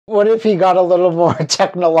What if he got a little more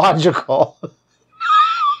technological? His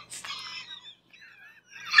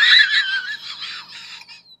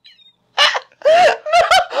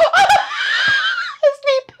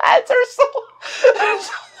knee pads are so low. They're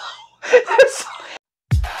so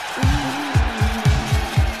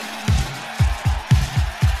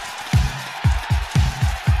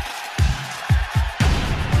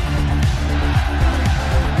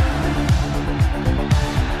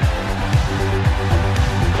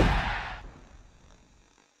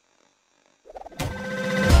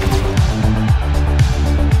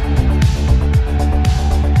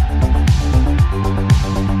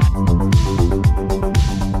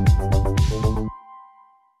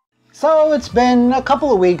So it's been a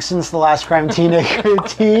couple of weeks since the last Crymetina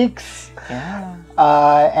critiques. yeah.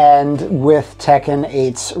 And with Tekken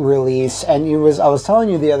 8's release, and I was telling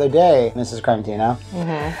you the other day, Mrs. Crymetina,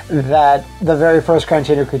 that the very first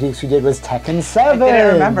Crymetina critiques we did was Tekken 7. I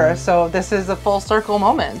didn't remember, so this is a full circle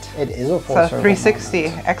moment. It is a full circle 360,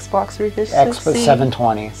 moment. Xbox 360. Xbox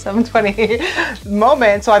 720. 720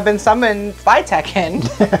 moment, so I've been summoned by Tekken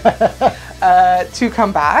to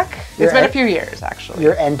come back. It's been a few years, actually.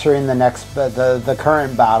 You're entering the next, the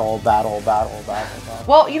current battle.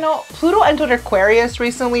 Well, you know, Pluto entered Aquarius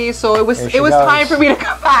recently, so it was goes. time for me to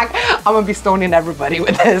come back. I'm gonna be stoning everybody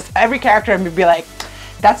with this. Every character, I'm gonna be like,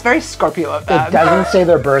 that's very Scorpio of them. It doesn't say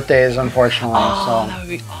their birthdays, unfortunately. Oh, so that would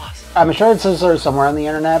be awesome. I'm sure it says they're somewhere on the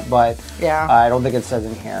internet, but yeah, I don't think it says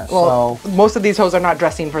in here. Well, so most of these hoes are not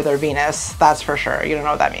dressing for their Venus, that's for sure. You don't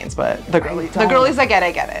know what that means, but the girlies, I get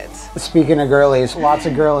it. Speaking of girlies, lots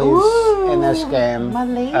of girlies in this game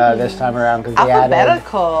this time around because they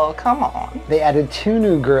alphabetical. Come on. They added 2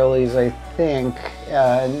 new girlies, I think,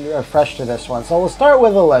 fresh to this one. So we'll start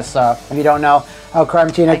with Alyssa. If you don't know how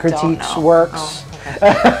Crymetina critiques works. Oh.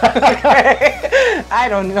 Okay. I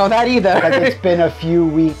don't know that either. It's been a few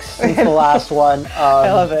weeks since the last one.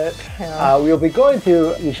 I love it. Yeah. We'll be going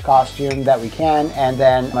through each costume that we can, and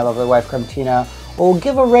then my lovely wife Crymetina will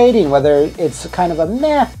give a rating, whether it's kind of a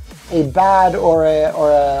meh, a bad, or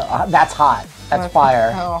a that's hot. That's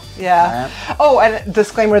fire. Oh, yeah. Right. Oh, and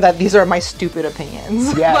disclaimer that these are my stupid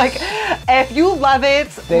opinions. Yes. Like, if you love it,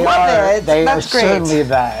 they that's are great. Certainly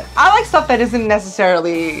that. I like stuff that isn't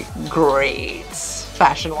necessarily great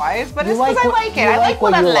fashion-wise, but it's because I like it. I like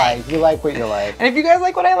what I like. You like what you like. And if you guys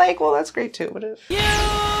like what I like, well, that's great too. But if You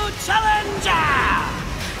challenger!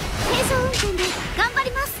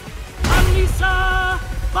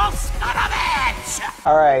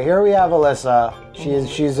 All right, here we have Alyssa.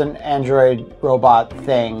 She's an android robot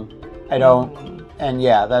thing. And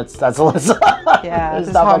yeah, that's Alyssa. Yeah, this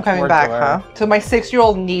is how I'm coming back, huh? So my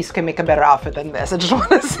 6-year-old niece can make a better outfit than this. I just want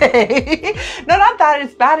to say. No, not that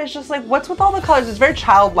it's bad. It's just like, what's with all the colors? It's very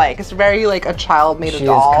childlike. It's very like a child made a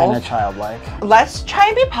doll. She is kind of childlike. Let's try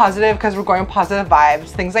and be positive because we're going positive vibes.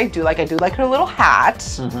 Things I do like her little hat.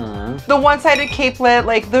 The one-sided capelet,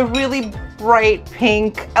 like the really bright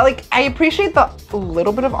pink. I appreciate the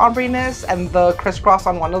little bit of ombreness and the crisscross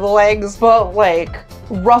on one of the legs, but like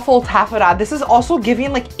ruffled taffeta. This is also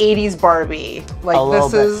giving like 80s Barbie. Like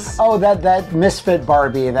this is that misfit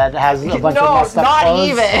Barbie that has a bunch of messed up clothes.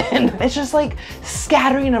 No, not even. It's just like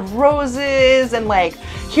scattering of roses and like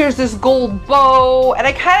here's this gold bow, and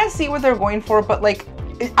I kind of see what they're going for, but like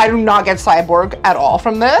I do not get cyborg at all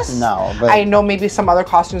from this. No, but I know maybe some other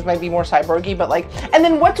costumes might be more cyborgy, but like, and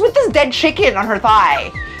then what's with this dead chicken on her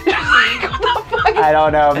thigh? Like, what the fuck? I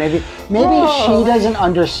don't know. Maybe she doesn't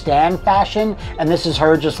understand fashion, and this is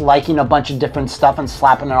her just liking a bunch of different stuff and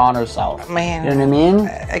slapping it on herself. Man, you know what I mean?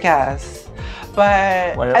 I guess.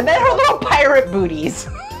 But and then her little pirate booties.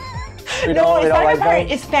 No, it's not like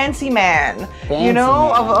pirate. It's fancy man. You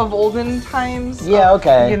know, of olden times. Yeah,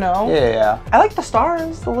 okay. You know? Yeah. I like the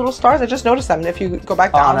stars, the little stars. I just noticed them. If you go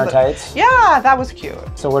back down. On her tights? Yeah, that was cute.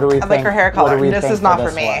 So what do we think? I like her hair color. This is not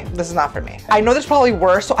for me. This is not for me. I know there's probably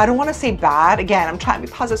worse, so I don't want to say bad. Again, I'm trying to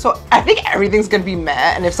be positive. So I think everything's going to be meh.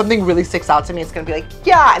 And if something really sticks out to me, it's going to be like,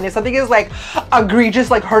 yeah. And if something is like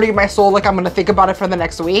egregious, like hurting my soul, like I'm going to think about it for the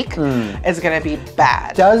next week, it's going to be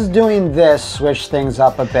bad. Does doing this switch things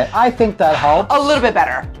up a bit? I think that helps. A little bit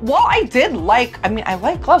better. Well, I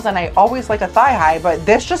like gloves and I always like a thigh high, but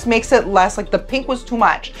this just makes it less, like the pink was too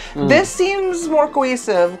much. This seems more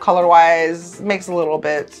cohesive color-wise, makes a little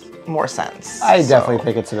bit more sense. I definitely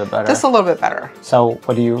think it's a bit better. Just a little bit better. So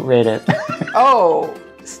what do you rate it? Oh,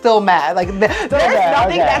 still mad. Like there's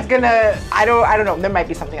nothing that's gonna, I don't know. There might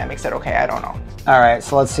be something that makes it okay, I don't know. All right,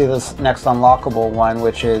 so let's see this next unlockable one,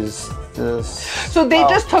 which is this. So they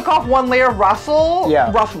just took off one layer of Russell.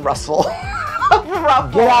 Yeah. Russell.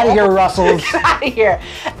 Get out of here, Russell. Get out of here.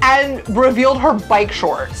 And revealed her bike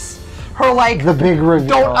shorts. her like The big reveal.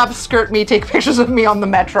 don't upskirt me, take pictures of me on the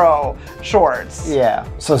metro shorts. Yeah.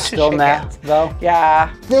 So still Shake meh, it. though?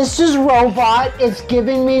 Yeah. This is robot. It's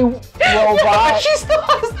giving me robot. But she still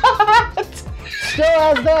has that. Still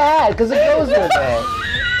has the hat, because it goes with it.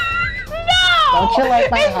 No! Don't you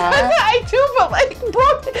like my hat? I do, but like,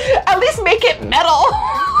 bro, at least make it metal.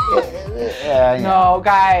 Yeah. No,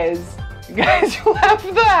 guys. Guys, you have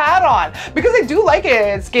the hat on. Because I do like it.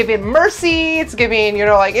 It's giving mercy. It's giving, you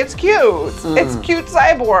know, like, it's cute. It's cute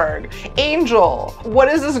cyborg. Angel. What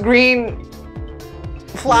is this green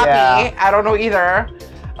floppy? Yeah. I don't know either.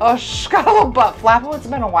 Oh, she's got a little butt flap. Oh, it's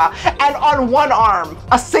been a while. And on one arm,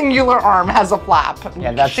 a singular arm has a flap.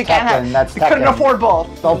 Yeah, that's she can't Tekken. have, That's you couldn't Tekken. afford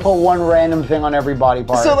both. They'll put one random thing on every body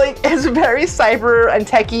part. So like it's very cyber and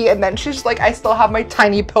techie, and then she's like, I still have my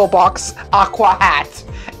tiny pillbox aqua hat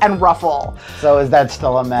and ruffle. So is that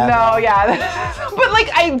still a mess? No, yeah, but like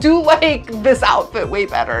I do like this outfit way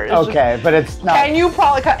better. It's Okay, but it's not. and you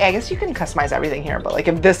probably, I guess you can customize everything here, but like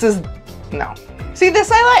if this is, no. See, this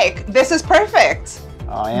I like. This is perfect.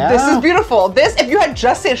 Oh yeah. This is beautiful. This, if you had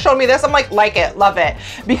just shown me this, I'm like it, love it.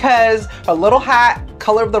 Because a little hat,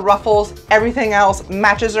 color of the ruffles, everything else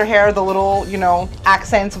matches her hair, the little, you know,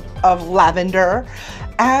 accents of lavender.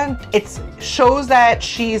 And it shows that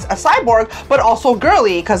she's a cyborg, but also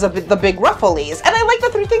girly because of the big rufflies. And I like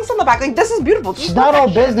the three things on the back. Like, this is beautiful. She's not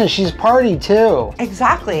all business. She's party too.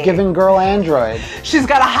 Exactly. Giving girl android. She's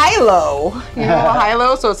got a high-low. You know a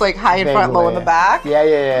high-low? So it's like high in front, low in the back. Yeah. So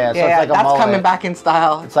Yeah, it's like a that's mullet. coming back in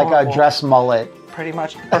style. It's like a dress mullet. Pretty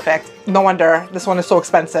much. Perfect. No wonder. This one is so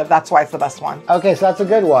expensive. That's why it's the best one. Okay, so that's a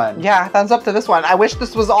good one. Yeah, thumbs up to this one. I wish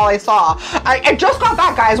this was all I saw. I just got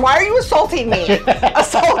that, guys. Why are you assaulting me?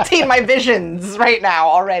 Assaulting my visions right now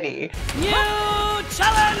already. New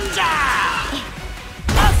challenger,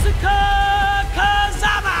 Asuka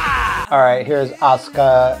Kazama. All right, here's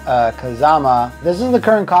Asuka Kazama. This is the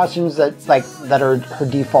current costumes that are her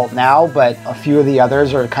default now, but a few of the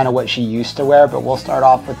others are kind of what she used to wear. But we'll start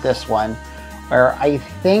off with this one, where I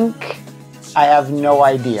think I have no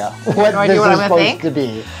idea what this is supposed to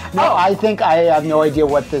be. No, I think I have no idea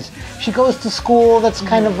what this. She goes to school. That's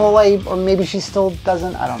kind of a like, or maybe she still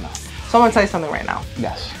doesn't. I don't know. So I'm gonna tell you something right now.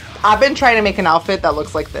 Yes. I've been trying to make an outfit that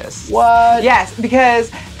looks like this. What? Yes,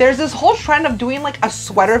 because there's this whole trend of doing like a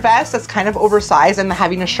sweater vest that's kind of oversized and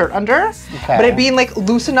having a shirt under, Okay. but it being like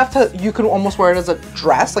loose enough to, you can almost wear it as a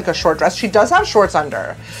dress, like a short dress. She does have shorts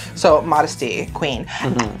under, so modesty, queen.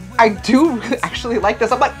 I do actually like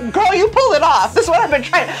this. I'm like, girl, you pull it off. This is what I've been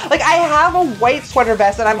trying. Like, I have a white sweater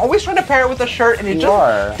vest and I'm always trying to pair it with a shirt and it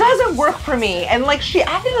just doesn't work for me. And like, she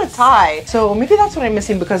added a tie. So maybe that's what I'm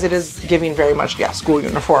missing, because it is giving very much, yeah, school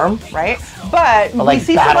uniform, right? But like we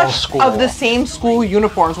see so battle much school. of the same school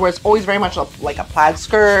uniforms where it's always very much like a plaid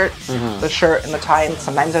skirt, the shirt and the tie, and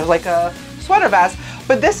sometimes there's like a sweater vest.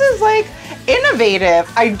 But this is like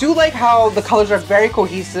innovative. I do like how the colors are very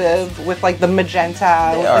cohesive with like the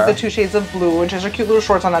magenta, with like the two shades of blue, and she has her cute little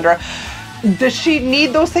shorts on under. Does she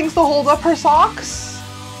need those things to hold up her socks?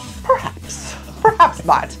 Perhaps. Perhaps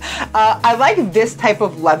not. I like this type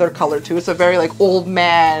of leather color too. It's a very like old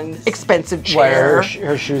man, expensive chair. What,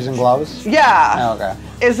 her shoes and gloves? Yeah. Oh, okay.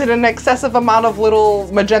 Is it an excessive amount of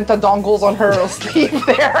little magenta dongles on her sleeve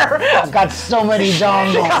there? I've got so many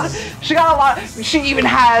dongles. She got a lot. She even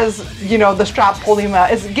has, you know, the straps holding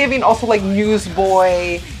the. It's giving also like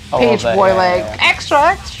newsboy, page boy, like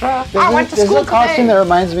extra. I went to school There's a costume today. that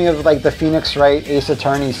reminds me of like the Phoenix Wright Ace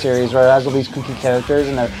Attorney series, where it has all these kooky characters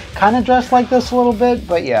and they're kind of dressed like this a little bit.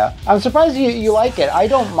 But yeah, I'm surprised you like it. I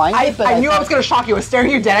don't mind it. But I knew I was gonna shock you. I was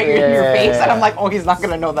staring you dead at your face, and I'm like, oh, he's not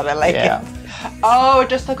gonna know that I like it. Oh, it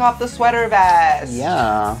just took off the sweater vest.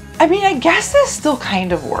 Yeah. I mean, I guess this still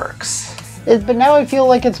kind of works. But now I feel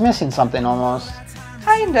like it's missing something almost.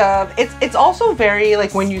 Kind of. It's also very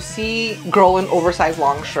like when you see girl in oversized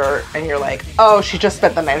long shirt and you're like, oh, she just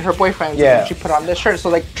spent the night at her boyfriend's and then she put on this shirt, so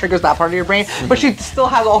like triggers that part of your brain. But she still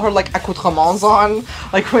has all her like accoutrements on,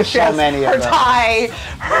 like when she has her tie,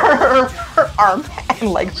 her arm and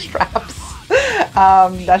leg straps.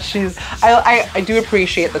 That she's. I do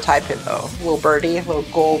appreciate the tie pin though. Little birdie, little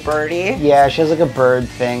gold birdie. Yeah, she has like a bird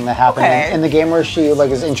thing that happened in the game where she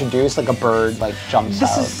like is introduced, like a bird like jumps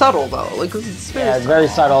out. This is subtle though. Like this is very it's very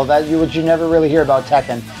subtle. Which you never really hear about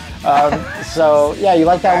Tekken. So yeah, you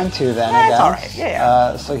like that one too then, I guess. It's alright,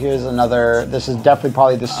 yeah. So here's another, this is definitely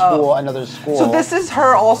probably the school, another school. So this is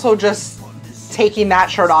her also just taking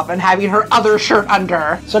that shirt off and having her other shirt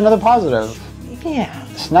under. So another positive. Yeah.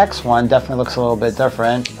 This next one definitely looks a little bit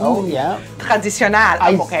different. Oh yeah.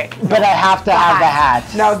 Tradicional. Okay. But I have to have the hat.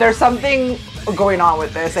 No, there's something going on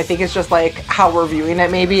with this. I think it's just like how we're viewing it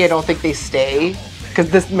maybe. I don't think they stay because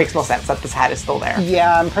this makes no sense that this hat is still there.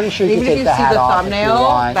 Yeah, I'm pretty sure you Even can if take you the see hat the off thumbnail, if you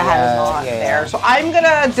want. the hat is not there. So I'm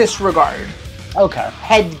gonna disregard Okay.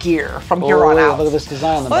 headgear from here on out. Look at this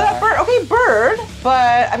design on the Well, back. that bird, okay, bird,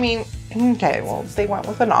 but I mean, okay, well, they went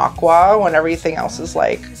with an aqua when everything else is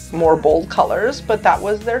like more bold colors, but that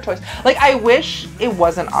was their choice. Like, I wish it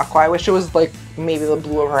wasn't aqua. I wish it was like maybe the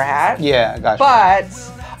blue of her hat. Yeah, gotcha.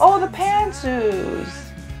 But, oh, the pantsuits.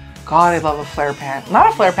 God, I love a flare pant.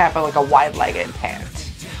 Not a flare pant, but like a wide-legged pant.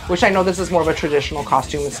 Which I know this is more of a traditional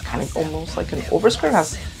costume. It's kind of almost like an overskirt.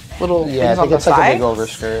 Has little Yeah, I things on think the it's like a side. big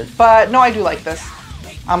overskirt. But no, I do like this.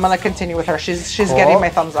 I'm gonna continue with her. She's Cool. getting my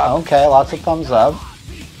thumbs up. Okay, lots of thumbs up.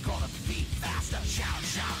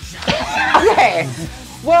 Okay.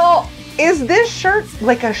 Well, is this shirt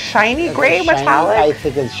like a shiny gray Shiny- metallic? I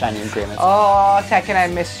think it's shiny and gray metallic. Oh, Tekken, I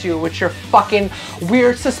missed you with your fucking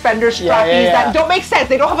weird suspender strappies yeah. that don't make sense.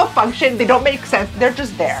 They don't have a function. They don't make sense. They're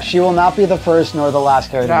just there. She will not be the first nor the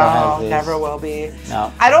last character that has No, these. never will be.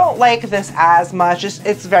 No. I don't like this as much.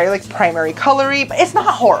 It's very like primary colory, but it's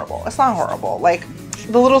not horrible. It's not horrible. Like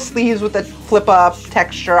the little sleeves with the flip up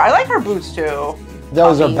texture. I like her boots too.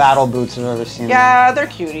 Those are Puppies. battle boots I've ever seen. Yeah, they're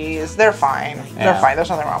cuties. They're fine. Yeah. They're fine. There's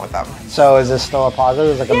nothing wrong with them. So is this still a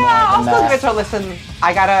positive? Is like a Yeah, I'll more still of give a it to her.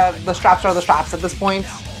 Listen, the straps are the straps at this point.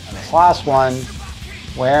 This last one.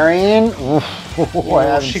 Wearing. Oof, I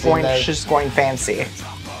haven't seen this. She's going fancy.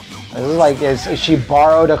 This is like, is she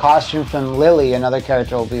borrowed a costume from Lily? Another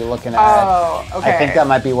character will be looking at. Oh, okay. I think that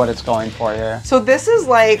might be what it's going for here. So this is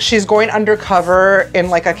like she's going undercover in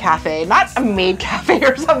like a cafe, not a maid cafe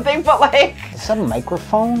or something, but like. Is that a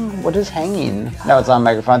microphone? What is hanging? No, it's not a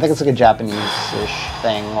microphone. I think it's like a Japanese-ish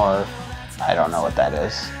thing, or I don't know what that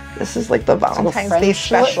is. This is like the Valentine's Day friendship-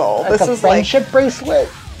 special. Like This a is like friendship bracelet.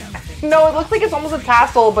 no, it looks like it's almost a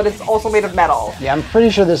tassel, but it's also made of metal. Yeah, I'm pretty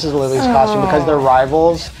sure this is Lily's costume because they're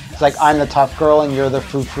rivals. It's like I'm the tough girl and you're the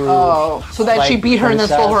frou-frou. Oh, so then she like, beat her and then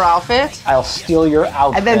stole her princess. outfit, I'll steal your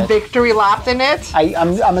outfit. and then victory lapped in it.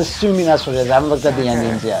 I'm assuming that's what it is. I haven't looked at the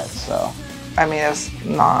endings yet, so. I mean, it's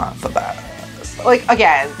not the best. Like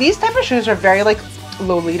again, these type of shoes are very like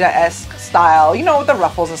Lolita-esque style, you know, with the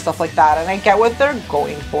ruffles and stuff like that. And I get what they're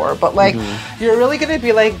going for, but like, you're really gonna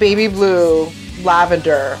be like baby blue,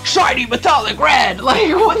 lavender, shiny metallic red. Like,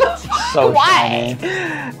 what the fuck? So Why?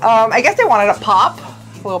 shiny. I guess they wanted a pop,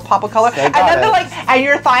 a little pop of color, and got then it. they're like, and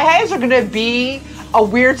your thigh highs are gonna be a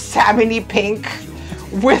weird salmony pink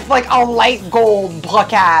with like a light gold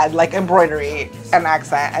brocade, like embroidery and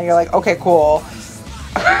accent, and you're like, okay, cool.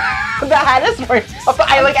 The hat is very tough.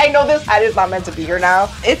 I know this hat is not meant to be here now.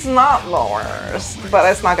 It's not the worst, but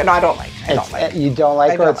it's not good. No, I don't like. I don't like. You don't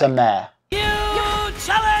like I or don't it's a like. meh? You ¡Es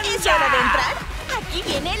hora de challenger! entrar! ¡Aquí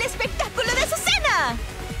viene el espectáculo de Azucena!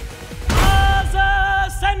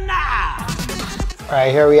 Azucena! All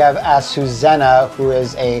right, here we have Azucena, who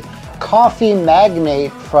is a coffee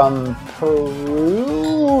magnate from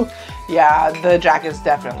Peru. Yeah, the jacket's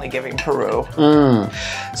definitely giving Peru.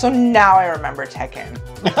 So now I remember Tekken.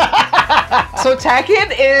 So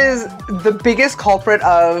Tekken is the biggest culprit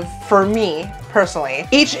of, for me personally,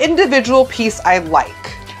 each individual piece I like.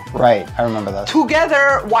 Right, I remember that.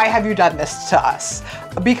 Together, why have you done this to us?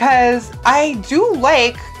 Because I do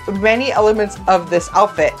like many elements of this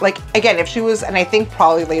outfit. Like, again, if she was, and I think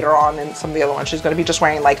probably later on in some of the other ones, she's gonna be just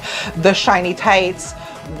wearing like the shiny tights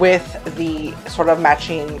with the sort of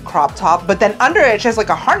matching crop top, but then under it she has like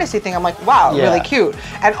a harnessy thing. I'm like, wow, Yeah. really cute.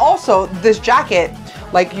 And also this jacket,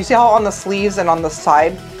 like you see how on the sleeves and on the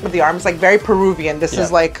side of the arms, like very Peruvian. This is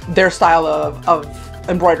Yeah. like their style of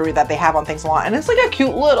embroidery that they have on things a lot, and it's like a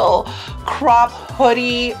cute little crop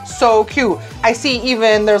hoodie, so cute. I see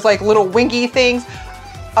even there's like little wingy things,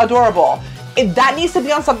 adorable. That needs to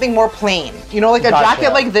be on something more plain, you know, like a Gotcha.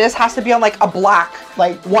 jacket like this has to be on like a black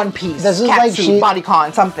Like, one piece, this is catsuit, like she-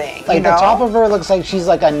 bodycon, something, Like you know? the top of her looks like she's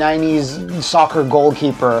like a 90s soccer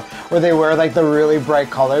goalkeeper where they wear like the really bright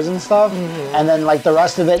colors and stuff. And then like the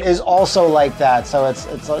rest of it is also like that. So it's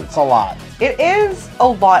a lot. It is a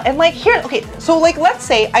lot. And like here, okay, so like let's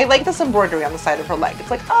say I like this embroidery on the side of her leg.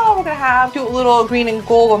 It's like, oh, we're gonna have cute little green and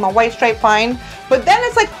gold on the white stripe, fine. But then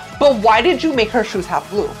it's like, but why did you make her shoes have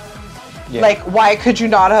blue? Yeah. Like, why could you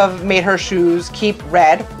not have made her shoes keep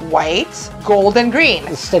red, white, gold, and green?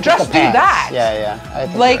 Stick with Just the do pants. that. Yeah. I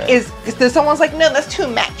think Like, you're right. is someone's like, no, that's too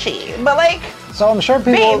matchy. But like, So I'm sure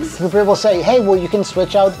Babes. people will say, hey, well, you can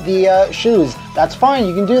switch out the shoes. That's fine,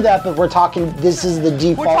 you can do that, but we're talking, this is the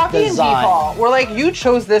default we're talking design. default. We're like, you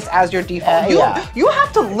chose this as your default. Yeah. You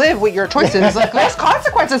have to live with your choices. Like, there's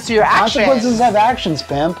consequences to your actions. Consequences have actions,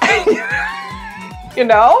 pimp. You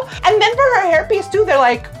know? And then for her hairpiece too, they're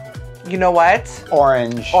like, you know what?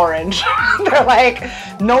 Orange. Orange. They're like,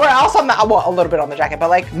 nowhere else on the, well, a little bit on the jacket, but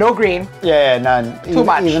like no green. Yeah, none. Too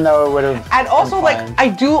much. Even though it would have. And also like, I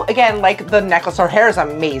do, again, like the necklace, her hair is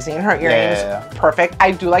amazing. Her earrings, perfect.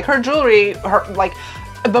 I do like her jewelry, her like,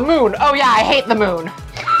 the moon. Oh yeah, I hate the moon.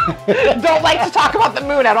 Don't like to talk about the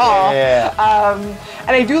moon at all.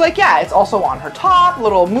 And I do like, yeah, it's also on her top,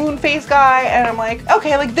 little moon face guy. And I'm like,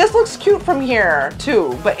 okay, like this looks cute from here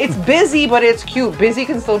too. But it's busy, but it's cute. Busy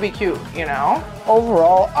can still be cute, you know?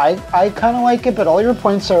 Overall, I kind of like it, but all your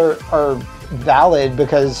points are valid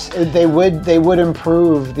because they would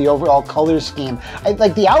improve the overall color scheme.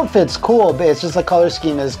 Like the outfit's cool, but it's just the color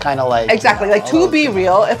scheme is kind of like exactly, you know, like to be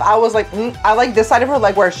real, if I was like I like this side of her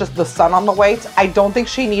leg where it's just the sun on the white, I don't think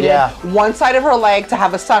she needed one side of her leg to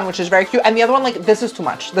have a sun, which is very cute, and the other one, like, this is too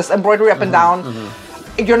much, this embroidery up and down.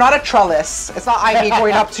 You're not a trellis. It's not Ivy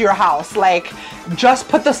going up to your house. Like, just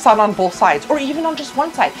put the sun on both sides, or even on just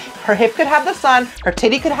one side. Her hip could have the sun, her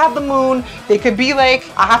titty could have the moon. They could be like,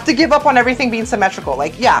 I have to give up on everything being symmetrical.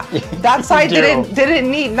 Like, yeah, that side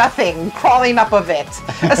didn't need nothing crawling up of it,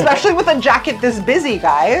 especially with a jacket this busy,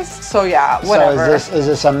 guys. So yeah, whatever. So is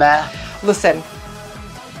this a meh? Listen.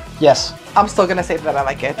 Yes. I'm still gonna say that I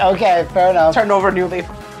like it. Okay, fair enough. Turn over new leaf.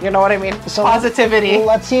 You know what I mean? So positivity.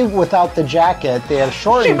 Let's see without the jacket. They have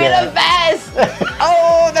shortened She made a vest!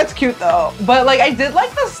 Oh, that's cute though. But like, I did like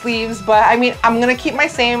the sleeves, but I mean, I'm gonna keep my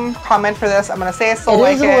same comment for this. I'm gonna say I still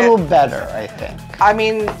like it. It is a little better, I think. I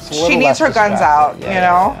mean, she needs her guns out, you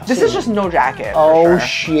know? This is just no jacket. Oh,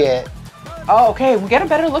 shit. Oh, okay, we get a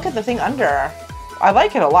better look at the thing under. I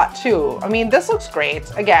like it a lot too. I mean, this looks great.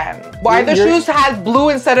 Again, why the shoes had blue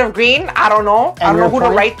instead of green, I don't know. I don't know who to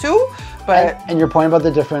write to, but. And your point about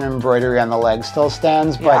the different embroidery on the leg still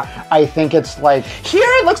stands, but I think it's like. Here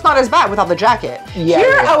it looks not as bad without the jacket. Yeah,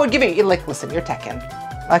 here I would give it, like, listen, you're Tekken,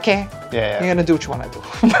 okay? Yeah. You're gonna do what you wanna do.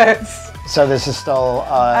 But. So this is still,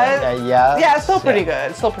 yeah, it's still pretty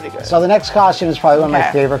good. Still pretty good. So the next costume is probably one of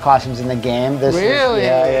my favorite costumes in the game. This really?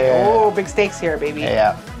 Is, Oh, big stakes here, baby.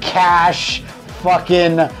 Yeah. Cash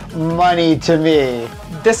fucking money to me.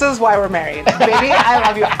 This is why we're married, baby. I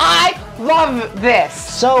love you. I love this.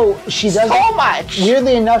 So she doesn't. So much.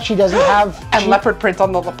 Weirdly enough, she doesn't have. And leopard print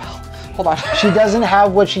on the lapel. Hold on. She doesn't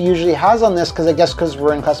have what she usually has on this, because I guess because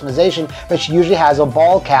we're in customization, but she usually has a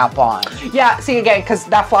ball cap on. Yeah, see, again, because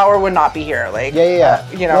that flower would not be here. Like,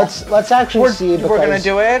 you know, let's actually see, because we're gonna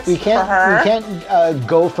do it. We can't for her. We can't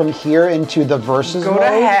go from here into the versus Go mode.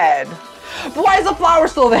 ahead. But why is the flower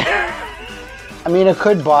still there? I mean, I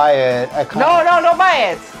could buy it. No, don't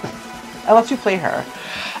buy it. Unless you play her.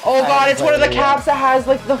 Oh god, it's one of the caps that has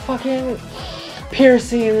like the fucking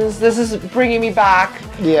piercings. This is bringing me back.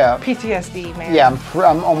 Yeah. PTSD, man. Yeah,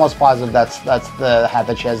 I'm almost positive that's the hat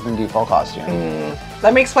that she has in the default costume.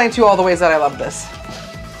 Let me explain to you all the ways that I love this.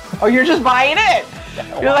 Oh, you're just buying it?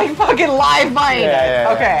 You're like fucking live buying it.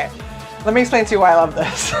 Okay. Let me explain to you why I love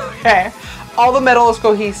this. Okay. All the metal is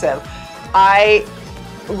cohesive.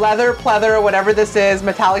 Leather, pleather, whatever this is,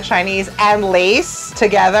 metallic shinies, and lace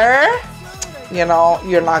together. You know,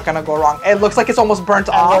 you're not gonna go wrong. It looks like it's almost burnt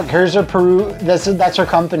off. Look, here's her Peru. That's her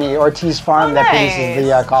company, Ortiz Farm, that produces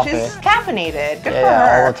the coffee. She's caffeinated. Good for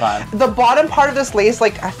her. All the time. The bottom part of this lace,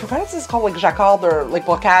 like, I forgot what it's called, like jacquard or like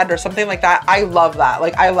brocade or something like that. I love that.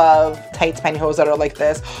 Like, I love tights, pantyhose that are like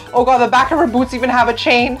this. Oh god, the back of her boots even have a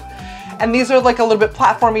chain. And these are like a little bit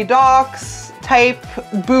platformy docks type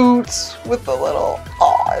boots with the little,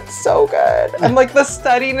 oh, it's so good. And like the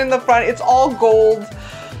studding in the front, it's all gold.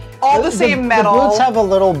 All the same metal. The boots have a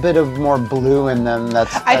little bit of more blue in them.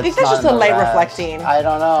 I think that's just a light reflecting. I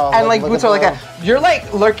don't know. And like boots are like you're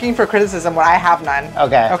like lurking for criticism when I have none.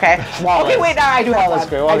 Okay. Okay. Okay, wait, now I do have one.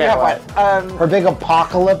 I do have one. Her big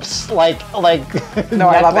apocalypse, like no,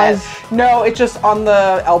 I love it. No, it's just on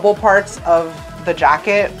the elbow parts of the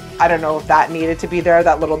jacket. I don't know if that needed to be there,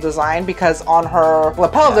 that little design, because on her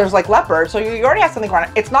lapel there's like leopard, so you already have something going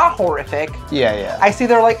on. It's not horrific. Yeah. I see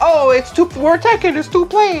they're like, oh, we're Tekken, it's too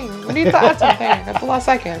plain. We need to add something at the last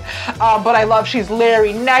second. But I love, she's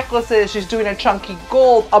layering necklaces, she's doing a chunky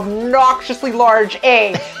gold, obnoxiously large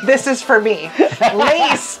A. This is for me.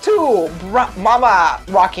 Lace too, mama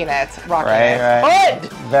rocking it. Right.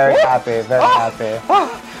 Good. Very happy, very happy.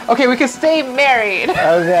 Okay, we can stay married.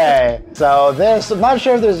 Okay, so I'm not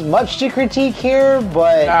sure if there's much to critique here,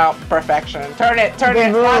 but... No, perfection. Turn it.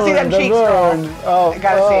 I want to see them cheeks, girl. Oh, I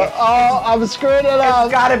gotta see it. Oh, I'm screwing it up.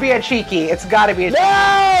 It's gotta be a cheeky. It's gotta be a cheeky.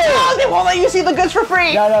 No! They won't let you see the goods for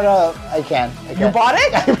free. No, I can't. You bought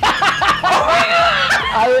it?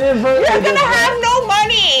 I inadvertently You're gonna have no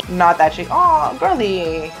money. Not that cheeky. Oh,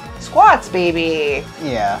 girly. Squats, baby.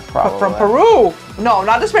 Yeah, probably. From Peru. No,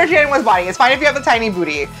 not disparaging anyone's body. It's fine if you have the tiny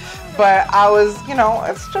booty. but I was, you know,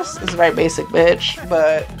 it's a very basic bitch,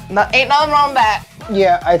 but ain't nothing wrong with that.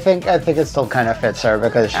 Yeah, I think it still kind of fits her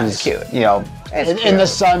because she's cute. You know, in the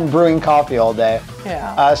sun brewing coffee all day.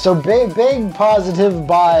 Yeah. So big positive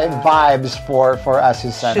vibes for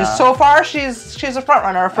Azucena. So far she's a front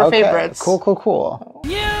runner for favorites. Cool.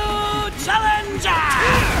 New challenger,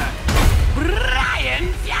 Brian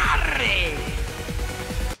Fury.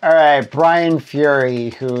 All right, Brian Fury,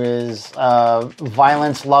 who is a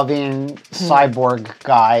violence-loving cyborg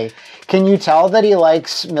guy. Can you tell that he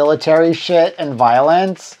likes military shit and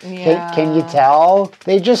violence? Yeah. Can you tell?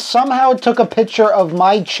 They just somehow took a picture of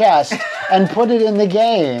my chest and put it in the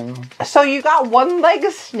game. So you got one leg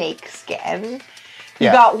snake skin. You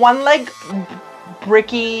Yeah. got one leg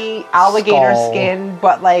bricky alligator Skull. skin,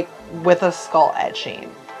 but like with a skull etching.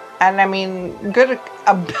 And I mean,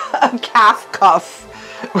 a calf cuff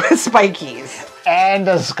with spikies. And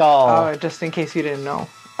a skull. Oh, just in case you didn't know.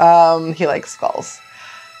 He likes skulls.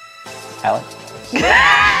 Alex?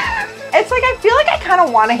 It's like, I feel like I kind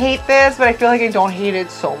of want to hate this, but I feel like I don't hate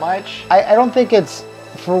it so much. I don't think it's,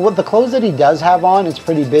 for what the clothes that he does have on, it's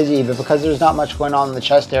pretty busy, but because there's not much going on in the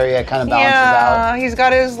chest area, it kind of balances out. Yeah, he's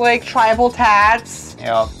got his like tribal tats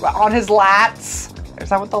Yeah. on his lats. Is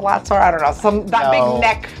that what the lats are? I don't know. That No. big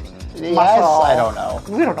neck Yes, muscle. I don't know.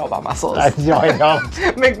 We don't know about muscles. No, I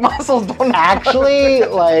don't. Big muscles don't know. Actually,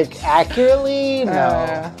 like, accurately,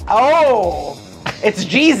 no. Oh, it's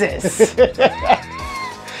Jesus.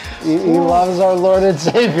 He loves our Lord and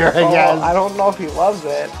Savior, I guess. I don't know if he loves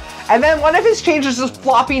it. And then one of his changes is just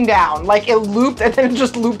flopping down. Like it looped and then it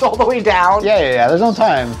just looped all the way down. Yeah, there's no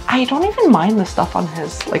time. I don't even mind the stuff on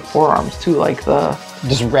his like forearms too, like the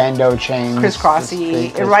Just rando chains.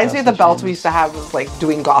 crisscrossy. It reminds me of the belts we used to have was like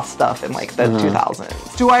doing goth stuff in like the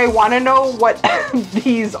 2000s. Do I want to know what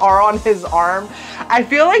these are on his arm? I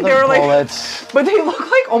feel like they're like, but they look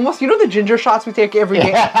like almost, you know, the ginger shots we take every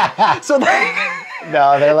day. So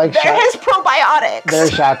no, they're like they're his probiotics.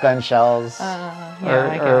 They're shotgun shells,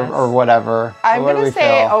 or whatever. I'm gonna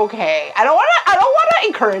say okay. I don't want to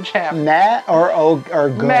encourage him. Meh or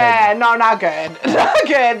good? Meh, no, not good. Not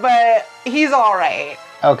good, but he's all right.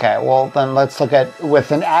 Okay, well then let's look at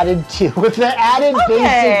with an added basic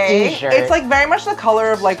t-shirt. It's like very much the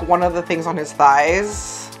color of like one of the things on his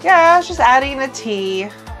thighs. Yeah, it's just adding a T.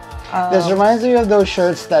 This reminds me of those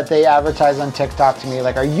shirts that they advertise on TikTok to me.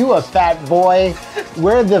 Like, are you a fat boy?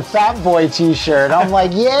 Wear the fat boy t-shirt. I'm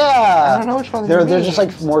like, yeah. I don't know which one they're just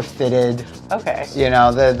like more fitted. Okay. You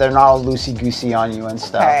know, they're not all loosey-goosey on you and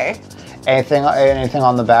stuff. Okay. Anything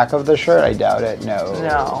on the back of the shirt? I doubt it. No.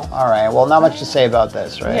 No. All right. Well, not much to say about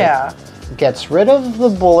this, right? Yeah. Gets rid of the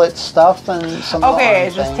bullet stuff and some. Okay,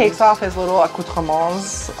 it just takes off his little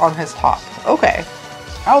accoutrements on his top. Okay.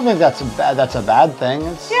 I don't think that's a bad thing.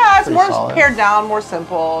 It's more solid. pared down, more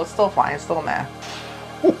simple. It's still fine. It's still meh.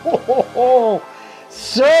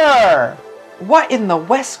 Sir! What in the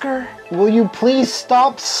Wesker? Will you please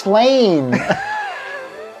stop slaying?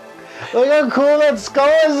 Look how cool that skull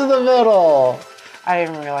is in the middle. I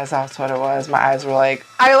didn't even realize that's what it was. My eyes were like,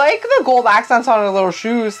 I like the gold accents on the little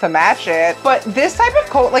shoes to match it. But this type of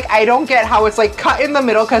coat, like, I don't get how it's like cut in the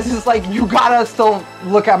middle because it's like, you gotta still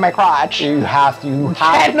look at my crotch. You cannot see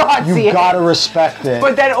it. You gotta respect it.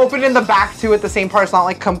 But then open in the back too at the same part. It's not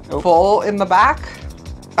like full in the back.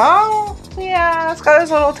 Oh, yeah, it's got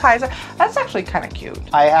his little ties. That's actually kind of cute.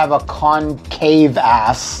 I have a concave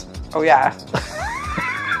ass. Oh, yeah.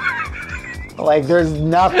 Like, there's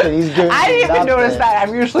nothing. He's doing I didn't even notice that.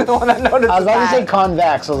 I'm usually the one that notices that. I was about to say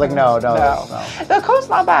convex. I was like, no. The coat's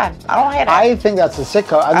not bad. I don't hate it. I think that's a sick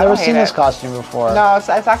coat. I've never seen this costume before. No, it's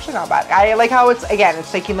actually not bad. I like how it's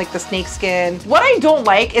taking like the snake skin. What I don't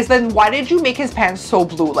like is then why did you make his pants so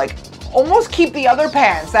blue? Like, almost keep the other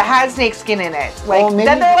pants that had snake skin in it. Like,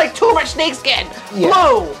 then they're like too much snake skin.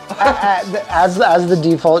 Blue. As the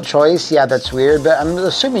default choice, yeah, that's weird. But I'm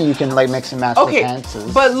assuming you can like mix and match the pants.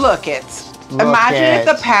 But imagine if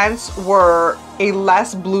the pants were a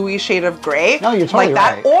less bluey shade of gray. No, you're totally like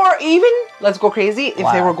that, right. or even let's go crazy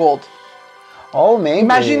if they were gold. Oh, maybe.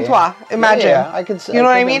 Imagine. Yeah, I could. You know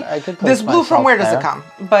what I mean? This blue from where does there. it come?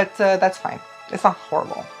 But that's fine. It's not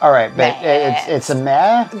horrible. All right, but it's a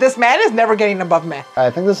meh. This man is never getting above meh. I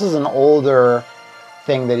think this is an older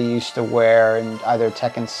thing that he used to wear in either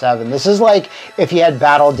Tekken 7. This is like if he had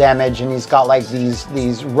battle damage and he's got like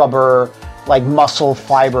these rubber like muscle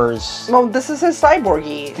fibers. Well, this is his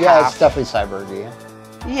cyborgy. Yeah, it's definitely cyborgy.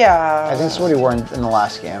 Yeah. I think that's what he wore in the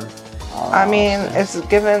last game. I mean, it's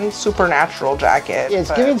given supernatural jacket. It's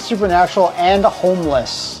given supernatural and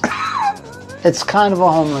homeless. It's kind of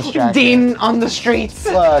a homeless jacket. Dean on the streets.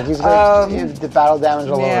 Look, he's got the battle damage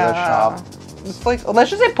all over the shop. It's like, let's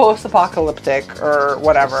just say post-apocalyptic or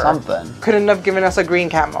whatever. Something. Couldn't have given us a green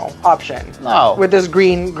camo option. No. With this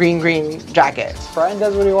green jacket. Brian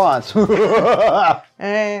does what he wants.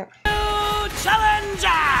 Eh. New challenger!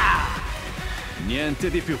 Niente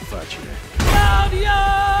di più facile.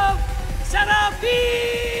 Claudio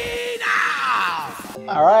Serafina!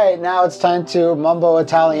 All right, now it's time to Mumbo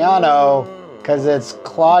Italiano, because it's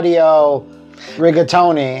Claudio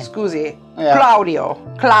Rigatoni. Scusi. Yeah.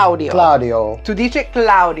 Claudio. Tu dice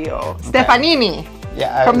Claudio. Stefanini.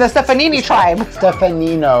 Yeah. From the Stefanini tribe.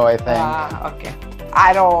 Stefanino, I think. Ah, okay.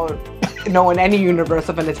 I don't know in any universe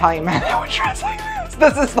of an Italian man that would dress like this.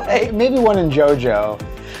 This is like... Maybe one in JoJo.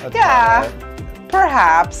 That's Yeah, about it.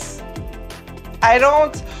 perhaps. I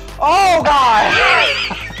don't... Oh,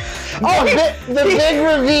 God! Oh, the big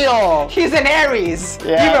reveal. He's an Aries.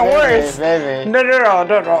 Yeah, Even maybe, worse. maybe.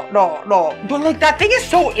 No. But like that thing is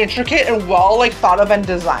so intricate and well like thought of and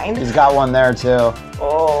designed. He's got one there too.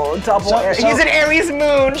 Oh, double So- Aries. so- He's an Aries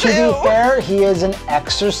moon To too. be fair, he is an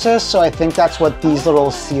exorcist, so I think that's what these little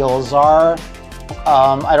seals are.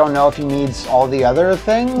 I don't know if he needs all the other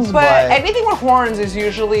things, But anything with horns is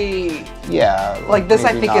usually yeah. like this.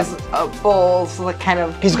 I maybe think not. is a bull's like kind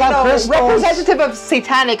of He's got crystals. representative of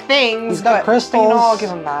satanic things. He's got but, crystals. You know, I'll give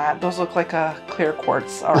him that. Those look like a clear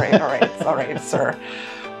quartz. All right, sir.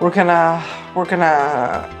 We're gonna.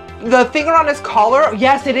 The thing around his collar.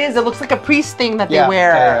 Yes, it is. It looks like a priest thing that they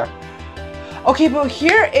wear. Yeah. Okay, but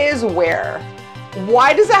here is where.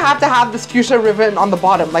 Why does it have to have this fuchsia ribbon on the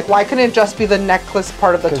bottom? Like, why couldn't it just be the necklace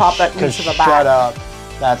part of the top that leads to the back? Shut up.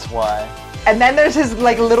 That's why. And then there's his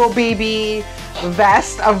like little baby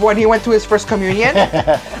vest of when he went to his first communion,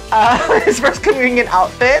 his first communion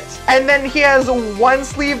outfit. And then he has one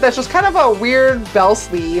sleeve that's just kind of a weird bell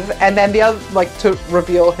sleeve, and then the other like to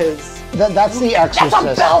reveal his. That's the exorcist.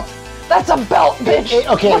 That's a belt. That's a belt, bitch.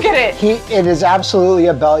 Okay, Look at it. It is absolutely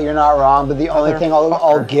a belt. You're not wrong. But the only thing I'll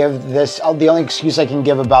Motherfucker. give this, the only excuse I can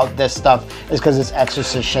give about this stuff is because it's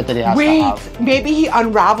exorcist shit that he has to have. Maybe he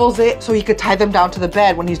unravels it so he could tie them down to the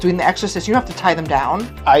bed when he's doing the exorcist. You don't have to tie them down.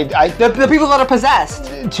 The people that are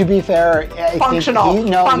possessed. To be fair, I Functional. think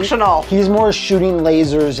Functional. he's more shooting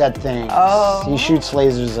lasers at things. Oh. He shoots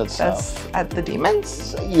lasers at stuff. That's at the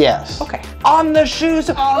demons. Yes. Okay. On the shoes.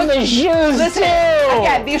 On the shoes, Listen, too.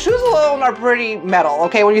 again, these shoes alone are pretty metal.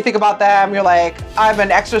 Okay, when you think about them, you're like, I'm an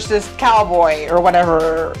exorcist cowboy or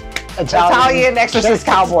whatever. Italian exorcist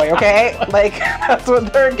cowboy. Okay, like that's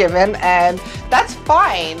what they're given, and that's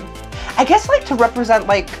fine. I guess like to represent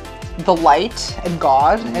like the light and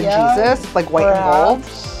God and Jesus, like white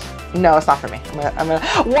perhaps. and gold. No, it's not for me. I'm gonna.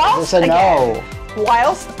 Whilst It's a again, no.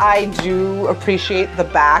 whilst I do appreciate the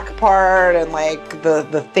back part and like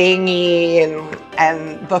the thingy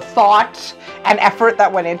and the thought and effort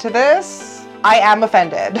that went into this, I am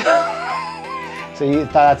offended. So you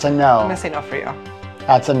thought that's a I'm no. gonna say no for you.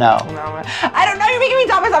 That's a no. No, I don't know. You're making me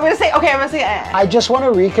doubt myself. I'm gonna say okay. I'm gonna say. I just want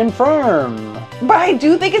to reconfirm. But I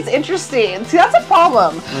do think it's interesting. See, that's a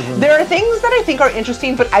problem. There are things that I think are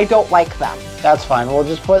interesting, but I don't like them. That's fine. We'll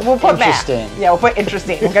just put interesting. Meh. Yeah, we'll put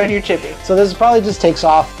interesting. We'll get a new chippy. So this probably just takes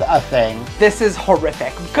off a thing. This is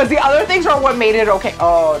horrific because the other things are what made it okay.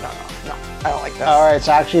 Oh no. I don't like this. All right,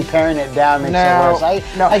 so actually paring it down makes it worse.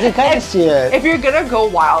 I can kind of see it. If you're gonna go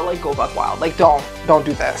wild, like go buck wild. Like don't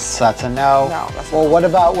do this. So that's a no. No, that's a well, no. what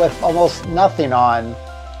about with almost nothing on?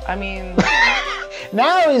 I mean,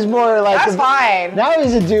 Now he's more like that's fine. Now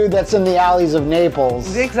he's a dude that's in the alleys of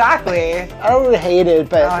Naples. Exactly. I don't hate it,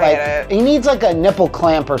 but I like hate it. he needs like a nipple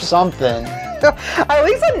clamp or something. At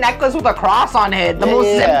least a necklace with a cross on it. The most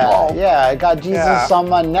simple. Yeah, I got Jesus on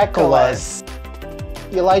my necklace.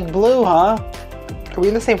 You like blue, huh? Are we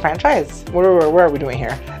in the same franchise? Where are we doing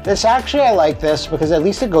here? This actually, I like this because at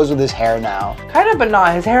least it goes with his hair now. Kind of, but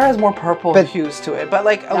not. His hair has more purple hues to it, but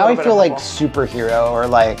like a Now little I bit feel of like purple. superhero or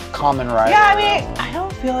like common rider. Yeah, I mean, I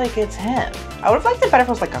don't feel like it's him. I would have liked it better if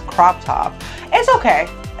it was like a crop top. It's okay.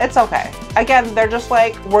 It's okay. Again, they're just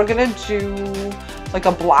like, we're gonna do like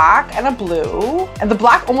a black and a blue. And the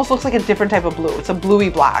black almost looks like a different type of blue. It's a bluey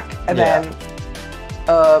black. And then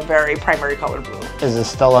a very primary colored blue. Is it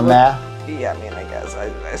still a meh? Yeah, I mean, I guess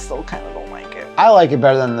I still kind of don't like it. I like it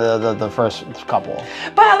better than the first couple.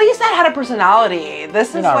 But at least that had a personality. This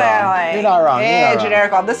is not where wrong. like You're not wrong. You're not wrong.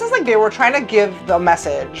 generic. This is like they were trying to give the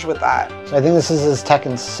message with that. So I think this is his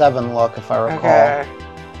Tekken 7 look, if I recall. Okay.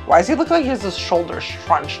 Why does he look like he has his shoulders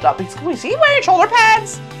scrunched up? Is he wearing shoulder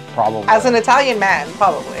pads? Probably. As an Italian man,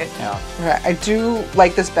 probably. Yeah. Okay, I do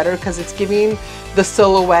like this better because it's giving the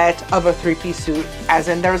silhouette of a three-piece suit, as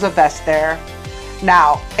in there's a vest there.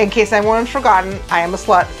 Now, in case anyone's forgotten, I am a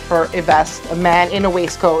slut for a vest, a man in a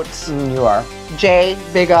waistcoat. You are. Jay,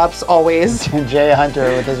 big ups, always. Jay Hunter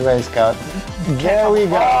with his waistcoat. There we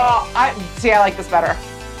go. Oh, I like this better.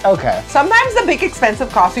 Okay. Sometimes the big expensive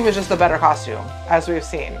costume is just the better costume, as we've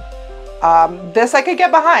seen. This I could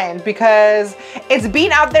get behind because it's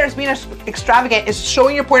being out there, it's being extravagant, it's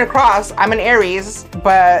showing your point across. I'm an Aries,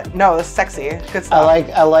 but no, this is sexy. Good stuff.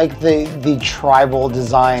 I like the tribal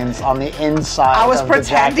designs on the inside. I was of the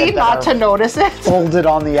pretending jacket not to notice it. Folded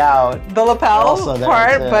on the out. The lapel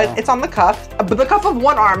part, too. but it's on the cuff. But the cuff of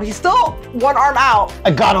one arm. He's still one arm out.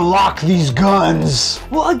 I gotta lock these guns.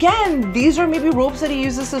 Well, again, these are maybe ropes that he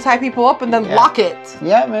uses to tie people up and then lock it.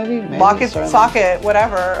 Yeah, maybe. Lock it, certainly. socket,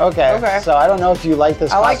 whatever. Okay. So I don't know if you like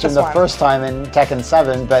this costume the first time in Tekken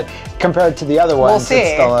 7, but compared to the other ones,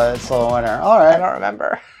 it's still a winner. All right. I don't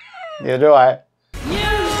remember. Neither do I. New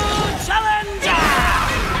challenger!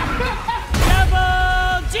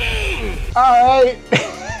 Double G! All right.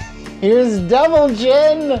 Here's Devil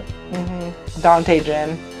Jin. Dante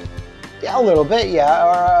Jin. Yeah, a little bit, yeah.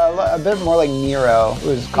 Or a bit more like Nero,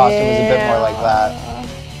 whose costume is a bit more like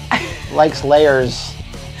that. Likes layers.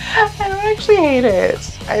 I don't actually hate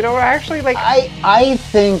it. I don't actually like. I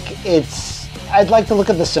think it's. I'd like to look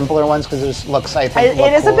at the simpler ones because it looks. I think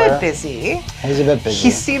it is cooler. a bit busy. It is a bit busy. He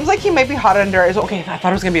seems like he might be hot under. Okay, I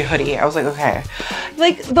thought it was gonna be a hoodie. I was like, okay.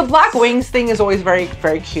 Like the black wings thing is always very,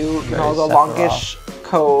 very cute. You know, the longish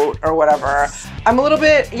coat or whatever. I'm a little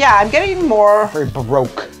bit. Yeah, I'm getting more. Very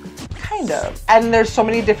baroque. Kind of. And there's so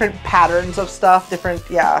many different patterns of stuff. Different.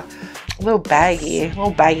 Yeah. A little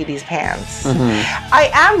baggy these pants.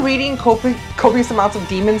 I am reading copious amounts of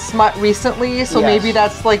demon smut recently, so maybe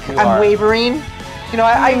that's like I'm wavering. You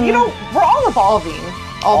know, you know, we're all evolving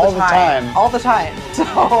all the time. So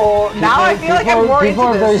now I feel like I'm more into People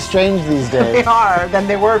are this. very strange these days. They are than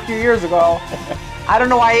they were a few years ago. I don't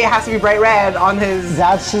know why it has to be bright red on his.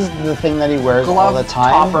 That's the thing that he wears all the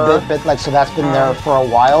time. But like, so that's been there for a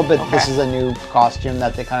while. But this is a new costume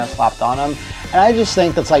that they kind of slapped on him. And I just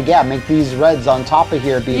think that's like, yeah, make these reds on top of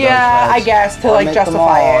here be those reds. I guess to like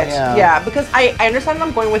justify it. Yeah. Because I understand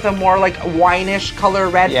I'm going with a more like wine-ish color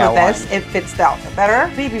red for this. It fits the outfit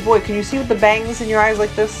better. Baby boy, can you see with the bangs in your eyes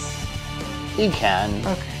like this? He can.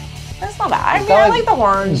 Okay. That's not bad. I mean, I like the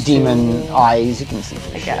horns. Demon eyes, you can see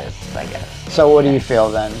through I guess. So what do you feel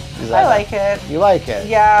then? I like it. You like it?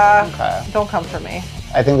 Yeah. Okay. Don't come for me.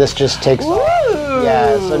 I think this just takes off.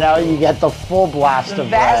 Yeah, so now you get the full blast of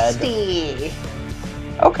Vesty.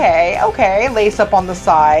 Okay. Lace up on the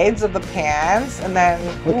sides of the pants, and then...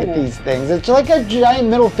 Look at these things. It's like a giant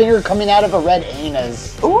middle finger coming out of a red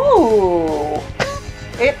anus. Ooh.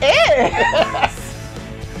 It is.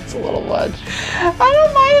 It's a little much. I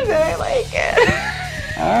don't mind it. I like it.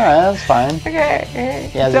 Alright, that's fine. Okay.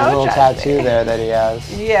 He has a little tattoo there that he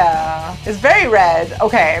has. Yeah. It's very red.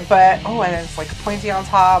 Okay, but... Oh, and it's like pointy on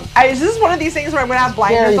top. This is one of these things where I'm going to have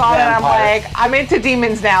blinders on and I'm like, I'm into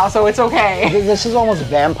demons now, so it's okay. This is almost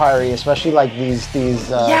vampire-y, especially like these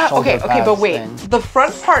shoulder pads but wait. thing. The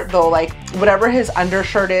front part though, like whatever his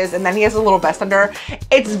undershirt is, and then he has a little vest under,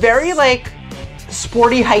 it's very like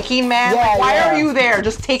sporty hiking man. Yeah, like, why are you there?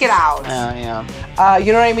 Just take it out. Yeah.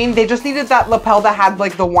 You know what I mean? They just needed that lapel that had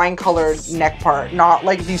like the wine-colored neck part, not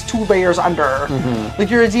like these 2 layers under. Like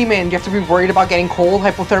you're a demon, you have to be worried about getting cold.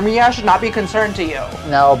 Hypothermia should not be a concern to you.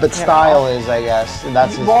 No, but style is, I guess.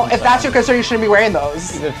 That's his concern. If that's your concern, you shouldn't be wearing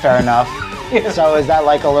those. Fair enough. So is that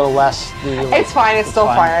like a little less? It's fine. It's still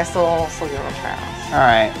fine. I still give him a chance. All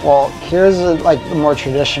right. Well, here's like the more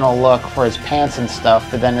traditional look for his pants and stuff,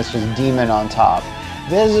 but then it's just demon on top.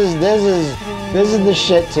 This is the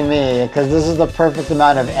shit to me because this is the perfect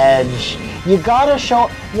amount of edge. You gotta show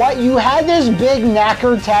what you had this big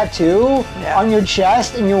knacker tattoo on your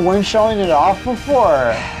chest and you weren't showing it off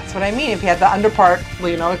before. That's what I mean. If you had the underpart,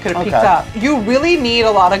 you know, it could have peeked up. You really need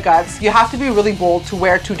a lot of guts. You have to be really bold to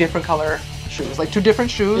wear 2 different color shoes, like 2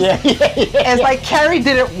 different shoes. It's like Carrie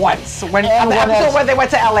did it once when on the episode where they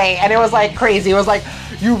went to LA, and it was like crazy. It was like,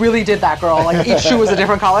 you really did that, girl. Like each shoe was a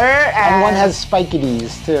different color, and one has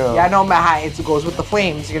spikities too. Yeah, no, it goes with the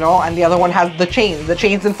flames, you know, and the other one has the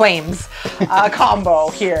chains and flames combo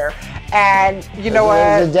here. And you know what?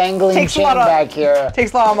 There's a dangling chain back here.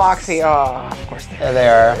 Takes a lot of moxie. Oh, of course there they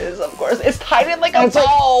are. Of course, it's tied in like a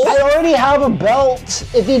ball. Like, I already have a belt.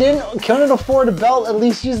 If you couldn't afford a belt, at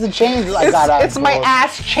least use the chains. It's my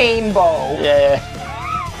ass chain bow. Yeah.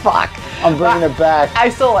 Fuck. I'm bringing it back. I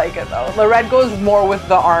still like it though. The red goes more with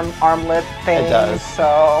the armlet thing. It does.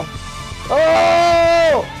 So.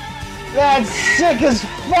 Oh, that's sick as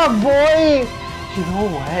fuck, boy. You know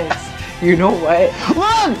what? You know what?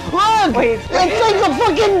 Look! Wait. It's like a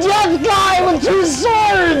fucking death guy with 2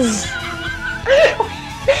 swords!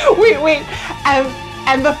 Wait.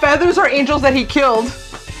 And the feathers are angels that he killed.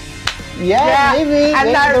 Yeah, maybe. And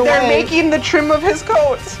either they're way. making the trim of his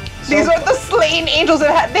coat. These are the slain angels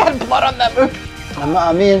that they had blood on them.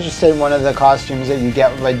 I'm interested in one of the costumes that you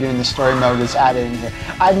get by doing the story mode is added in here.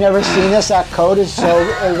 I've never seen this. That coat is so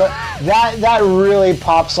that really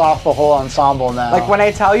pops off the whole ensemble now. Like when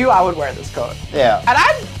I tell you, I would wear this coat. Yeah. And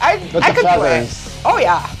I could do it. Oh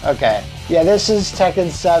yeah. Okay. Yeah, this is Tekken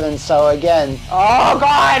 7, so again. Oh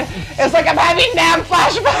god! It's like I'm having damn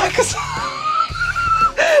flashbacks!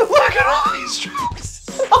 Look at all these troops!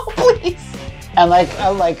 Oh please! And like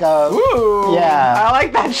Ooh! yeah. I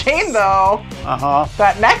like that chain though. Uh-huh.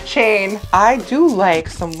 That neck chain. I do like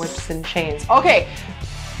some whips and chains. Okay.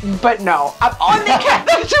 But no. Oh, they kept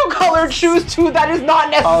the 2 colored shoes too. That is not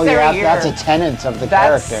necessary here. That's a tenet of the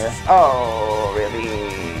character. Oh, really?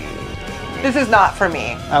 This is not for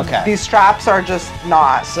me. Okay. These straps are just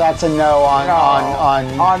not. So that's a no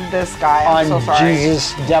on this guy. I'm so sorry.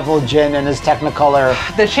 Jesus, Devil Jin and his Technicolor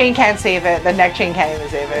The chain can't save it. The neck chain can't even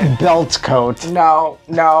save it. belt coat. No.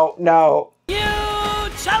 New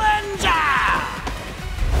challenger!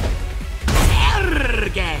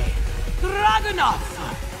 Sergey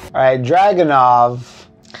Dragunov! All right, Dragunov,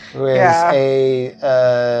 who is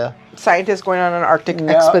a Scientist going on an Arctic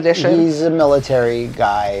expedition. He's a military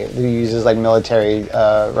guy who uses like military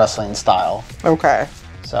wrestling style. Okay.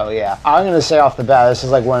 So yeah, I'm gonna say off the bat, this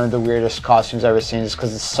is like one of the weirdest costumes I've ever seen, just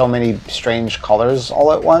because it's so many strange colors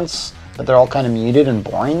all at once, but they're all kind of muted and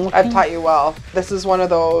boring looking. I've taught you well. This is one of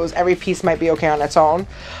those, every piece might be okay on its own.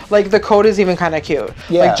 Like the coat is even kind of cute.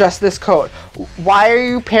 Yeah. Like just this coat. Why are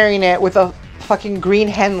you pairing it with a fucking green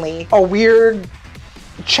Henley? A weird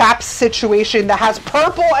chaps situation that has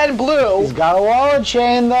purple and blue. He's got a wallet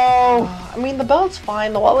chain though. I mean, the belt's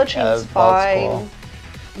fine. The wallet chain's the belt's fine. cool.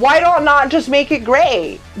 Why not just make it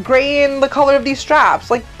gray? Gray in the color of these straps.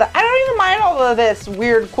 Like, I don't even mind all of this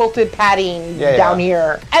weird quilted padding down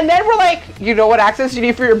here. And then we're like, you know what accents you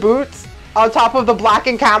need for your boots? On top of the black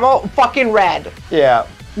and camel, fucking red. Yeah.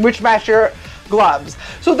 Which match your gloves.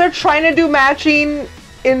 So they're trying to do matching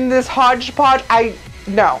in this hodgepodge.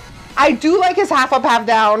 No. I do like his half up, half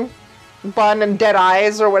down bun and dead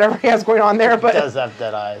eyes or whatever he has going on there, but He does have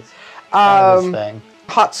dead eyes. Kind of his thing.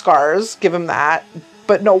 Hot scars, give him that.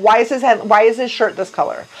 But no, why is his shirt this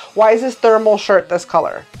color? Why is his thermal shirt this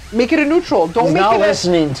color? Make it a neutral. Don't He's make not it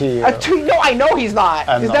listening to you. No, I know he's not.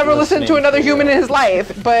 I'm He's not never listened to listening another to human you. in his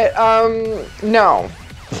life. But no.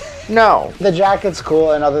 No. The jacket's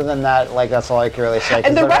cool, and other than that, like that's all I can really say.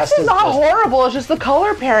 And the rest is not just horrible. It's just the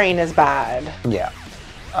color pairing is bad. Yeah.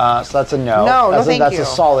 So that's a no. No, thank that's you. a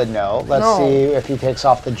solid no. Let's No. see if he takes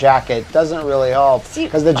off the jacket. Doesn't really help See-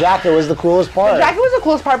 because the jacket was the coolest part. The jacket was the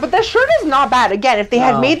coolest part, but the shirt is not bad. Again, if they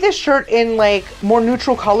had made this shirt in like more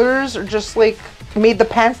neutral colors or just like made the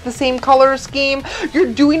pants the same color scheme,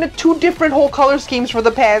 you're doing 2 different whole color schemes for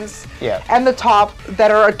the pants and the top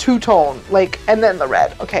that are a 2-tone, like, and then the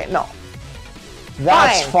red. Okay, no.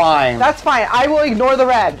 That's fine. That's fine. I will ignore the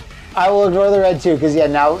red. I will ignore the red too, because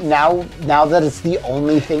now that it's the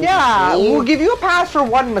only thing. Yeah, to see, we'll give you a pass for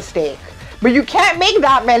 1 mistake, but you can't make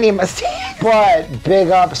that many mistakes. But big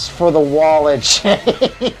ups for the wallet chain.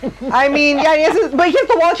 I mean, yeah, but he has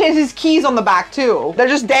the wallet chain, his keys on the back too. They're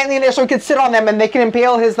just dangling there so he can sit on them and they can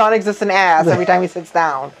impale his non-existent ass every time he sits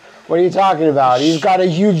down. What are you talking about? He's got a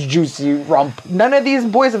huge juicy rump. None of these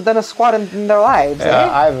boys have done a squat in their lives. Yeah, Eh?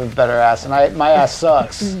 I have a better ass, and my ass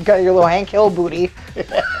sucks. You got your little Hank Hill booty.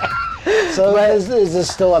 So is this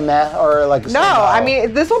still a meh or like? No, I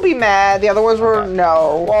mean this will be meh. The other ones were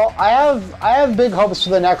no. Well, I have big hopes for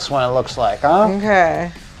the next one. It looks like, huh?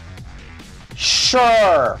 Okay.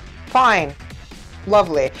 Sure. Fine.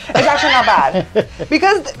 Lovely. It's actually not bad.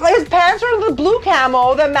 Because his pants are the blue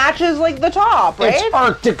camo that matches like the top, right? It's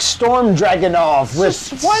Arctic Storm Dragunov with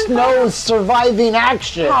just one snow surviving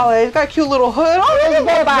action. Oh, he's got a cute little hood. Oh, look at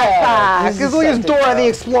that backpack. He's He's like his deceptive, Dora though. the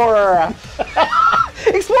Explorer.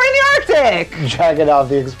 Exploring the Arctic. Dragunov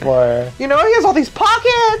the Explorer. You know, he has all these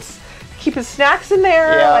pockets. Keep his snacks in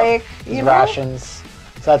there. Yeah. Like, His you know. rations.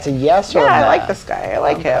 So that's a yes or a Yeah, I no? like this guy. I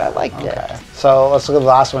like it. I like it. So let's look at the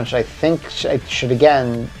last one, which I think should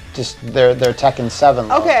again just their Tekken 7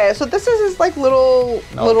 look. Okay, so this is his like little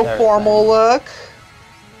Military formal thing.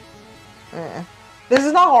 look. This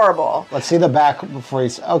is not horrible. Let's see the back before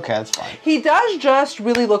he's... Okay, that's fine. He does just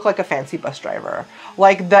really look like a fancy bus driver.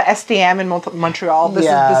 Like the STM in Montreal. This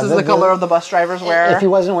is the color of the bus drivers wear. If he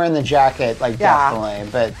wasn't wearing the jacket, like, definitely.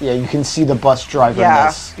 But, yeah, you can see the bus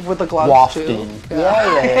driver-ness with the gloves, wafting. too.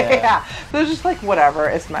 Yeah. So it's just like, whatever.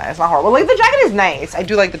 It's not horrible. Like, the jacket is nice. I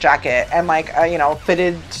do like the jacket. And, like, you know,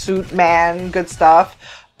 fitted suit man, good stuff.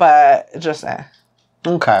 But just,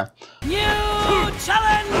 Okay. New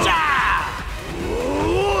challenger!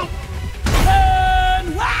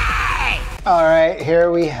 Turn white! All right, here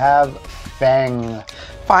we have Feng.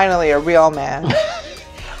 Finally, a real man.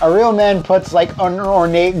 A real man puts like an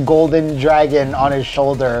ornate golden dragon on his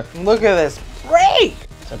shoulder. Look at this break!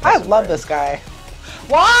 I love this guy.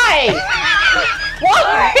 Why?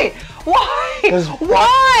 Why? Why?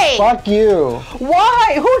 Why? Fuck you.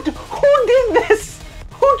 Why? Who did this?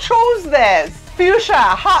 Who chose this? Fuchsia,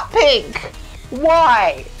 hot pink.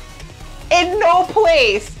 Why? In no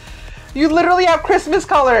place. You literally have Christmas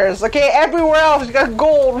colors, okay? Everywhere else you got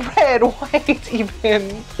gold, red, white,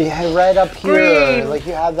 even. Yeah, right up here. Green. Like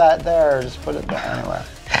you have that there. Just put it there anywhere.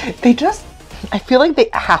 I feel like they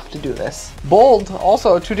have to do this. Bold,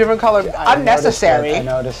 also, 2 different colors. Unnecessary. I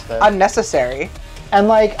noticed it. Unnecessary. And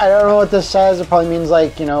like, I don't know what this says. It probably means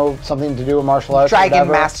like, you know, something to do with martial arts. Dragon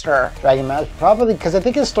Master. Dragon Master. Probably, because I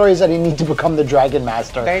think his story is that he needs to become the Dragon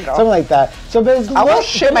Master. There you go. Something like that. So, but I will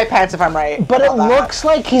shit my pants if I'm right. But it looks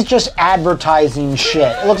like he's just advertising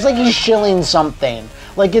shit. It looks like he's shilling something.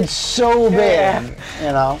 Like it's so big,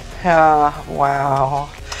 you know? Wow.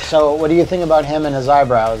 So what do you think about him and his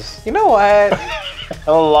eyebrows? You know what? I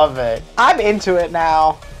love it. I'm into it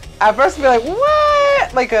now. At first I'd be like,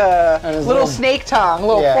 what? Like a little snake tongue,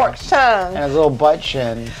 little forked tongue. And his little butt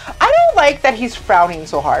chin. I don't like that he's frowning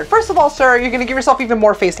so hard. First of all, sir, you're gonna give yourself even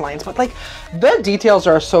more face lines, but like the details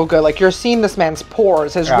are so good. Like you're seeing this man's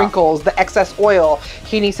pores, his wrinkles, the excess oil.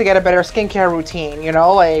 He needs to get a better skincare routine, you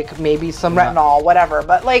know, like maybe some retinol, whatever.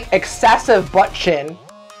 But like excessive butt chin.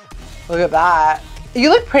 Look at that. You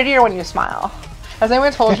look prettier when you smile. Has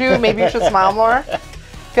anyone told you maybe you should smile more?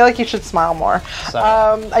 I feel like you should smile more.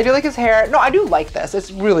 I do like his hair. No, I do like this. It's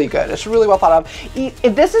really good. It's really well thought of.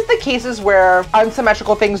 If this is the cases where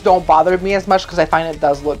unsymmetrical things don't bother me as much because I find it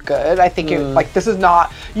does look good. I think like this is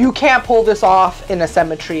not, you can't pull this off in a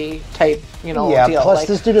symmetry type, you know, deal. Plus like,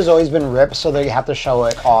 this dude has always been ripped, so they have to show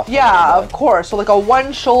it off. Yeah, of course. So like a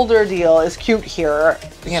one shoulder deal is cute here,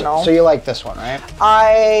 you know. So you like this one, right?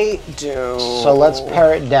 I do. So let's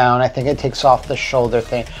pare it down. I think it takes off the shoulder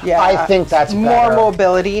thing. Yeah. I think that's more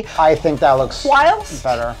mobility. I think that looks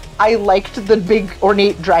better. I liked the big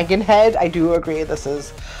ornate dragon head. I do agree this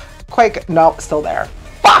is quite, no, still there.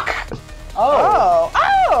 Fuck!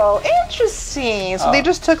 Oh, interesting. So they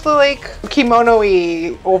just took the like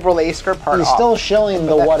kimono-y overlay skirt part off. He's still shilling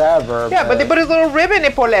the whatever. Yeah, but they put his little ribbon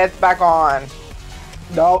epaulettes back on.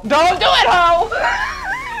 No, don't do it, ho!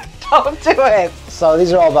 Don't do it. So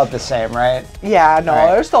these are all about the same, right? Yeah, no,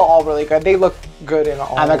 they're still all really good. They look good in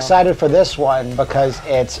all. I'm excited for this one because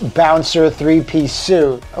it's Bouncer 3-piece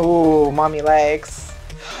suit. Ooh, mommy legs.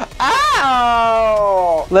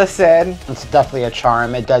 Ow! Listen. It's definitely a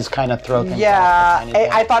charm. It does kind of throw things off. Yeah,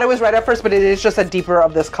 I thought it was red at first, but it is just a deeper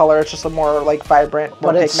of this color. It's just a more like vibrant,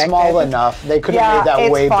 more but it's small enough. They could have made that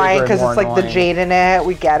way bigger. Yeah, it's fine because it's like the jade in it.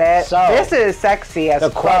 We get it. So this is sexy as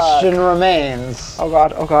fuck. The question remains. Oh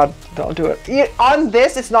god, don't do it. On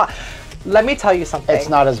this, it's not. Let me tell you something. It's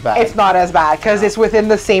not as bad. It's not as bad because it's within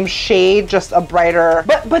the same shade, just a brighter.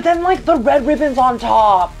 But then like the red ribbons on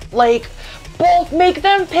top, like. Both make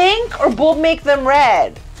them pink or both make them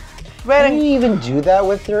red. Can you even do that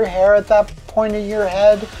with your hair at that point of your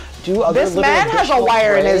head? Do other this man has a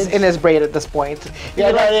wire in his braid at this point.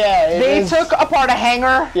 Yeah, they took apart a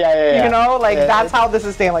hanger. Yeah. You know, like that's how this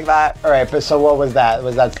is staying like that. All right, but so what was that?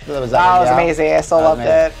 That was amazing. I still loved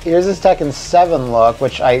it. Here's his Tekken 7 look,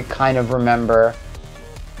 which I kind of remember.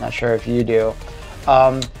 Not sure if you do.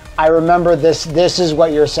 I remember this. This is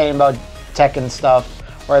what you're saying about Tekken stuff.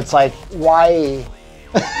 Where it's like, why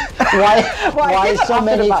so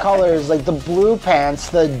many colors? Like the blue pants,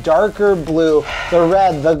 the darker blue, the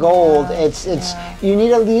red, the gold. You need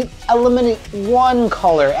to eliminate one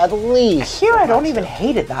color at least. Here, I don't even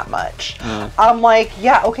hate it that much. I'm like,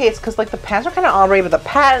 yeah, okay, it's because like the pants are kind of ombre, but the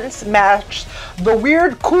pants match the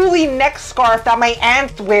weird cooling neck scarf that my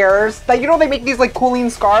aunt wears. That, you know, they make these like cooling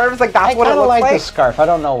scarves. Like that's what it looks like. I kind of like the scarf. I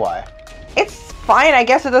don't know why. It's fine, I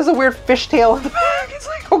guess. It does a weird fishtail in the back. It's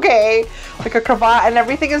like, okay, like a cravat, and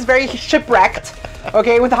everything is very shipwrecked,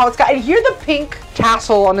 okay, with how it's got. And here the pink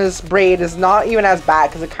tassel on his braid is not even as bad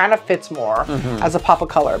because it kind of fits more as a pop of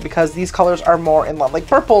color because these colors are more in love. Like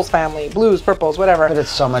purples family, blues, purples, whatever. But it's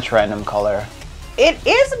so much random color. It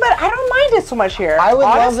is, but I don't mind it so much here. I would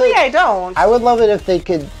Honestly, love it. I don't. I would love it if they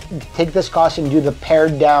could take this costume and do the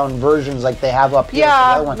pared down versions like they have up here. for the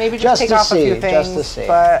other Yeah, one. maybe just take off a few things. Just to see.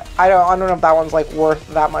 But I don't know if that one's like worth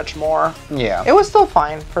that much more. Yeah. It was still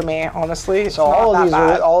fine for me, honestly. It's So not all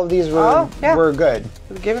that of these bad. were good.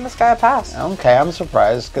 Giving this guy a pass. Okay, I'm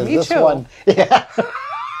surprised because Me this too. one, yeah.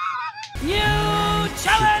 New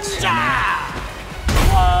challenger!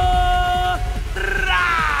 Run!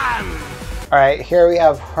 All right, here we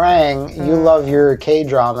have Hwang. You love your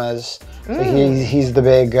K-dramas. So he's the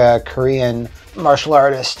big Korean martial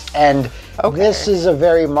artist, and this is a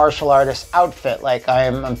very martial artist outfit. Like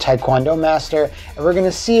I'm Taekwondo master, and we're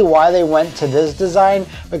gonna see why they went to this design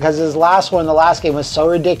because his last one, the last game, was so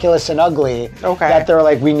ridiculous and ugly that they're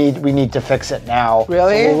like, we need to fix it now.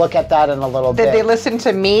 Really? So we'll look at that in a little bit. Did they listen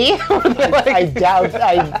to me? I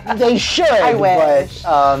doubt. They should. I wish.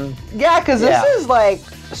 But yeah, because this is like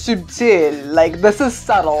subtil. Like this is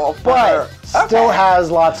subtle, but still has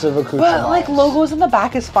lots of accoutrements. But like logos in the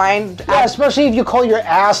back is fine. Yeah, especially if you call your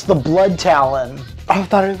ass the blood talon. I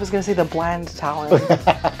thought I was gonna say the bland talon,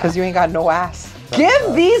 because you ain't got no ass.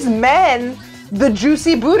 Give these men the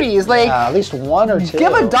juicy booties. Like at least one or two.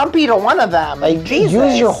 Give a dumpy to one of them. Like Jesus.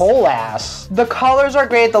 use your whole ass. The colors are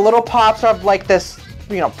great. The little pops are like this,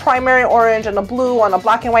 primary orange and a blue on a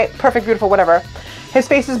black and white. Perfect, beautiful, whatever. His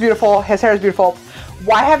face is beautiful. His hair is beautiful.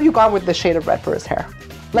 Why have you gone with the shade of red for his hair?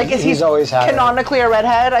 Like, is He's he always had canonically a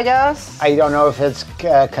redhead, I guess? I don't know if it's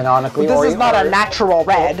canonically This is not a natural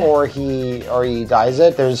red. Or he dyes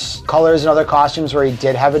it. There's colors in other costumes where he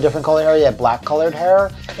did have a different color hair. He had black colored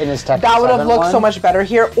hair in his Tekken That would have 7 looked one. so much better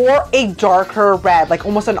here. Or a darker red, like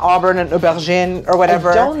almost an auburn and aubergine or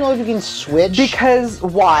whatever. I don't know if you can switch because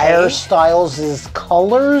why? hairstyles as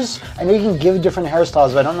colors. I know you can give different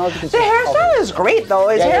hairstyles, but I don't know if you can The switch hairstyle colors. is great though.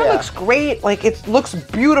 His hair looks great. Like it looks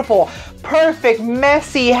beautiful, perfect,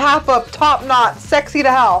 messy, half up, top knot, sexy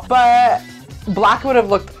to hell. But black would have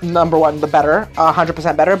looked number one, the better,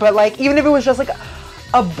 100% better. But like even if it was just like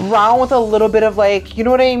a brown with a little bit of like, you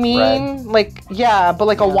know what I mean? Red. Like but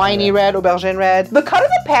like a winey red, aubergine red. The cut of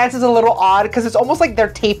the pants is a little odd because it's almost like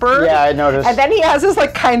they're tapered. Yeah, I noticed. And then he has his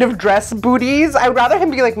like kind of dress booties. I'd rather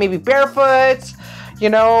him be like maybe barefoot.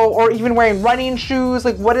 Or even wearing running shoes.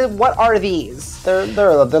 Like, what are these? They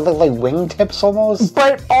look like wingtips almost.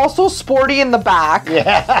 But also sporty in the back.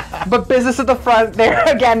 Yeah. But business at the front. There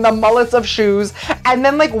again, the mullets of shoes. And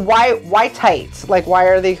then like, why tight? Like, why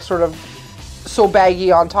are they sort of so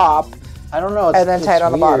baggy on top? I don't know. And then tight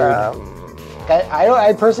on the weird. bottom.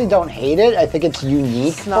 I personally don't hate it. I think it's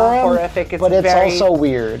unique It's not for him, horrific. It's but it's very also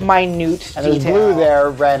weird. Minute And there's detail. blue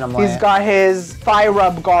there randomly. He's got his thigh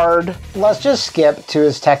rub guard. Let's just skip to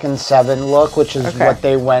his Tekken 7 look, which is what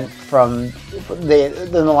they went from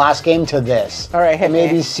in the last game to this. All right, hit and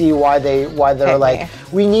maybe me. see why they're Hit like, me.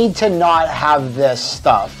 we need to not have this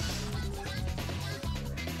stuff.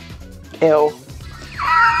 Ew.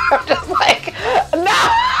 I'm just like, no!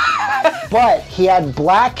 But he had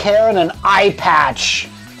black hair and an eye patch.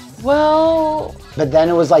 Well, But then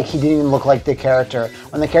it was like he didn't even look like the character.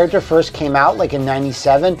 When the character first came out, like in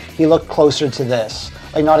 '97, he looked closer to this.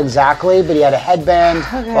 Like not exactly, but he had a headband,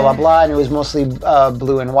 blah blah blah, and it was mostly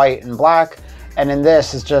blue and white and black. And in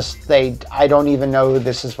this, it's just I don't even know who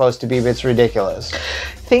this is supposed to be, but it's ridiculous.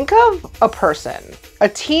 think of a person, a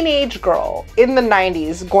teenage girl in the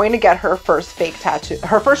 90s going to get her first fake tattoo,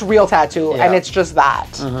 her first real tattoo, and it's just that.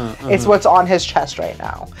 It's what's on his chest right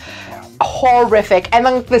now. Horrific. And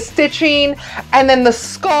then the stitching, and then the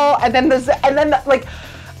skull, and then like,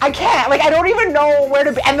 I can't, like, I don't even know where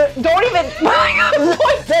to be, and don't even,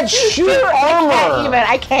 That's shoe armor.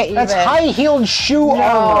 I can't even. That's high-heeled shoe No,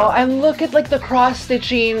 armor. and look at like the cross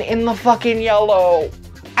stitching in the fucking yellow.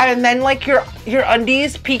 And then like your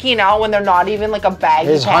undies peeking out when they're not even like a baggy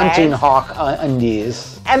His pants. hunting hawk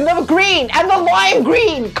undies. And the green and the lime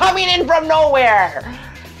green coming in from nowhere.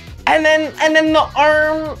 And then the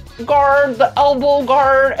arm guard, the elbow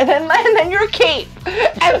guard, and then your cape.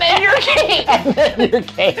 And then your cape. And then your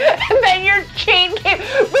cape. And then your chain cape.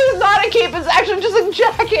 But it's not a cape, it's actually just a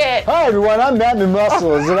jacket. Hi everyone, I'm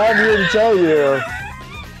mattmcmuscles, and I'm here to tell you.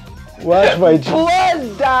 Watch my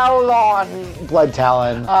Blood talon. blood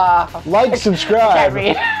talon. Like, Can't subscribe.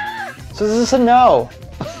 read. So is this a no?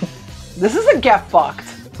 This is a get fucked.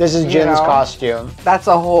 This is Jin's know? costume. That's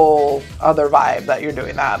a whole other vibe that you're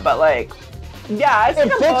doing that, but like, yeah, it's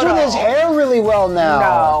It fits with his hair really well now.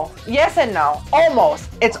 No, yes and no, almost.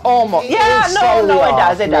 It's almost. It's Yeah, no, slightly it off,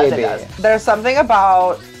 does. It does. maybe. It does. There's something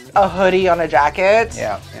about a hoodie on a jacket.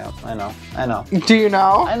 Yeah, I know. Do you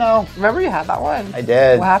know? I know. Remember you had that one? I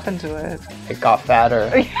did. What happened to it? It got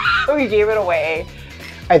fatter. We gave it away.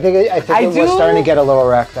 I think it was starting to get a little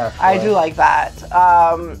wrecked actually. I do like that.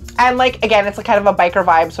 And like again, it's like kind of a biker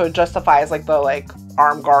vibe, so it justifies like the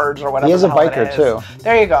arm guards or whatever. He is the a hell it biker is. too.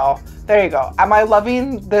 There you go. There you go. Am I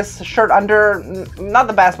loving this shirt under? Not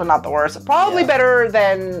the best, but not the worst. Probably better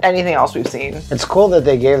than anything else we've seen. It's cool that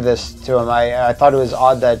they gave this to him. I thought it was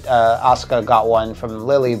odd that Asuka got one from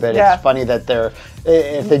Lily, but it's funny that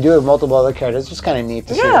if they do have multiple other characters, it's just kind of neat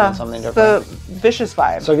to see them in something different. The vicious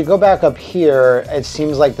vibe. So if you go back up here, it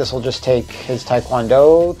seems like this will just take his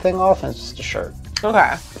Taekwondo thing off, and it's just a shirt.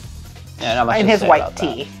 Okay. Yeah, not much in to his say white about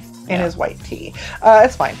tee. that. In his white tee.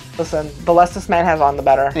 It's fine. Listen, the less this man has on, the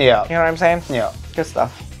better. Yeah. You know what I'm saying? Yeah. Good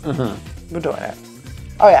stuff. We're doing it.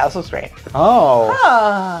 Oh yeah, this looks great. Oh.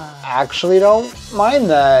 Actually don't mind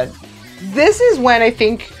that. This is when I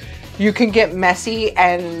think you can get messy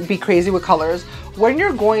and be crazy with colors. When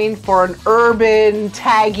you're going for an urban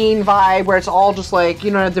tagging vibe where it's all just like,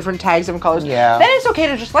 different tags, different colors, then it's okay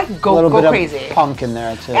to just go a little bit crazy. Of punk in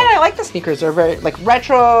there too. And I like the sneakers. They're very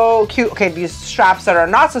retro, cute. Okay, these straps that are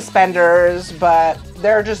not suspenders, but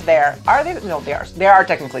they're just there. Are they? No, they are. They are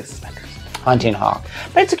technically suspenders. Hunting hawk.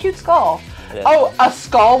 But it's a cute skull. Oh, a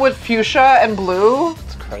skull with fuchsia and blue?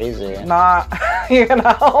 It's crazy. Not, We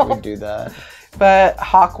do that. But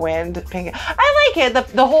Hawkwind, pink. I like it.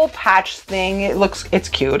 The whole patch thing. It's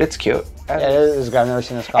cute. It's cute. Yeah, it is. I've never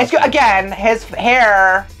seen this costume. It's cute. Again, his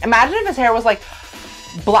hair. Imagine if his hair was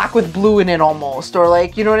black with blue in it almost, or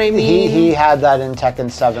you know what I mean? He had that in Tekken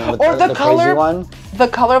 7 with the color, crazy one. The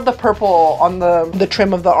color of the purple on the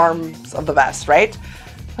trim of the arms of the vest, right?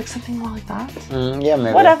 Something more like that. Yeah,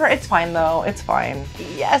 maybe. Whatever. It's fine though. It's fine.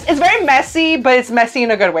 Yes, it's very messy, but it's messy in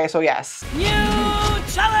a good way. So yes. New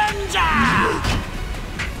challenger!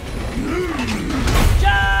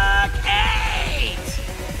 Jack 8!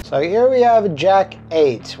 So here we have Jack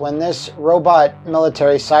 8. When this robot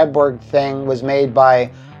military cyborg thing was made by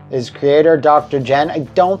his creator, Dr. Jen, I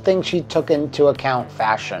don't think she took into account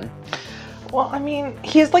fashion. Well, I mean,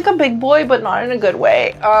 he's like a big boy, but not in a good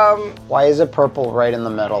way. Why is it purple right in the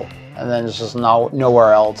middle? And then it's just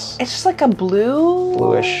nowhere else. It's just like a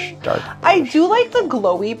bluish, dark bluish. I do like the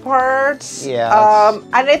glowy parts. Yeah.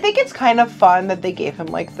 And I think it's kind of fun that they gave him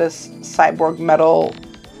this cyborg metal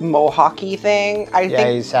mohawky thing. I think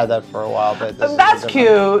he's had that for a while, but that's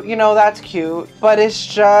cute. That's cute. But it's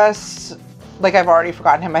just I've already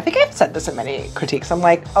forgotten him. I think I've said this in many critiques. I'm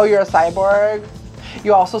like, oh, you're a cyborg.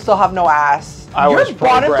 You also still have no ass. Your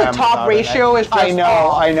bottom to top ratio is just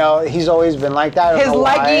off. I know. He's always been like that. His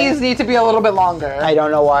leggies need to be a little bit longer. I don't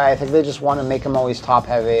know why. I think they just want to make him always top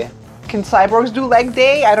heavy. Can cyborgs do leg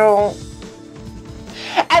day? I don't.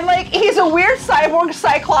 And he's a weird cyborg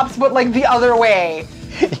cyclops, but the other way.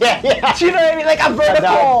 Yeah. Do you know what I mean? A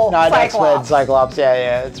vertical not cyclops. Cyclops.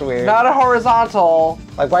 Yeah. It's weird. Not a horizontal.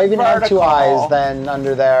 Why even have two eyes then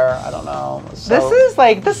under there? I don't know. So, this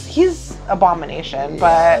is he's abomination,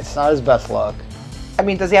 but it's not his best look. I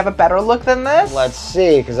mean, does he have a better look than this? Let's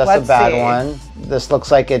see, because that's a bad one. This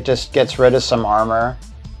looks like it just gets rid of some armor.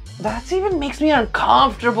 That even makes me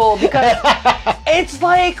uncomfortable because it's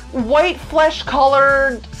white flesh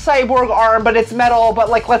colored cyborg arm, but it's metal, but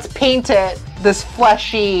let's paint it this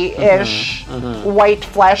fleshy-ish white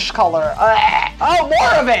flesh color. Oh,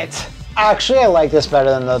 more of it! Actually, I like this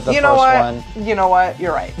better than the first one. You know what?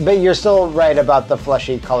 You're right. But you're still right about the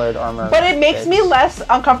fleshy colored armor. But it makes me less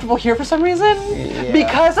uncomfortable here for some reason. Yeah.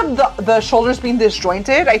 Because of the shoulders being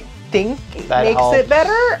disjointed, I think it makes it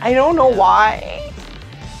better. I don't know why.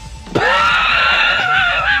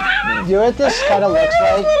 You know what this kind of looks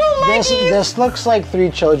like? This looks like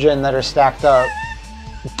 3 children that are stacked up.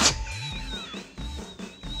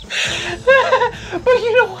 But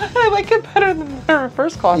you know what? I like it better than the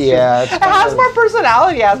first costume. Yeah, it has more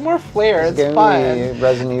personality. It has more flair. It's fun.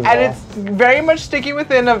 Resident Evil. And it's very much sticking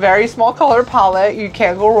within a very small color palette. You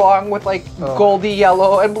can't go wrong with goldy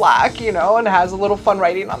yellow and black, and it has a little fun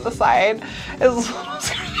writing on the side.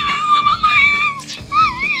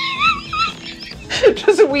 It's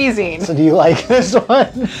just wheezing. So do you like this one?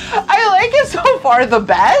 I like it so far the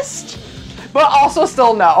best, but also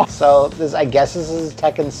still no. So I guess this is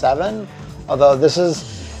Tekken 7, although this is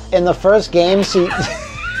in the first games he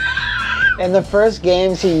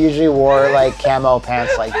usually wore camo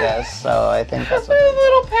pants like this. So I think that's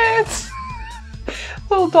little pants.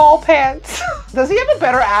 Little doll pants. Does he have a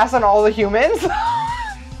better ass than all the humans?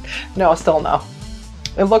 No, still no.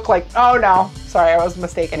 It looked like, oh no, sorry, I was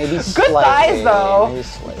mistaken. Maybe good slightly, thighs though. Maybe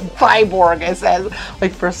slightly. Cyborg, it says,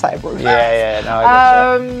 for cyborg. Yeah, no,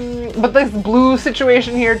 I get but this blue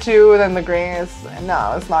situation here too, and then the green is,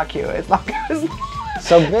 no, it's not cute. It's not good.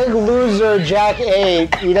 So big loser, Jack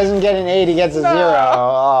 8. He doesn't get an 8, he gets a 0.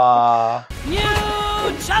 Aww.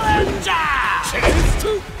 New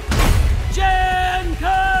challenger! Jin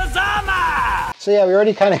Kazama! So yeah, we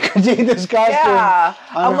already kind of critiqued this costume. Yeah.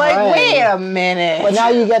 I'm like, Ryan. wait a minute. But now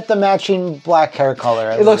you get the matching black hair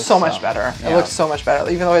color. It looks so much better. Yeah. It looks so much better.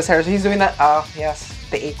 Even though his hair, he's doing that. Oh, yes.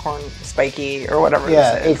 The acorn spiky or whatever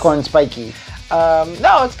this is. acorn spiky.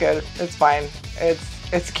 No, it's good. It's fine.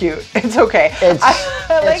 It's cute. It's okay.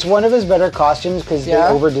 It's one of his better costumes because they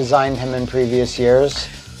over-designed him in previous years.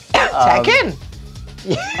 Tekken.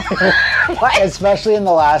 What? Especially in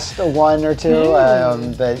the last one or two.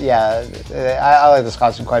 But yeah, I like this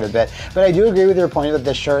costume quite a bit. But I do agree with your point that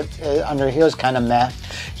the shirt under here is kind of meh.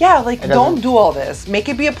 Yeah, like don't do all this. Make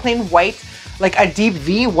it be a plain white, like a deep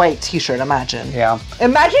V white t-shirt, imagine. Yeah.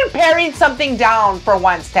 Imagine paring something down for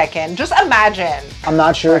once, Tekken. Just imagine. I'm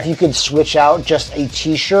not sure if you could switch out just a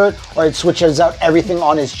t-shirt or it switches out everything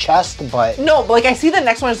on his chest, but... No, but like I see the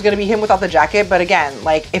next one is going to be him without the jacket, but again,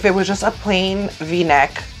 like if it was just a plain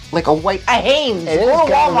V-neck, like a white, a Hanes, It is or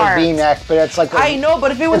kind of a Walmart. V-neck, but it's like I know,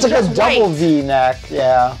 but if it was it's like just a double white, V-neck,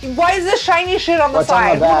 yeah. why is this shiny shit on the What's on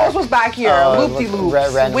side? the back? Who knows what's back here?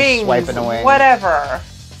 Loop-de-loops, random wings, swiping a wing. whatever.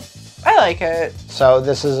 I like it. So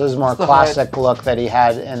this is his more the classic look that he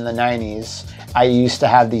had in the 90s. I used to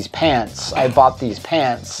have these pants. I bought these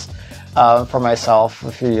pants for myself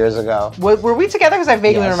a few years ago. Were we together? Because I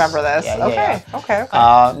vaguely Yes. remember this. Yeah, okay. yeah.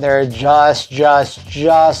 Okay. They're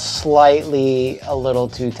just slightly a little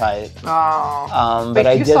too tight. Oh. But Wait,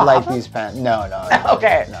 I you did still like have these pants. No.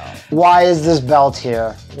 Okay. No. Why is this belt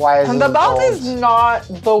here? Why is And this the belt gold? is not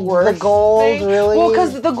the worst. The gold, thing. really? Well,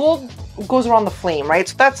 because the gold goes around the flame, right?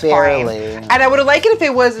 So that's Barely. fine. And I would have liked it if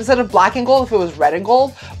it was, instead of black and gold, if it was red and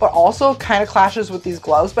gold, but also kind of clashes with these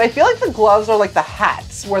gloves. But I feel like the gloves are like the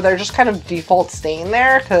hats, where they're just kind of default staying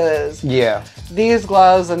there, because Yeah. these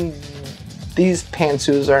gloves and these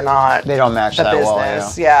pantsuits are not They don't match the that business.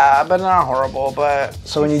 well. Yeah, but not horrible, but...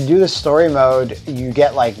 So when you do the story mode, you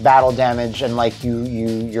get like battle damage and like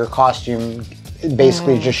your costume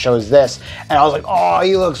basically just shows this. And I was like, oh,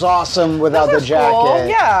 he looks awesome without the This is jacket. cool.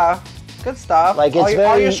 Yeah, good stuff. Like it's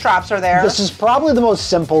all your straps are there. This is probably the most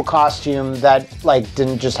simple costume that like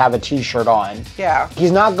didn't just have a t-shirt on. Yeah.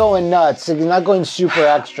 He's not going nuts. He's not going super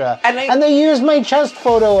extra. And they used my chest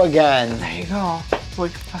photo again. There you go.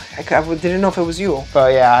 Like, I didn't know if it was you.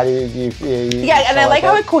 But yeah, how do you Yeah, and I like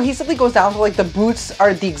how it cohesively goes down to like the boots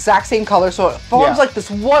are the exact same color, so it forms like this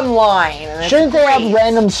one line. And Shouldn't they have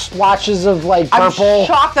random swatches of like purple? I'm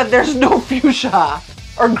shocked that there's no fuchsia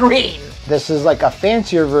or green. This is like a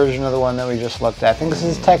fancier version of the one that we just looked at. I think this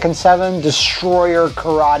is Tekken 7, Destroyer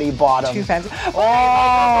Karate Bottom. Too fancy. Oh!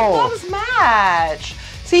 The gloves match.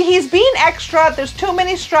 See, he's being extra. There's too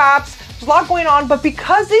many straps. There's a lot going on, but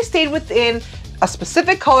because they stayed within a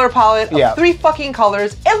specific color palette of 3 fucking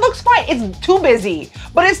colors, it looks fine. It's too busy,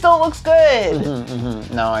 but it still looks good.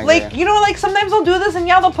 No, I agree. Like, you know, like sometimes they'll do this and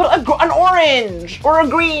they'll put an orange or a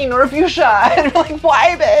green or a fuchsia. And you're like,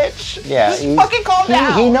 why, bitch? Yeah, just fucking calm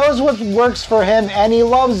down. He knows what works for him and he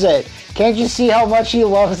loves it. Can't you see how much he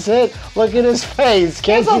loves it? Look at his face.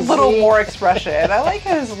 Can't He has you a little see? more expression. I like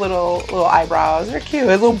his little eyebrows. They're cute.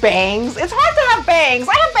 His little bangs. It's hard to have bangs.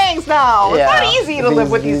 I have bangs now. Yeah. It's not easy to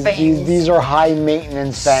live with these things. These are high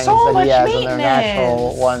maintenance bangs So that he much has, and they're natural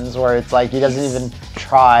maintenance. ones where it's like he doesn't even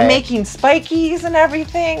try. Making spikies and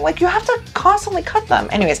everything. Like, you have to constantly cut them.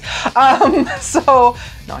 Anyways, so,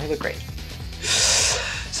 no, he looked great.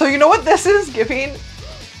 So, you know what this is giving?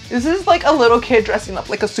 This is like a little kid dressing up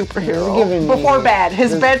like a superhero before bed.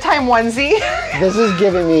 His bedtime onesie. This is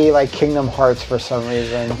giving me like Kingdom Hearts for some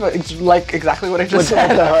reason. It's like exactly what I just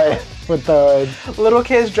said. With the hood. Little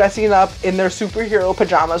kids dressing up in their superhero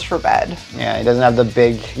pajamas for bed. Yeah, he doesn't have the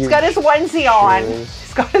big. He's got his onesie on. shoes.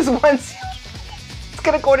 He's got his onesie. He's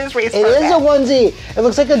gonna go to his race. It is a onesie. It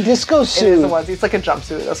looks like a disco suit. It is a onesie. It's like a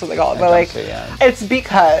jumpsuit. That's what they call it. But like, jumpsuit, yeah. it's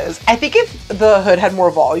because I think if the hood had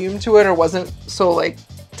more volume to it or wasn't so like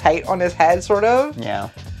tight on his head, sort of. Yeah.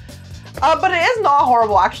 But it is not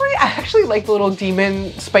horrible. Actually, I actually like the little demon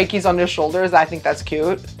spikies on his shoulders. I think that's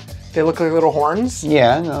cute. They look like little horns.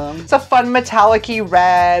 Yeah, no. It's a fun metallic-y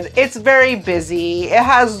red. It's very busy. It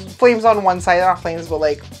has flames on one side, not flames, but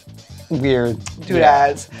like Weird.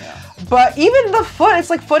 doodads. Yeah. But even the foot, it's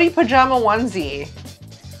like footy pajama onesie.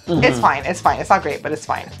 It's fine. It's fine. It's not great, but it's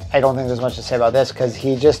fine. I don't think there's much to say about this because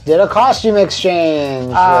he just did a costume exchange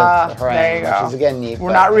with There you Ryan, go. which is again neat. We're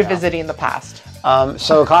but, not you know. revisiting the past.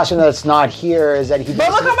 So a costume that's not here is that he.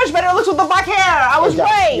 But look how much better it looks with the black hair. I was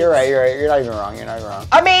right. You're right. You're not even wrong. You're not even wrong.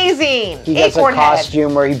 Amazing. He gets a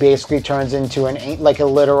costume where he basically turns into like a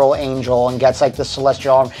literal angel and gets like the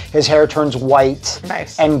celestial arm. His hair turns white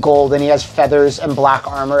and gold, and he has feathers and black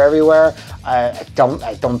armor everywhere. I don't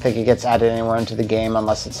think it gets added anywhere into the game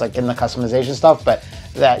unless it's like in the customization stuff, but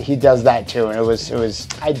that he does that too, and it was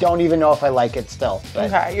I don't even know if I like it still. But.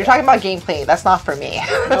 Okay, you're talking about gameplay. That's not for me.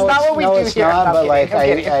 That's not what we do it's here. Not, but like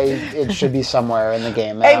it should be somewhere in the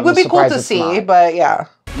game. It would be cool to see, but yeah.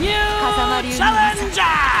 New challenger!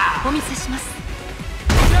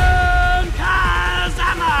 Jun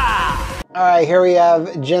Kazama! Alright, here we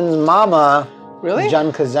have Jin's mama. Really?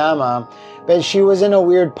 Jun Kazama. But she was in a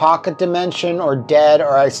weird pocket dimension or dead,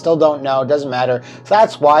 or I still don't know. It doesn't matter. So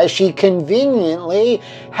that's why she conveniently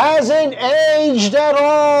hasn't aged at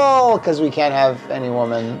all. Because we can't have any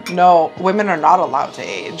woman. No, women are not allowed to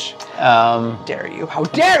age. Dare you? How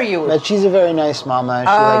dare you? But she's a very nice mama. She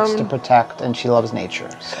likes to protect and she loves nature.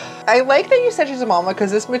 So. I like that you said she's a mama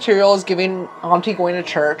because this material is giving auntie going to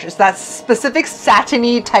church. It's that specific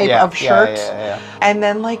satiny type of shirt. Yeah. And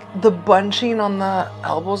then like the bunching on the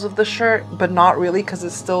elbows of the shirt, but not really because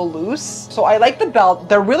it's still loose. So I like the belt.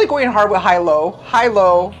 They're really going hard with high-low.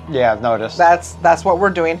 High-low. Yeah, I've noticed. That's what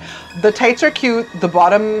we're doing. The tights are cute. The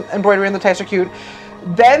bottom embroidery on the tights are cute.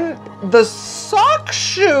 Then the sock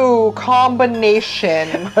shoe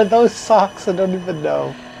combination. Are those socks? I don't even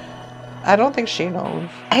know. I don't think she knows.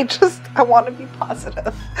 I want to be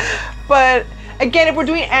positive. But again, if we're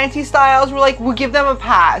doing anti-styles, we'll give them a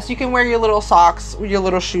pass. You can wear your little socks, your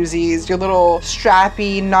little shoesies, your little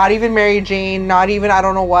strappy, not even Mary Jane, not even I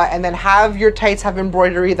don't know what, and then have your tights have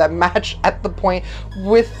embroidery that match at the point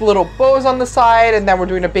with little bows on the side, and then we're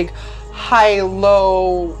doing a big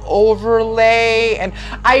high-low overlay. And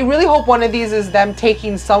I really hope one of these is them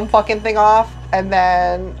taking some fucking thing off, and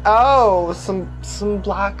then, oh, some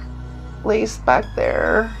black lace back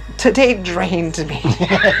there. Today drained me.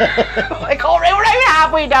 Like, already, we're not even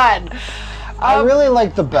halfway done. I really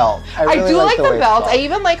like the belt. I do like the belt. I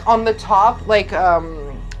even like on the top, like,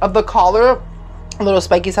 of the collar, little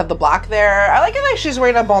spikies have the black there. I like it like she's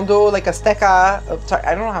wearing a bandeau, like a stecca. Sorry,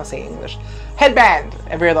 I don't know how to say English. Headband,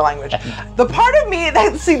 every other language. The part of me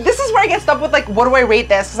that, see, this is where I get stuck with, like, what do I rate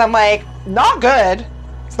this? Because I'm like, not good.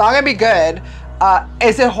 It's not gonna be good.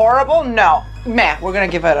 Is it horrible? No. Meh. We're gonna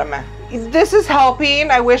give it a meh. This is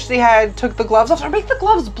helping. I wish they had took the gloves off or make the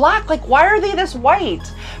gloves black. Like, why are they this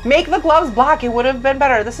white? Make the gloves black. It would have been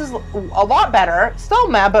better. This is a lot better. Still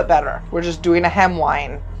meh, but better. We're just doing a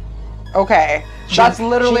hemline. Okay. That's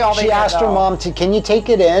literally all they did. She asked her mom can you take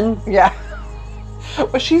it in? Yeah.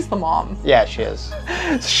 But she's the mom. Yeah, she is.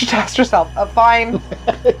 So she asked herself. Fine.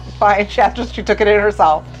 Fine. She took it in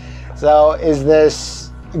herself. So is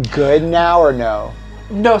this good now or no?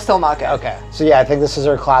 No, still not good. Okay. So yeah, I think this is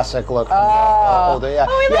her classic look from the older. Yeah,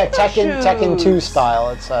 like Tekken 2 style,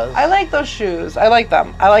 it says. I like those shoes. I like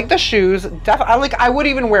them. I like the shoes. I would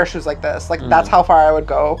even wear shoes like this. Like, that's how far I would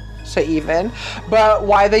go to even. But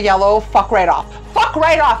why the yellow? Fuck right off. Fuck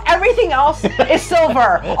right off. Everything else is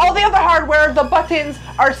silver. All the other hardware, the buttons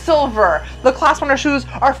are silver. The clasp on her shoes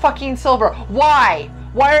are fucking silver. Why?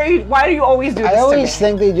 Why do you always do this to me? I always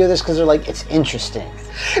think they do this because they're like, it's interesting.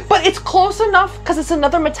 But it's close enough because it's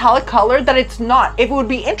another metallic color that it's not. It would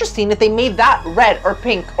be interesting if they made that red or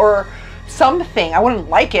pink or something. I wouldn't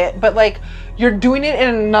like it, but like, you're doing it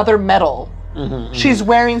in another metal. She's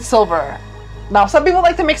wearing silver. Now, some people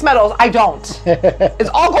like to mix metals. I don't. It's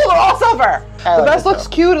all gold or all silver. The vest looks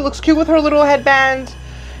cute. It looks cute with her little headband.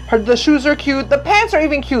 The shoes are cute. The pants are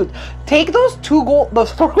even cute. Take those four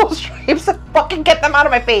gold stripes and fucking get them out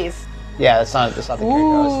of my face. Yeah, that's not the character I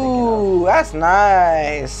was thinking of. Ooh, that's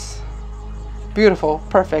nice. Beautiful,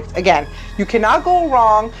 perfect. Again, you cannot go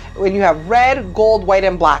wrong when you have red, gold, white,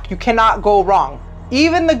 and black. You cannot go wrong.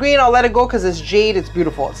 Even the green, I'll let it go because it's jade. It's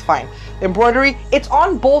beautiful. It's fine. Embroidery, it's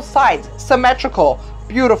on both sides. Symmetrical.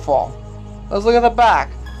 Beautiful. Let's look at the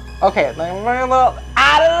back. Okay, added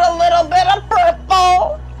a little bit of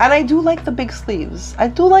purple. And I do like the big sleeves. I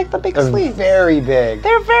do like the big sleeves. Very big.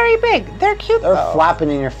 They're very big. They're cute They're flapping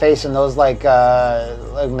in your face, and those like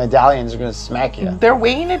medallions are gonna smack you. They're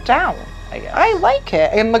weighing it down. I guess. I like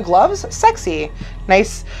it. And the gloves, sexy.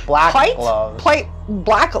 Nice black gloves.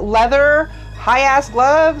 Black leather, high-ass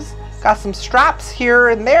gloves. Got some straps here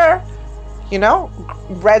and there. You know,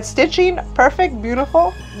 red stitching, perfect,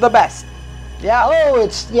 beautiful, the best. Yeah. Oh,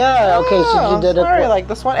 okay, so you did it. I like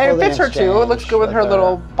this one. And it fits her too. It looks good with her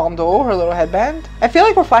little bandeau, her little headband. I feel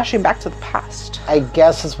like we're flashing back to the past. I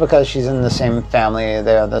guess it's because she's in the same family.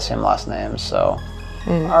 They have the same last name, so.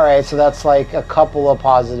 All right, so that's like a couple of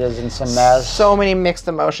positives and some mess. So many mixed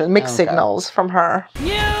emotions, mixed signals from her. New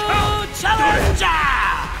challenger,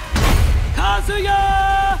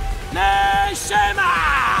 Kazuya Mishima.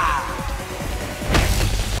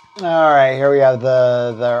 All right, here we have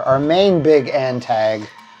our main big antag,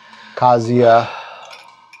 Kazuya.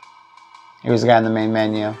 He was the guy in the main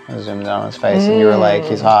menu. I zoomed in on his face, and you were like,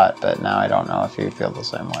 he's hot, but now I don't know if you feel the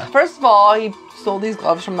same way. First of all, he stole these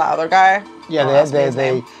gloves from the other guy. Yeah,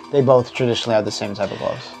 they both traditionally have the same type of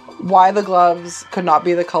gloves. Why the gloves could not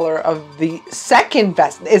be the color of the second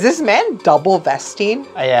vest? Is this man double vesting?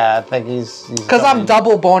 Yeah, I think he's because I'm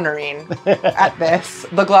double bonering at this.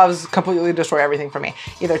 The gloves completely destroy everything for me.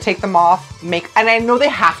 Either take them off, and I know they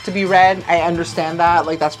have to be red. I understand that.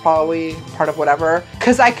 Like, that's probably part of whatever.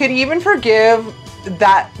 Because I could even forgive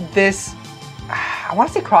that this, I want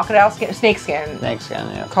to say crocodile skin, snake skin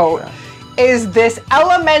yeah, coat. Sure. Is this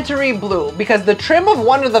elementary blue, because the trim of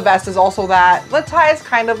one of the vests is also that. The tie is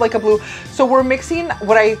kind of like a blue. So we're mixing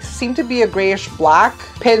what I seem to be a grayish black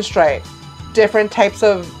pinstripe, different types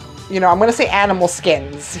of, I'm gonna say animal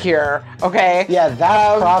skins here, okay? Yeah,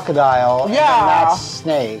 that's crocodile, yeah. And that's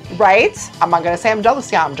snake. Right? I'm not gonna say I'm jealous.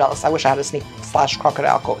 Yeah, I'm jealous. I wish I had a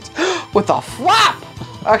snake/crocodile coat with a flap.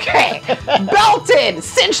 Okay, belted,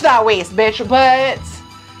 cinch that waist, bitch, but...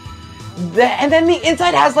 and then the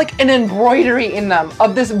inside has like an embroidery in them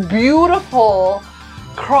of this beautiful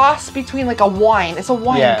cross between like a wine. It's a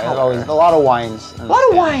wine color. Always a lot of wines. A lot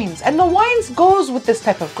of wines. And the wines goes with this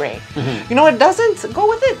type of gray. You know, it doesn't go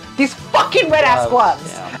with it. These fucking red ass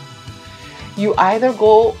gloves. Yeah. You either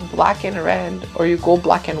go black and red or you go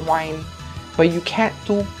black and wine, but you can't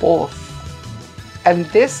do both. And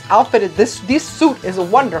this outfit, this suit is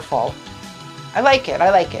wonderful. I like it.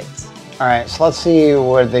 I like it. All right, so let's see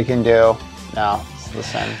what they can do. No, it's the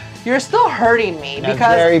same. You're still hurting me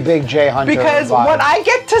because very big Jay Hunter. Because vibe. When I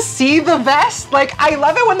get to see the vest, like I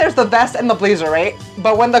love it when there's the vest and the blazer, right?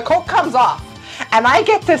 But when the coat comes off, and I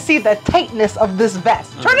get to see the tightness of this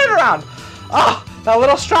vest, turn it around. Oh, the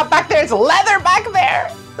little strap back there is leather back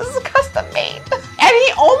there. This is custom made, and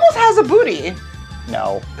he almost has a booty.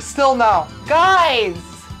 No. Still no, guys.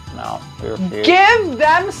 No, we refuse. Give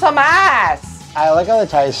them some ass. I like how the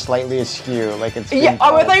tie is slightly askew, like it's. Yeah,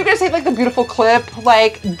 I thought you were gonna say like the beautiful clip.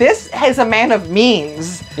 Like this is a man of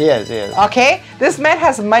means. He is. Okay, this man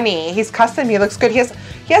has money. He's custom. He looks good. He has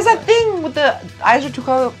that thing with the eyes are two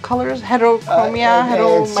colors, heterochromia,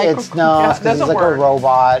 it's like a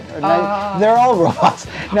robot. They're all robots.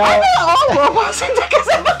 No, I'm not all robots because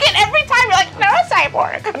I look at every time you're like, no, a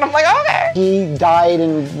cyborg, and I'm like, okay. He died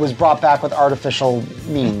and was brought back with artificial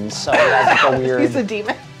means, so that's like a weird. He's a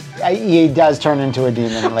demon. He does turn into a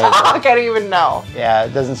demon later. I can't even know. Yeah,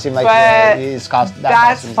 it doesn't seem like he's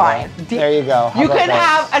that's fine. There you go. You could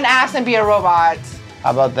have an ass and be a robot.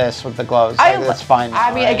 How about this with the gloves? That's fine.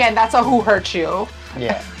 I mean, again, that's a who hurt you.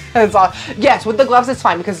 Yeah. It's all, yes, with the gloves it's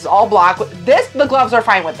fine because it's all black. The gloves are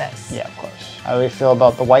fine with this. Yeah, of course. How do we feel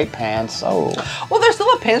about the white pants? Oh. Well, there's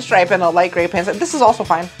still a pinstripe and a light gray pants. This is also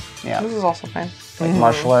fine. Yeah. This is also fine. Like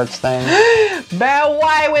martial arts thing. But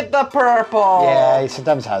why with the purple? Yeah, he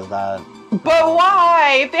sometimes has that. But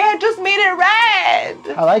why? If they had just made it red.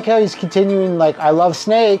 I like how he's continuing, like, I love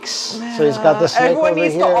snakes. Yeah. So he's got the snake Everyone over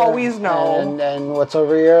needs here, to always know. And what's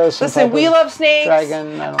over here? Listen, we love snakes.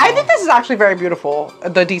 Dragon, I think this is actually very beautiful.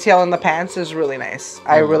 The detail in the pants is really nice.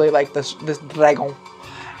 I really like this dragon.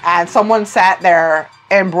 And someone sat there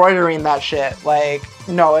embroidering that shit. Like,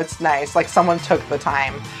 no, it's nice. Like, someone took the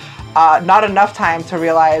time. Not enough time to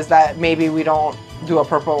realize that maybe we don't do a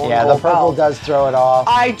purple and gold the purple belt. does throw it off.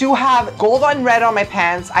 I do have gold on red on my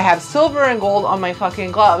pants. I have silver and gold on my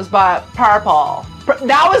fucking gloves, but purple.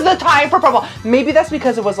 That was the time for purple. Maybe that's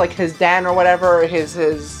because it was like his Dan or whatever. He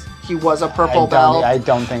was a purple belt. I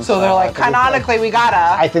don't think so. So they're like, canonically, we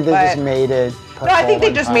gotta. I think they just made it purple. No, I think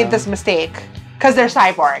they just made this mistake because they're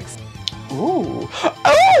cyborgs. Ooh.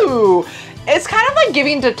 Ooh. It's kind of like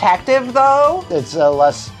giving detective though. It's a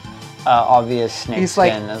less obvious snake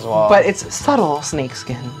skin as well. But it's subtle snake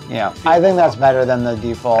skin. Yeah. Beautiful. I think that's better than the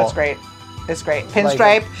default. That's great. It's great.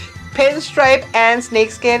 Pinstripe. Pinstripe and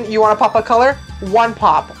snakeskin. You want to pop a color? One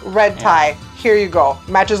pop. Red tie. Here you go.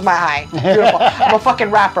 Matches my eye. Beautiful. I'm a fucking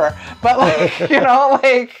rapper. But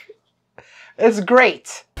like, it's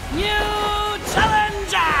great. New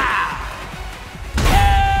challenger!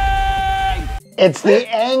 It's the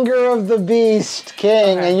anger of the beast,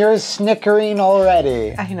 King, and you're snickering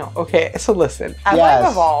already. I know. Okay, so listen. As I've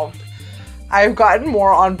evolved, I've gotten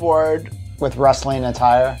more on board. With wrestling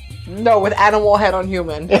attire? No, with animal head on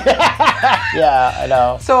human. Yeah, I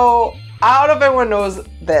know. So I don't know if everyone knows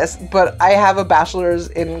this, but I have a bachelor's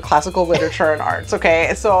in classical literature and arts,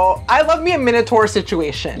 okay? So I love me a Minotaur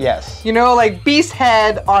situation. Yes. You know, like beast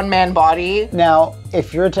head on man body. Now,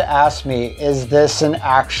 if you're to ask me, is this an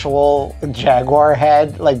actual jaguar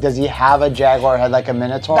head? Like, does he have a jaguar head like a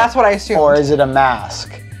Minotaur? That's what I assumed. Or is it a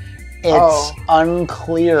mask? It's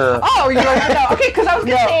unclear. Oh, you don't even know. Okay, because I was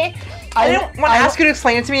going to say, I didn't want to ask you to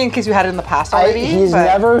explain it to me in case you had it in the past already. He's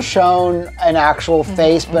never shown an actual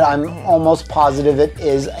face, but I'm almost positive it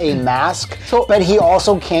is a mask. So, but he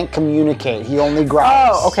also can't communicate. He only growls.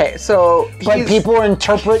 Oh, okay. So, but people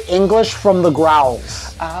interpret English from the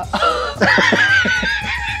growls.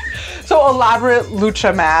 So elaborate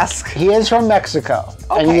lucha mask. He is from Mexico,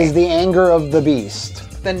 and he is the anger of the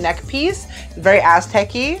beast. The neck piece, very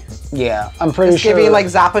Aztec-y. Yeah, I'm pretty it's sure. It's giving like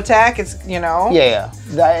Zapotec. It's, you know. Yeah.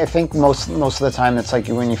 I think most of the time it's like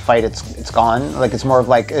when you fight, it's gone. Like it's more of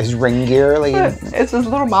like his ring gear. Like it's his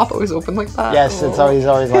little mouth always open like that. Yes, it's always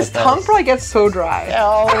like that. His tongue probably gets so dry.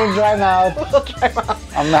 Oh, little dry mouth. Little dry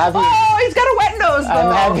mouth. I'm happy. Oh, he's got a wet nose though.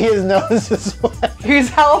 I'm happy his nose is wet. He's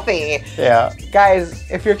healthy. Yeah. Guys,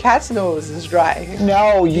 if your cat's nose is dry.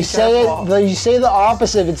 No, you say it. You say the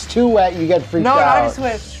opposite. If it's too wet, you get freaked out. No, not too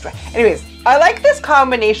wet. It's dry. Anyways. I like this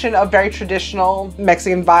combination of very traditional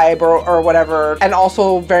Mexican vibe or whatever, and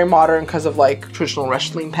also very modern because of like traditional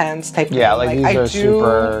wrestling pants type. Yeah, thing. like these are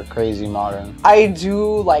super crazy modern. I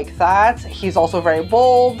do like that. He's also very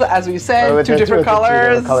bold, as we said, two different colors.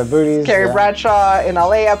 Two different color booties. Carrie Bradshaw in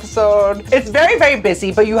LA episode. It's very, very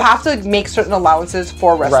busy, but you have to make certain allowances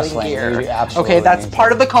for wrestling gear. Absolutely. Okay, that's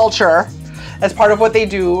part of the culture. That's part of what they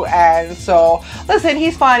do, and so listen,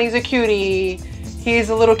 he's fun. He's a cutie. He's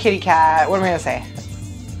a little kitty cat. What am I gonna say?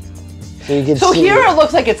 So you can so see here it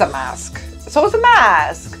looks like it's a mask. So it's a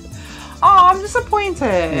mask. Oh, I'm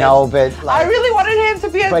disappointed. No, but like, I really wanted him to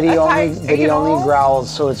be a But he type, only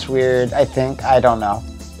growls, so it's weird. I think I don't know.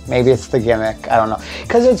 Maybe it's the gimmick. I don't know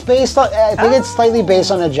because it's based on. I think it's slightly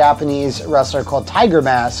based on a Japanese wrestler called Tiger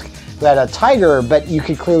Mask who had a tiger, but you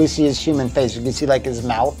could clearly see his human face. You could see like his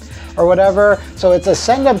mouth or whatever. So it's a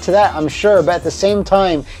send up to that, I'm sure. But at the same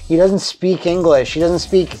time, he doesn't speak English. He doesn't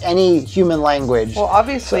speak any human language. Well,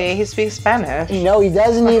 obviously, he speaks Spanish. No, he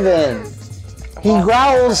doesn't even. He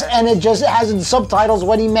growls, and it just has in subtitles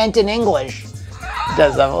what he meant in English. He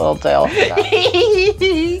does have a little tail. Do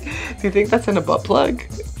you think that's in a butt plug?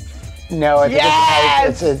 No, I think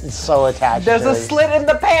it's so attached. There's a slit in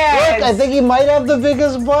the pants. Look, I think he might have the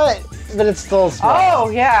biggest butt, but it's still small. Oh,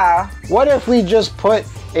 yeah. What if we just put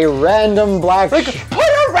a random black... Put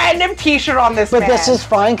a random t-shirt on this man. But this is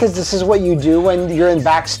fine, because this is what you do when you're in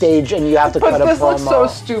backstage and you have to cut a promo. But this looks so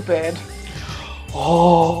stupid.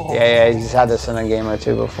 Oh. Yeah, he's had this in a game or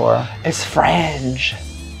two before. It's fringe.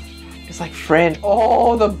 It's like fringe.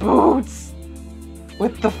 Oh, the boots.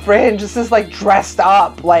 With the fringe, this is like dressed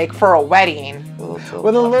up like for a wedding.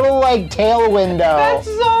 With a little like tail window. That's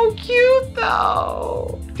so cute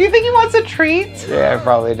though. Do you think he wants a treat? Yeah, he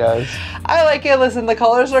probably does. I like it. Listen, the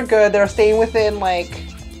colors are good. They're staying within like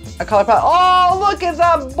a color palette. Oh, look at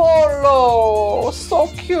that bolo. So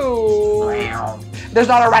cute. There's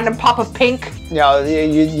not a random pop of pink? No,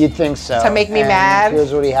 you'd think so. To make me mad?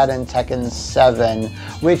 Here's what he had in Tekken 7,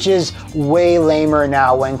 which is way lamer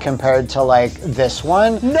now when compared to like this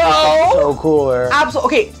one. No! So cooler.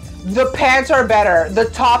 Absolutely. Okay, the pants are better. The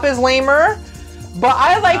top is lamer, but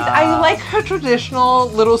I like her traditional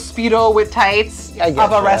little Speedo with tights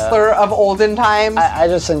of a wrestler of olden times. I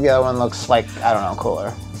just think the other one looks like, I don't know,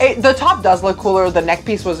 cooler. The top does look cooler. The neck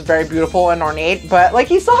piece was very beautiful and ornate, but like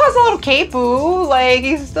he still has a little cape-oo. Like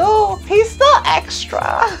he's still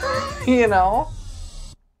extra, you know.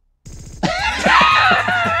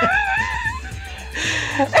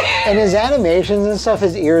 And his animations and stuff,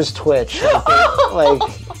 his ears twitch.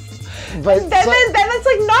 But then it's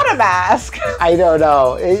like not a mask. I don't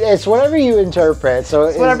know. It's whatever you interpret. So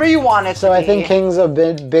it's whatever you want it to be. So I think King's a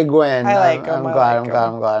big win. I like him.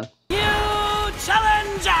 I'm glad. New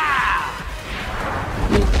challenger!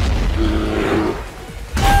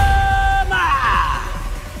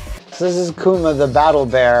 So this is Kuma, the battle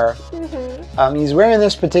bear. He's wearing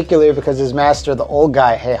this particularly because his master, the old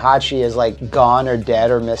guy, Heihachi, is like gone or dead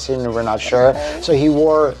or missing, and we're not sure. So he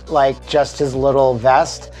wore like just his little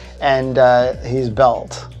vest and his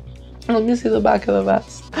belt. Let me see the back of the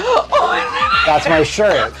vest. That's my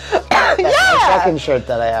shirt. That's my second shirt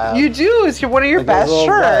that I have. You do. It's one of your best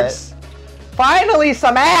shirts. Finally,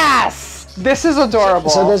 some ass. This is adorable.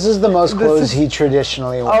 So this is the most clothes he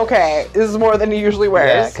traditionally wears. Okay, this is more than he usually wears.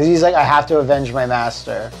 Yeah, because he's like, I have to avenge my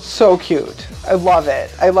master. So cute. I love it.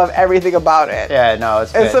 I love everything about it. Yeah, no,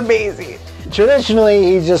 it's good. It's amazing. Traditionally,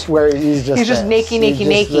 he's just naked.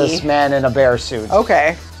 This man in a bear suit.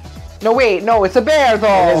 Okay. No, wait. No, it's a bear,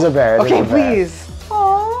 though. It is a bear. Okay, please.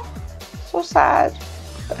 Aw. So sad.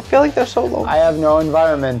 I feel like they're so lonely. I have no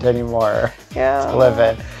environment anymore to live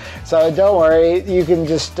in. So don't worry, you can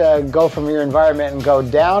just go from your environment and go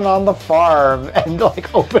down on the farm and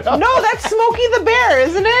like open up. No, that's Smokey the Bear,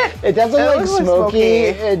 isn't it? It doesn't look like Smokey.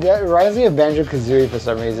 It reminds me of Banjo-Kazooie for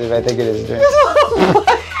some reason. I think it is doing.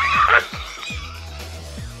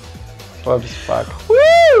 Whoops, fuck.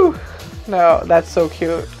 Woo! No, that's so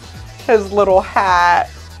cute. His little hat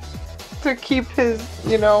to keep his,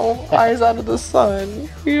 eyes out of the sun.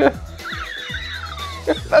 Yeah.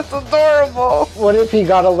 That's adorable. What if he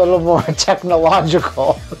got a little more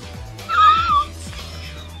technological?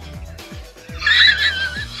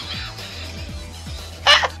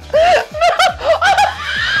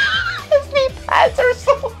 His knee pads are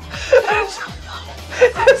so...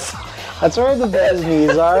 That's where the bear's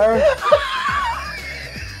knees are. His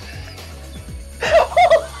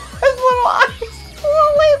little eyes. His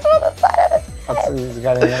little laser on the side of his head. That's what he's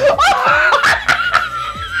got in there.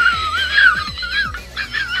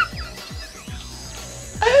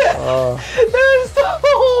 They're so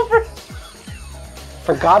over.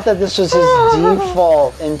 Forgot that this was his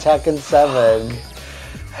default in Tekken 7.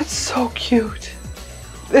 That's so cute.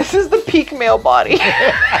 This is the peak male body.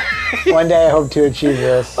 One day I hope to achieve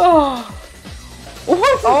this. Oh.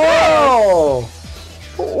 What's this?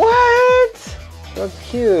 What? So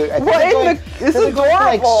cute. What in the... It's adorable.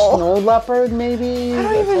 Like snow leopard, maybe? I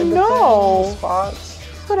don't even know. Spots.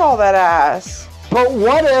 Look at all that ass. But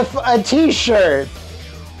what if a t-shirt?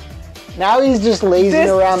 Now he's just lazing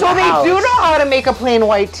around the house. So they do know how to make a plain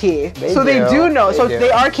white tee. They do know. So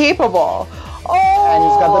they are capable. Oh, and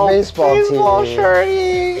he's got the baseball tee.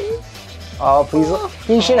 Shirty. Oh, please.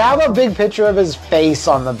 He should have a big picture of his face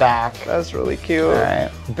on the back. That's really cute. All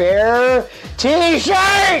right. Bear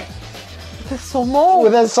t-shirt! With a Samoa.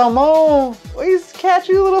 With a Samoa. He's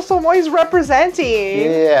catchy little Samoa. He's representing.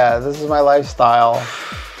 Yeah, this is my lifestyle.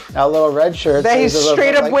 Now, little red shirt. That he's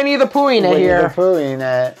straight up like Winnie the Pooh in it here. Winnie the Pooh in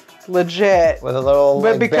it. Legit. With a little.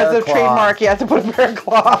 But like, because of trademark, you have to put a bear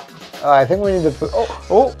claw. I think Winnie the Pooh.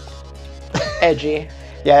 Oh. Edgy.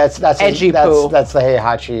 Yeah, that's edgy Pooh. That's the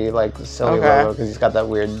Heihachi like silly logo because he's got that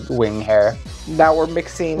weird wing hair. Now we're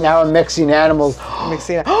mixing. Now we're mixing animals.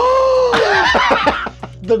 Mixing.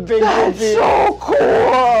 The big. That's so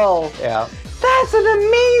cool. Yeah. That's an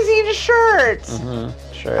amazing shirt.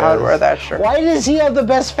 Sure. I would wear that shirt. Why does he have the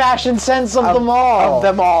best fashion sense of them all? Of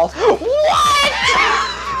them all.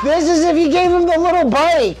 What? This is if you gave him the little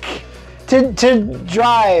bike to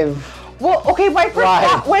drive. Well, okay, my first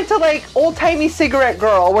thought went to like old-timey cigarette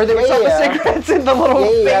girl, where they would sell the cigarettes in the little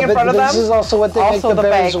thing in front of them. This is also what they make the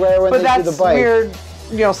bears wear when they do the bike. But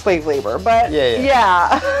that's weird, slave labor. But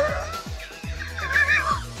yeah.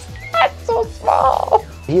 That's so small.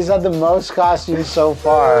 He's had the most costumes so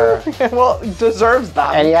far. Well, deserves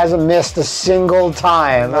them. And he hasn't missed a single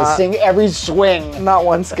time. Every swing. Not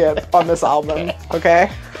one skip on this album.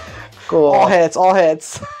 Okay? Cool. All hits, all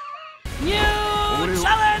hits. New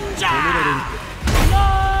challenger!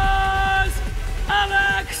 Lars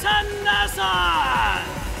Alexanderson!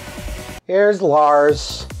 Here's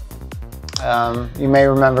Lars. You may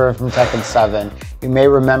remember from Tekken 7. You may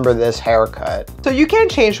remember this haircut. So you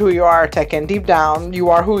can't change who you are, Tekken. Deep down, you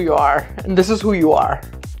are who you are. And this is who you are.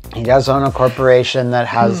 He does own a corporation that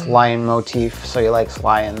has lion motif, so he likes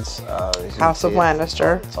lions. House of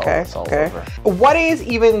Lannister. It's all over. What is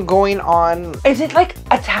even going on? Is it like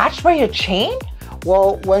attached by a chain?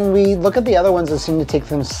 Well, when we look at the other ones that seem to take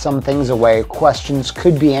some things away, questions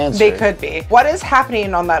could be answered. They could be. What is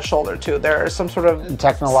happening on that shoulder too? There's some sort of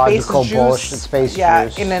technological bullshit, space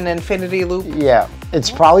juice. In an infinity loop. Yeah,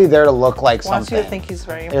 it's probably there to look like something. Wants you to think he's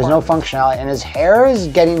very important. There's no functionality, and his hair is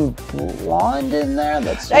getting blonde in there.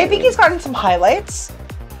 I think he's gotten some highlights.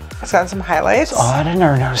 He's gotten some highlights. Oh, I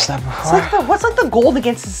never noticed that before. What's like the gold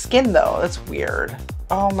against his skin though? That's weird.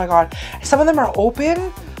 Oh my god. Some of them are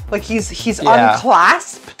open. Like he's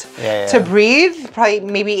unclasped to breathe. Probably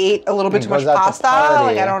maybe ate a little bit too much pasta.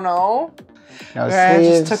 Like I don't know. No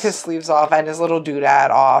just took his sleeves off and his little doodad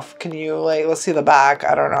off. Can you let's see the back?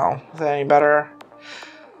 I don't know. Is that any better?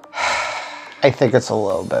 I think it's a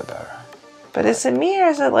little bit better. But is it me or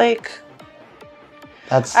is it like?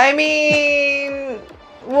 That's. I mean,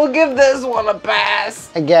 We'll give this one a pass.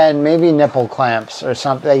 Again, maybe nipple clamps or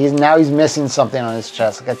something. He's missing something on his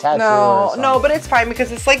chest, like a tattoo. No, but it's fine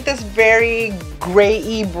because it's like this very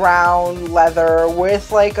grayy brown leather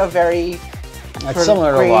with like a very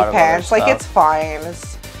similar to a lot of pants. other Like stuff. it's fine.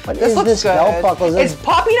 This looks this good. belt buckle? It's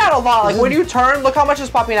popping out a lot. Like when you turn, look how much is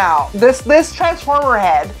popping out. This Transformer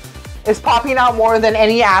head is popping out more than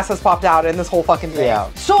any ass has popped out in this whole fucking thing.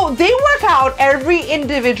 Yeah. So they work out every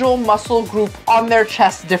individual muscle group on their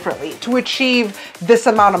chest differently to achieve this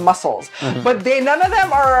amount of muscles. But none of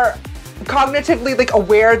them are cognitively like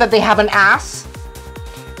aware that they have an ass.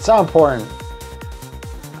 It's not important.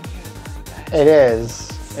 It is.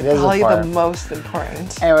 It is Probably important. the most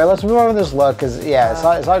important. Anyway, let's move on to this look, because yeah,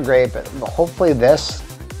 it's not great, but hopefully this.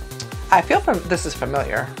 I feel this is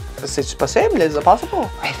familiar. C'est possible, is it possible?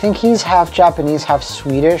 I think he's half Japanese, half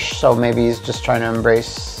Swedish, so maybe he's just trying to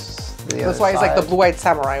embrace the That's why he's like the blue-eyed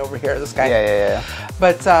samurai over here, this guy. Yeah.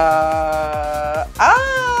 But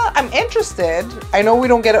I'm interested. I know we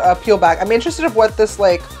don't get a peel back. I'm interested of what this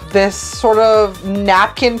sort of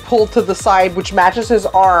napkin pulled to the side, which matches his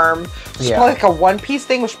arm. It's like a one-piece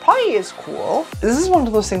thing, which probably is cool. This is one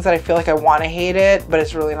of those things that I feel like I want to hate it, but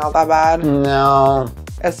it's really not that bad. No.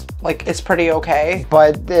 It's pretty okay.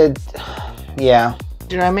 But yeah.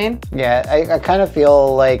 Do you know what I mean? Yeah, I kind of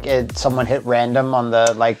feel like someone hit random on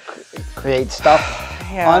the create stuff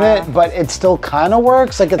on it, but it still kind of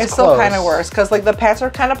works. Like it's still kind of works because like the pants are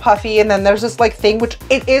kind of puffy, and then there's this like thing which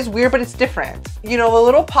it is weird, but it's different. You know, the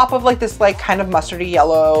little pop of like this like kind of mustardy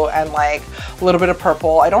yellow and like a little bit of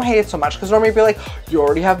purple. I don't hate it so much because normally it'd be like you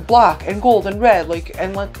already have black and gold and red,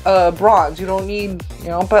 and bronze. You don't need, you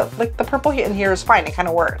know, but like the purple in here is fine. It kind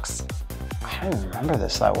of works. I don't remember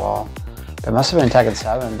this that well. It must have been Tekken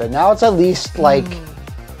 7, but now it's at least like,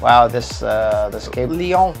 wow, this cape.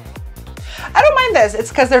 Leon. I don't mind this. It's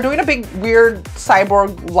because they're doing a big weird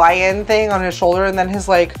cyborg lion thing on his shoulder, and then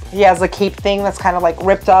he has a cape thing that's kind of like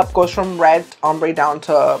ripped up, goes from red ombre down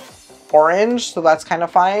to orange, so that's kind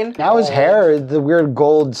of fine. Now his hair, the weird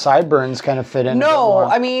gold sideburns kind of fit in. No,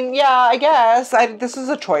 I mean, yeah, I guess. This is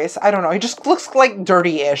a choice. I don't know. He just looks like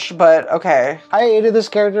dirty-ish, but okay. I hated this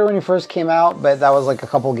character when he first came out, but that was like a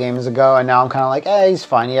couple games ago, and now I'm kind of like, he's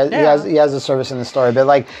fine. He has a service in the story, but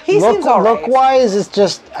like look-wise, it's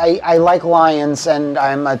just I like lions, and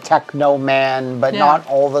I'm a techno man, but not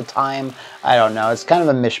all the time. I don't know. It's kind of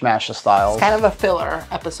a mishmash of styles. It's kind of a filler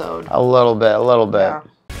episode. A little bit. Yeah.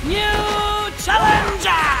 New challenger!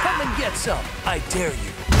 Come and get some, I dare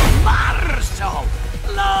you. Martial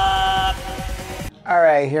law! All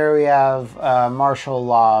right, here we have Martial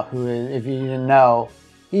Law, who is, if you didn't know,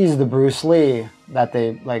 he's the Bruce Lee that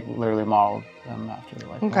they like literally modeled him after.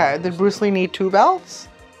 Okay, did Bruce Lee need 2 belts?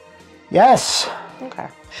 Yes. Okay.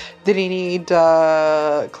 Did he need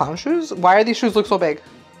clown shoes? Why are these shoes look so big?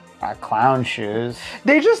 Clown shoes.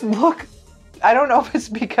 They just look, I don't know if it's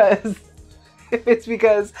because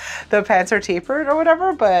the pants are tapered or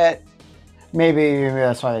whatever, but maybe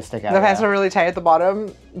that's why they stick out. The pants are really tight at the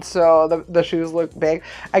bottom, so the shoes look big.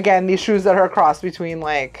 Again, these shoes that are a cross between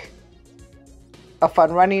like a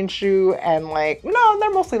fun running shoe and like, no,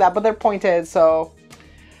 they're mostly that, but they're pointed, so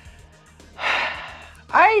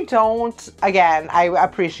I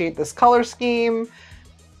appreciate this color scheme.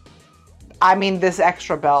 I mean, this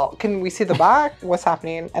extra belt. Can we see the back? What's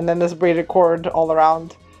happening? And then this braided cord all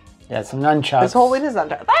around. Yeah, some nunchucks. It's holding his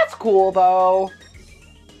nunchucks. That's cool, though.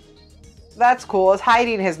 That's cool. It's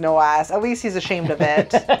hiding his no ass. At least he's ashamed of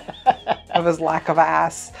it. Of his lack of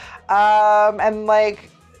ass. And, like,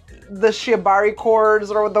 the shibari cords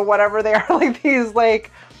or the whatever they are. Like,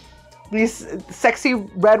 these sexy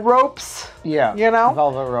red ropes. Yeah. You know?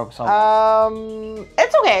 Velvet ropes.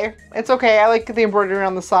 It's okay. It's okay. I like the embroidery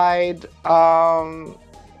on the side.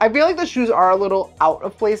 I feel like the shoes are a little out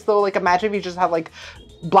of place, though. Like, imagine if you just had, like,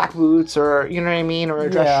 black boots or, you know what I mean, or a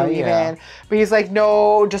dress shoe even. But he's like,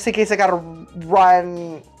 no, just in case I gotta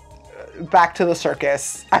run back to the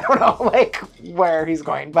circus. I don't know, like, where he's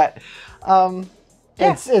going, but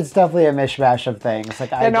it's definitely a mishmash of things.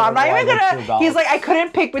 Like, I'm not even gonna. He's like, I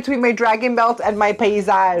couldn't pick between my dragon belt and my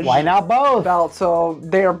paysage. Why not both? Belt, so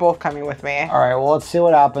they are both coming with me. All right, well, let's see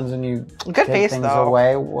what happens when you take things though.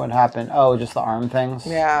 away. What happened? Oh, just the arm things?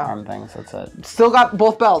 Yeah. Arm things, that's it. Still got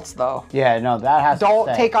both belts, though. Yeah, no, that has to Don't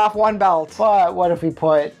stay. take off one belt. But what if we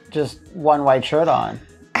put just one white shirt on?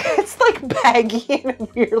 It's like baggy and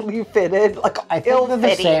weirdly fitted. Like, I think they're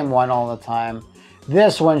the same one all the time.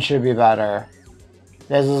 This one should be better.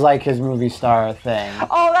 This is like his movie star thing.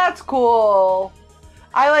 Oh, that's cool.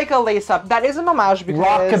 I like a lace up. That is a homage because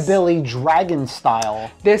rockabilly dragon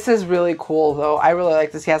style. This is really cool though. I really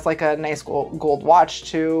like this. He has like a nice gold watch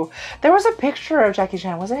too. There was a picture of Jackie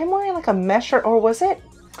Chan. Was it him wearing like a mesh shirt or was it?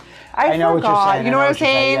 I know forgot. what you're saying. You know what I'm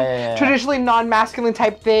saying? Yeah. Traditionally non-masculine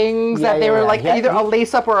type things that they were like either a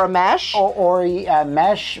lace up or a mesh. Or a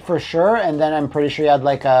mesh for sure. And then I'm pretty sure you had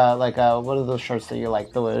like a what are those shirts that you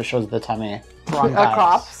like? The that shows the tummy.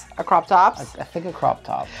 A crop tops. I think a crop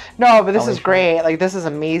top. No, but this is great. Like this is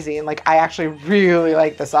amazing. Like I actually really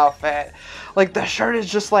like this outfit. Like the shirt is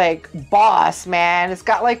just like boss, man. It's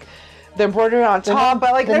got like the embroidery on top,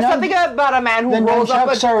 but like there's something about a man who rolls up.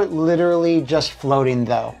 The nunchucks are literally just floating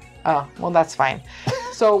though. Oh, well, that's fine.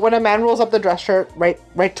 So when a man rolls up the dress shirt, right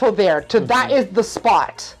till there, that is the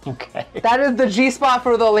spot. Okay. That is the G spot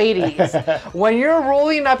for the ladies. When you're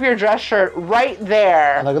rolling up your dress shirt, right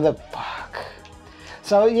there. Look at the fuck.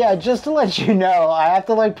 So yeah, just to let you know, I have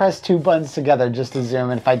to like press 2 buttons together just to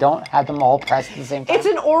zoom, and if I don't have them all pressed at the same time. It's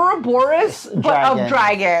an Ouroboros, but of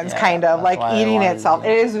dragons, kind of like eating itself.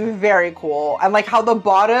 It is very cool, and like how the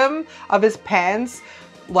bottom of his pants,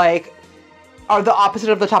 like, are the opposite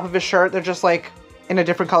of the top of his shirt. They're just like in a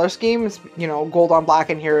different color scheme. It's, you know, gold on black,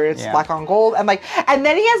 and here it's black on gold. And like, and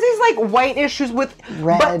then he has these like white issues with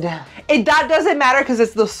red. That doesn't matter because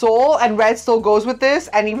it's the soul, and red still goes with this.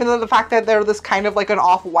 And even though the fact that they're this kind of like an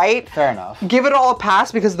off-white, fair enough. Give it all a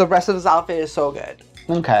pass because the rest of his outfit is so good.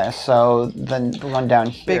 Okay, so then the one down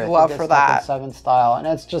here. Big love for that. 7 style, and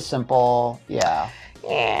it's just simple, Yeah.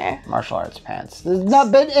 martial arts pants. It's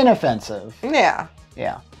not been inoffensive. Yeah.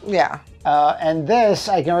 And this,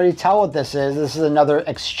 I can already tell what this is. This is another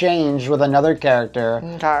exchange with another character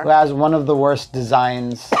who has one of the worst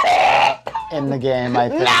designs in the game, I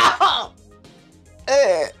think. No!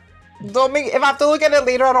 Don't make. If I have to look at it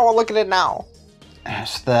later, I don't want to look at it now.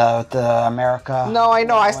 It's the America. No, I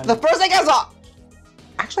know. The first thing I saw.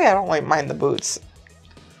 Actually, I don't like mind the boots.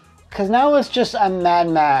 Because now it's just a Mad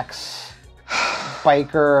Max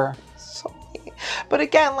biker. But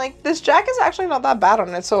again, like this jacket's actually not that bad on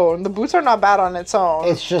its own. The boots are not bad on its own.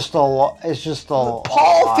 It's just a.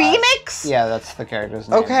 Paul Phoenix? Yeah, that's the character's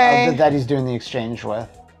name. Okay. That he's doing the exchange with.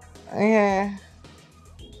 Yeah.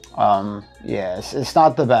 Yes, it's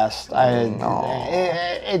not the best.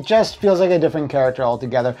 It just feels like a different character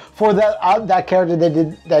altogether for that character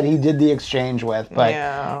that he did the exchange with. But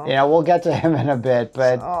you know, we'll get to him in a bit.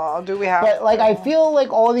 But do we have? But like, I feel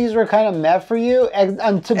like all these were kind of met for you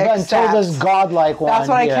until this godlike one. That's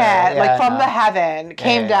what I can't. Like from the heaven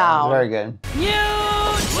came down. Very good. New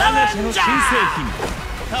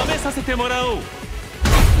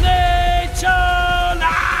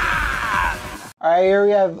challenger! All right, here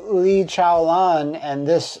we have Li Chaolan, and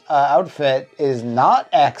this outfit is not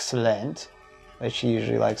excellent, which he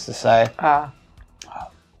usually likes to say. Why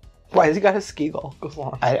has he got his ski goggles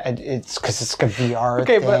on? It's because it's a VR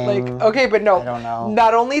thing. But no. I don't know.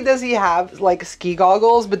 Not only does he have like ski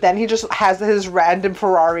goggles, but then he just has his random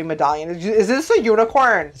Ferrari medallion. Is this a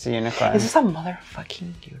unicorn? It's a unicorn. Is this a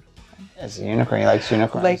motherfucking unicorn? It's a unicorn. He likes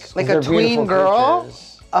unicorns. Like a tween girl? Creatures.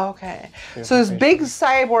 Okay. So this big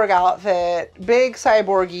cyborg outfit, big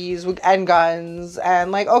cyborgies and guns,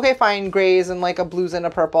 and like, okay, fine, grays and like a blues and a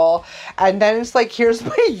purple. And then it's like, here's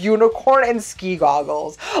my unicorn and ski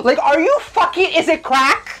goggles. Like, are you fucking, is it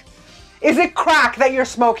crack? Is it crack that you're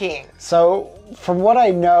smoking? So, from what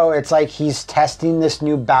I know, it's like he's testing this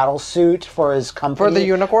new battle suit for his company. For the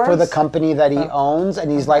unicorns? For the company that he owns. And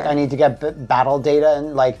he's like, I need to get battle data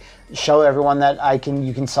and like show everyone that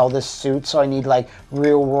you can sell this suit. So I need like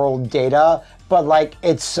real world data. But like,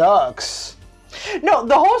 it sucks. No,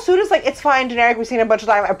 the whole suit is like, it's fine, generic. We've seen it a bunch of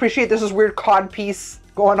times. I appreciate this weird cod piece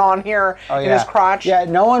going on here in his crotch. Yeah,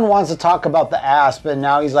 no one wants to talk about the ass, but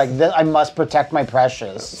now he's like, I must protect my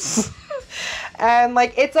precious. And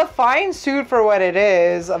like, it's a fine suit for what it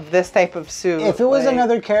is, of this type of suit. If it was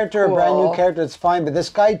another character, a brand new character, it's fine. But this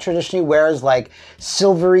guy traditionally wears like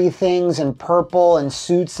silvery things and purple and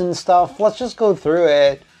suits and stuff. Let's just go through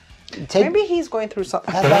it. Maybe he's going through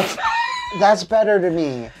something. That's better to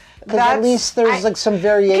me. Because at least there's like some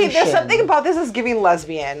variation. Okay, there's something about this is giving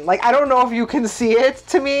lesbian. Like, I don't know if you can see it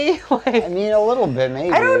to me. Like, I mean, a little bit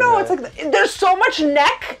maybe. I don't know. It's like, there's so much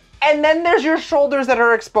neck. And then there's your shoulders that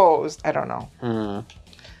are exposed. I don't know.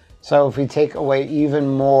 So if we take away even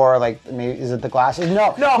more, like, maybe, is it the glasses?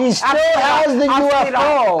 No, he still has the absolutely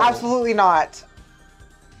UFO. Not. Absolutely not.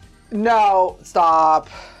 No, stop.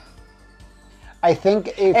 I think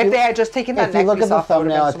if they had just taken that neck piece off, if you look at the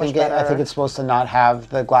thumbnail, I think it's supposed to not have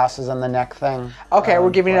the glasses and the neck thing. Okay,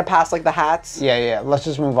 we're giving it a pass like the hats. Yeah. Let's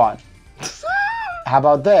just move on. How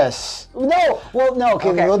about this? No, well, no.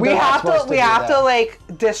 Okay, we have to like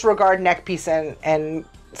disregard neck piece and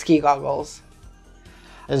ski goggles.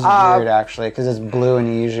 It's weird actually, because it's blue and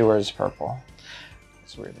he usually wears purple.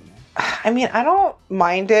 It's weird to me. I mean, I don't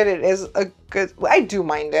mind it. It is a good. I do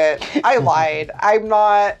mind it. I lied. I'm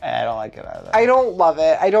not. I don't like it either. I don't love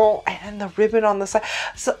it. I don't. And the ribbon on the side.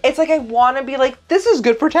 So it's like I want to be like, this is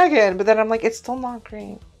good for Tekken, but then I'm like, it's still not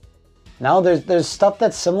great. No, there's stuff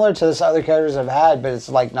that's similar to this other characters I've had, but it's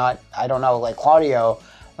like not. I don't know. Like Claudio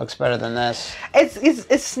looks better than this.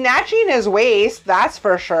 It's snatching his waist, that's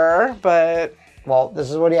for sure. But well,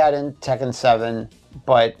 this is what he had in Tekken 7,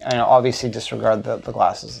 but obviously disregard the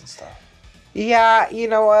glasses and stuff. Yeah, you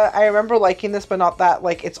know what? I remember liking this, but not that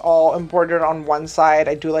like it's all embroidered on one side.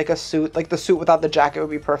 I do like a suit, like the suit without the jacket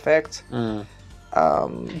would be perfect.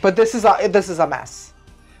 But this is a mess.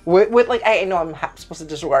 With like, I know I'm supposed to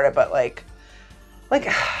disregard it, but like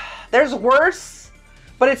there's worse,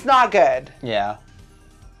 but it's not good. Yeah.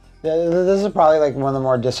 This is probably like one of the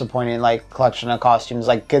more disappointing like collection of costumes.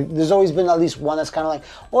 Like there's always been at least one that's kind of like,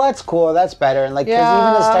 well, that's cool, that's better, and like because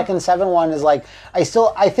even this Tekken 7 one is like, I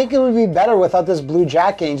think it would be better without this blue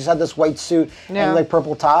jacket. And you just had this white suit and like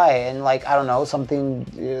purple tie and like I don't know, something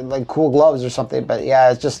like cool gloves or something. But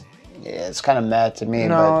yeah, it's kind of meh to me.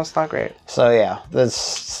 No, it's not great. So yeah,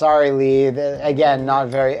 sorry, Lee. Again, not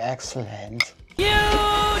very excellent. You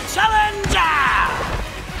challenger!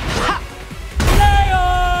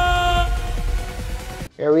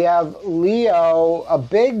 Here we have Leo,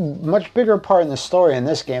 much bigger part in the story in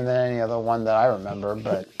this game than any other one that I remember.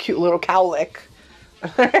 But cute little cowlick,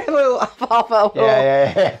 little alfalfa.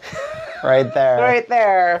 Yeah, right there. Right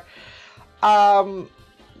there.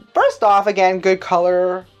 First off, again, good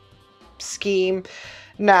color scheme.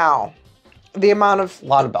 Now, the amount of a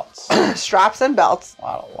lot of belts, straps and belts,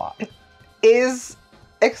 a lot is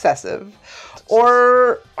excessive.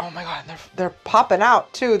 Or oh my god, they're popping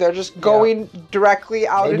out too. They're just going directly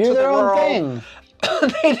out into the world. They do their own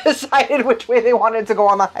thing. They decided which way they wanted to go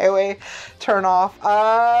on the highway, turn off,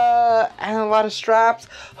 and a lot of straps,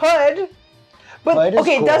 hood. But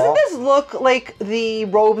okay, cool. Doesn't this look like the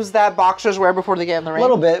robes that boxers wear before they get in the ring? A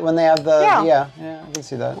little bit when they have the yeah, I can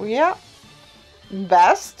see that. Yeah,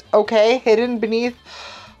 vest, okay, hidden beneath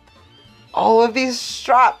all of these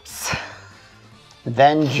straps.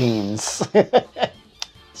 Then jeans.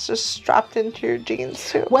 It's just strapped into your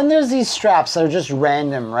jeans too. When there's these straps that are just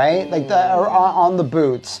random, right? Like on the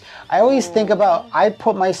boots. I always think about, I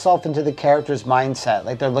put myself into the character's mindset.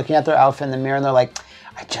 Like they're looking at their outfit in the mirror and they're like,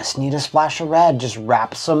 I just need a splash of red. Just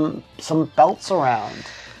wrap some belts around.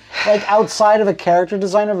 Like outside of a character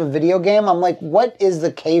design of a video game, I'm like, what is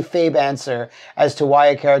the kayfabe answer as to why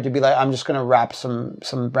a character would be like, I'm just gonna wrap some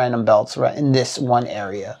random belts in this one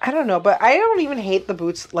area? I don't know, but I don't even hate the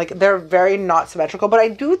boots. Like they're very not symmetrical, but I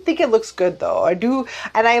do think it looks good though. I do,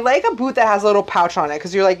 and I like a boot that has a little pouch on it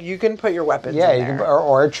because you're like, you can put your weapons. Yeah, in you there. can,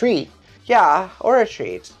 or a treat. Yeah, or a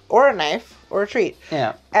treat, or a knife, or a treat.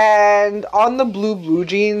 Yeah. And on the blue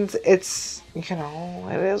jeans, it's, you know,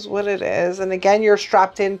 it is what it is. And again, you're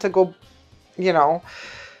strapped in to go, you know,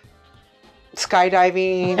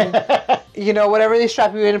 skydiving, you know, whatever they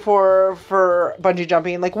strap you in for bungee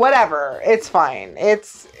jumping, like whatever. It's fine.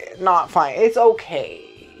 It's not fine. It's okay.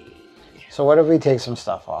 So what if we take some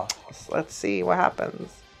stuff off? Let's see what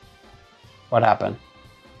happens. What happened?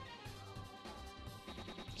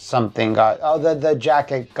 Something got, the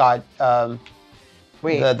jacket got,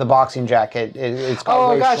 wait. The boxing jacket, it's got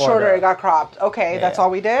way it got shorter. It got cropped. Okay, that's all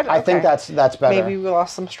we did? I think that's better. Maybe we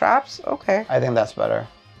lost some straps? Okay. I think that's better.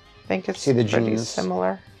 I think it's see the pretty jeans.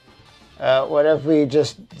 similar. What if we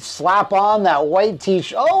just slap on that white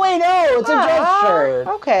t-shirt? Oh wait, no, it's a dress shirt.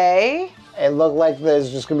 Okay. It looked like there's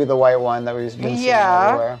just gonna be the white one that we've been seeing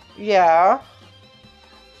everywhere. Yeah.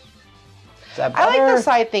 Is that better? I like the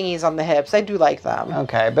side thingies on the hips. I do like them.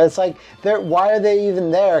 Okay, but it's like, why are they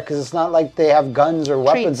even there? Because it's not like they have guns or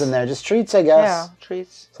weapons in there. Just treats, I guess. Yeah,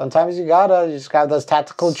 treats. Sometimes you just got those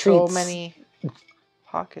tactical treats. So many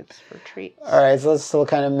pockets for treats. All right, so that's still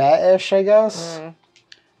kind of meh-ish, I guess.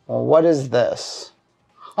 Well, what is this?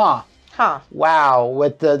 Huh. Wow,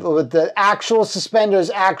 with the actual suspenders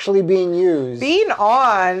actually being used. Being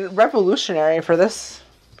on revolutionary for this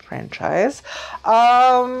franchise.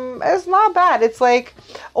 It's not bad. It's like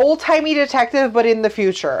old-timey detective, but in the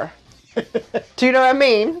future. Do you know what I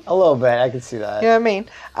mean? A little bit. I can see that. You know what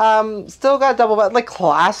I mean? Still got double belt, like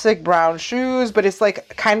classic brown shoes, but it's like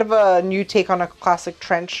kind of a new take on a classic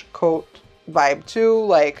trench coat vibe too.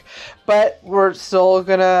 Like, but we're still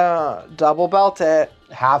gonna double belt it.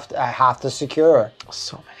 Have to secure.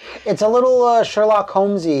 So many. It's a little Sherlock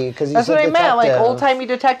Holmesy because That's what I meant, like old-timey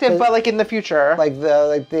detective, but like in the future. Like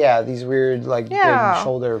these weird big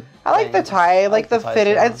shoulder. I like the tie. I like the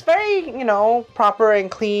fitted. style. It's very proper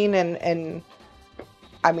and clean and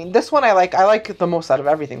I mean this one I like the most out of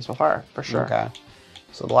everything so far for sure. Okay.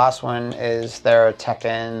 So the last one is their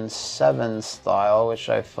Tekken 7 style, which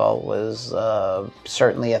I felt was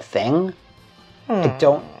certainly a thing.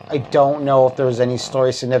 I don't know if there was any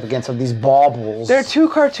story significance of these baubles. They're too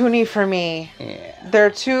cartoony for me. Yeah.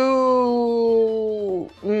 They're too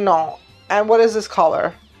no. And what is this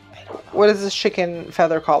collar? I don't know. What is this chicken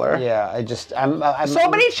feather collar? Yeah, I'm So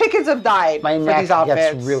many chickens have died my for neck these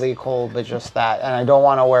outfits. gets really cold with just that, and I don't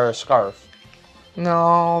want to wear a scarf.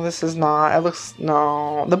 No, this is not. It looks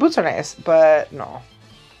no. The boots are nice, but no.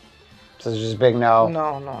 So it's just big no.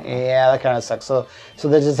 No. Yeah, that kind of sucks. So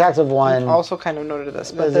the detective one. Also kind of noted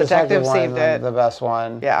this, but the detective one, saved it. The best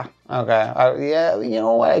one. Yeah. Okay. Yeah. You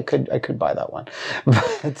know what? I could buy that one.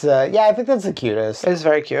 But yeah, I think that's the cutest. It's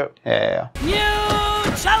very cute. Yeah. New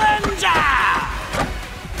challenger!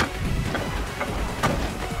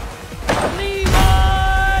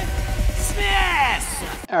 Leroy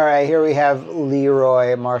Smith! All right. Here we have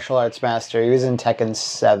Leroy, martial arts master. He was in Tekken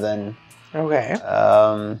 7. Okay.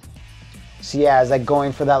 So yeah, it's like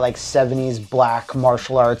going for that like 70s black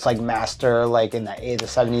martial arts like master like in the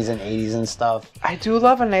 70s and 80s and stuff. I do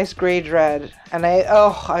love a nice gray dread, and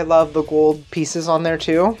I love the gold pieces on there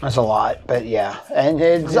too. That's a lot, but yeah. And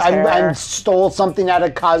it's I stole something out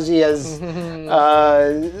of Kazuya's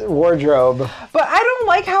wardrobe. But I don't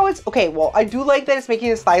like how it's okay. Well, I do like that it's making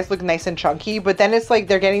his thighs look nice and chunky, but then it's like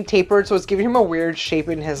they're getting tapered, so it's giving him a weird shape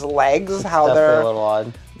in his legs. It's how definitely they're a little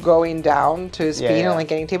odd. Going down to his feet and like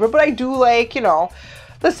getting tapered. But I do like,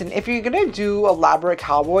 listen, if you're gonna do elaborate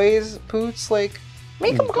cowboys boots, like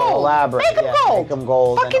make them gold. Elaborate. Make them gold. Make them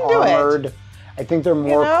gold. Fucking and do armored. it. I think they're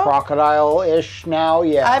more crocodile-ish now.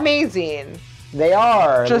 Yeah. Amazing. They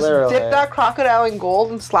are. Just literally. dip that crocodile in gold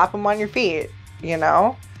and slap them on your feet.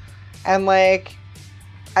 And like,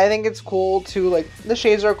 I think it's cool too. Like the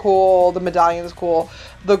shades are cool. The medallion's cool.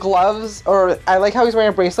 The gloves, or I like how he's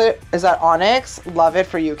wearing a bracelet. Is that onyx? Love it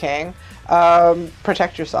for you, King.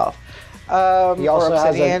 Protect yourself. He also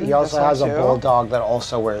has a bulldog that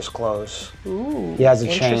also wears clothes. Ooh, he has a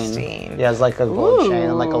interesting. chain. He has like a gold chain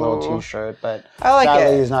and like a little t-shirt, but I like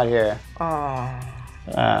sadly it. he's not here.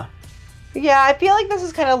 Oh. Yeah, I feel like this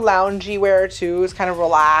is kind of loungy wear too. It's kind of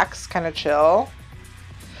relaxed, kind of chill.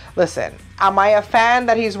 Listen, am I a fan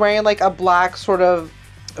that he's wearing like a black sort of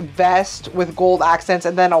vest with gold accents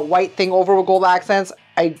and then a white thing over with gold accents?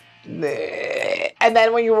 And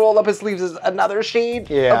then when you roll up his sleeves is another shade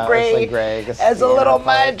of gray. It's like gray. It's a little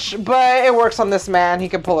much, but it works on this man. He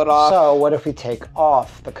can pull it off. So what if we take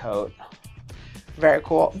off the coat? Very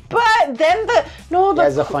cool. But then He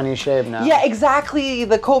has a funny shape now. Yeah, exactly.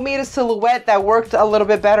 The coat made a silhouette that worked a little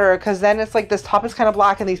bit better because then it's like this top is kind of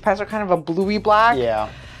black and these pants are kind of a bluey black. Yeah.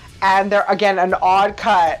 And they're, again, an odd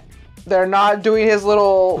cut. They're not doing his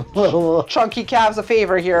little chunky calves a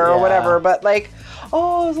favor here or whatever. But like,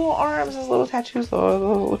 oh, his little arms, his little tattoos,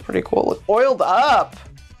 those look pretty cool. Look oiled up.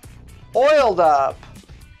 Oiled up.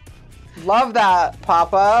 Love that,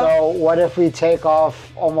 Papa. So what if we take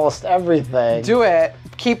off almost everything? Do it.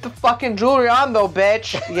 Keep the fucking jewelry on though,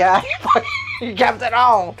 bitch. Yeah, you kept it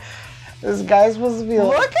on. This guy's supposed to be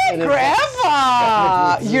Look at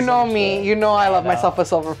Grandpa! You know me. You know I love myself a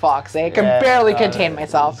silver fox. I can barely contain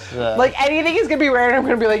myself. Like anything he's gonna be wearing, I'm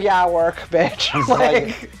gonna be like, yeah, work, bitch.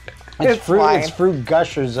 It's fruit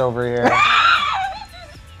gushers over here. I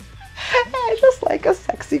just like a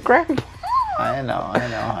sexy grandpa. I know,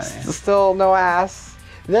 honey. Still no ass.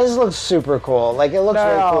 This looks super cool. Like it looks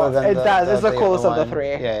way cooler than it does. It's the coolest of the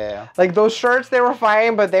three. Yeah. Like those shirts, they were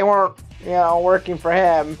fine, but they weren't, working for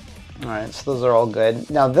him. All right, so those are all good.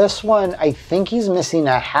 Now this one, I think he's missing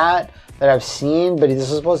a hat that I've seen, but this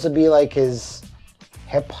is supposed to be like his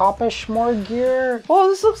hip-hop-ish more gear. Well,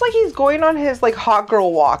 this looks like he's going on his like hot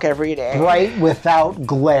girl walk every day. Bright without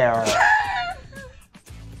glare.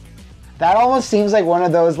 That almost seems like one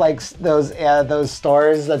of those those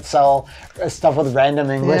stores that sell stuff with random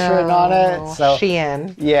English written on it. So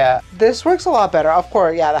Shein. Yeah. This works a lot better. Of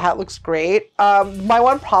course, the hat looks great. My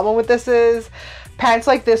one problem with this is pants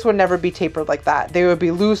like this would never be tapered like that. They would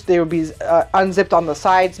be loose. They would be unzipped on the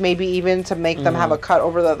sides, maybe even to make them have a cut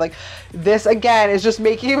over the like. This again is just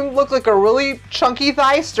making him look like a really chunky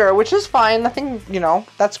thigh-ster, which is fine. Nothing,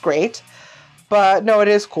 that's great. But no, it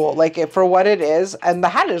is cool. Like for what it is, and the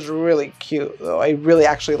hat is really cute. Though I really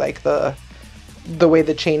actually like the way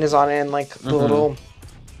the chain is on it and like the little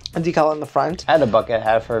decal in the front. I had a bucket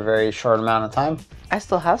hat for a very short amount of time. I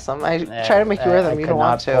still have some. I try to make you wear them. You don't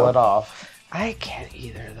want to. Pull it off. I can't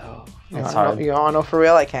either, though. It's hard. You know, for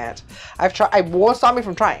real, I can't. I've tried. I won't stop me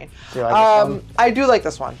from trying. Do you like this one? I do like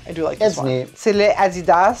this one. I do like this one. It's neat. C'est les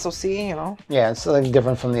Adidas aussi, you know. Yeah, it's like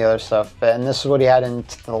different from the other stuff. And this is what he had in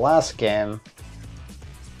the last game,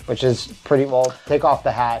 which is pretty well. Take off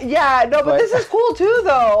the hat. Yeah, no, but this is cool too,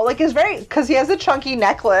 though. Like, it's very because he has a chunky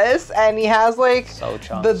necklace and he has like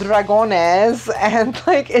the dragones and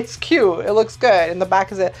like it's cute. It looks good. In the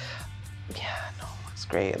back is it. Yeah, no, it looks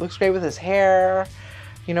great. It looks great with his hair.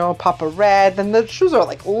 You know, pop of red. Then the shoes are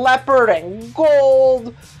like leopard and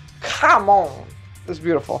gold. Come on, it's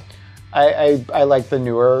beautiful. I like the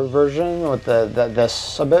newer version with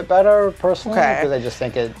this a bit better personally because I just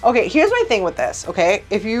think it. Okay, here's my thing with this. Okay,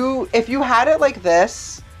 if you had it like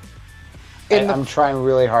this, I'm trying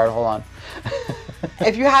really hard. Hold on.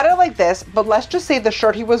 If you had it like this, but let's just say the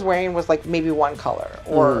shirt he was wearing was like maybe one color,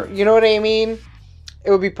 or you know what I mean. It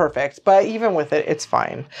would be perfect, but even with it, it's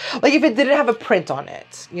fine. Like if it didn't have a print on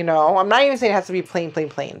it, you know? I'm not even saying it has to be plain,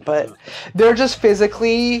 but they're just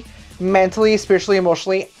physically, mentally, spiritually,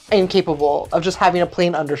 emotionally incapable of just having a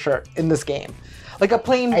plain undershirt in this game. Like a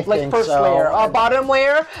plain, like first layer, a bottom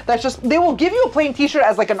layer that's just, they will give you a plain t-shirt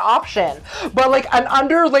as like an option, but like an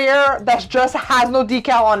under layer that just has no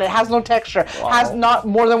decal on it, has no texture, has not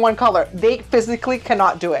more than one color. They physically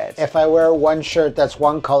cannot do it. If I wear one shirt that's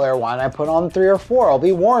one color, why don't I put on 3 or 4? I'll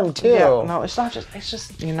be warm too. Yeah, no, it's not just, it's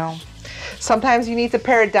just, you know, sometimes you need to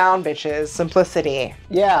pare it down, bitches. Simplicity.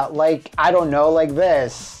 Yeah, like, I don't know, like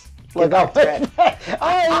this. Look up it. Oh,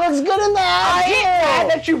 it looks good in that. I ain't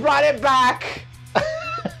mad that you brought it back.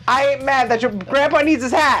 I ain't mad that your grandpa needs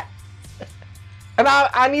his hat. And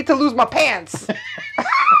I need to lose my pants.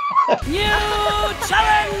 New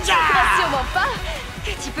challenger! Sûrement pas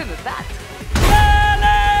que tu peux me battre.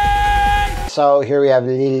 So here we have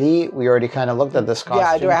Lily. We already kind of looked at this costume.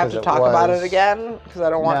 Yeah, do I have to talk about it again? Because I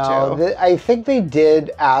don't want to. I think they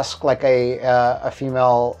did ask like a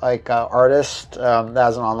female like artist that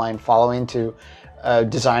has an online following to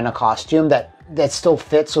design a costume that still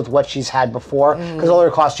fits with what she's had before, because all her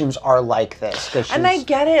costumes are like this. And I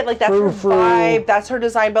get it, like that's her vibe, that's her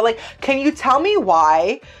design, but like, can you tell me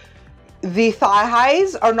why the thigh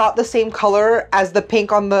highs are not the same color as the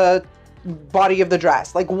pink on the body of the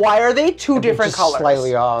dress? Like, why are they two different colors?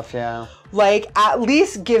 Slightly off, yeah. Like, at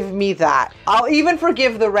least give me that. I'll even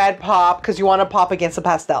forgive the red pop because you want to pop against the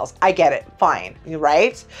pastels. I get it. Fine.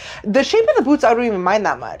 Right? The shape of the boots, I don't even mind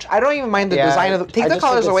that much. I don't even mind the design of the... Take the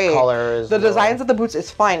colors away. The designs of the boots is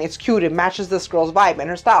fine. It's cute. It matches this girl's vibe and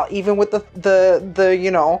her style. Even with the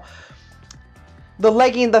you know, the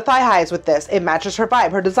legging, the thigh highs with this. It matches her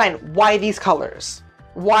vibe, her design. Why these colors?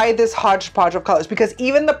 Why this hodgepodge of colors? Because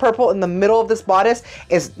even the purple in the middle of this bodice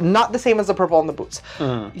is not the same as the purple on the boots.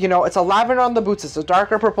 You know, it's a lavender on the boots, it's a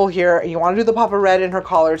darker purple here, and you want to do the pop of red in her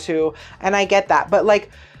collar too, and I get that. But like,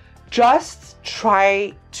 just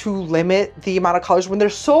try to limit the amount of colors when they're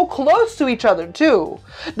so close to each other too.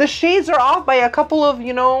 The shades are off by a couple of,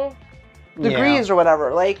 you know, degrees or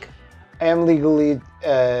whatever. Like, I am legally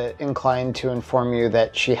inclined to inform you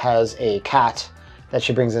that she has a cat that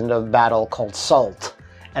she brings into battle called Salt.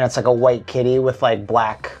 And it's like a white kitty with like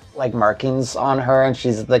black like markings on her, and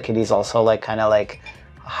the kitty's also like kind of like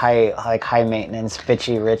high maintenance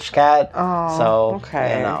bitchy rich cat. Oh, so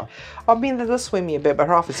okay. You know. I mean, that does sway me a bit, but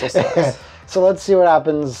her outfit still sucks. So let's see what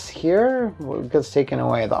happens here. What gets taken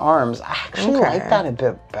away? The arms. I actually like that a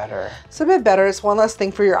bit better. It's a bit better. It's one less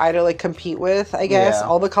thing for your eye to like compete with, I guess. Yeah.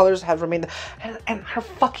 All the colors have remained, and her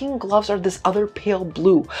fucking gloves are this other pale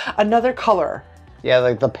blue, another color. Yeah,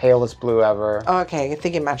 like the palest blue ever. Okay, I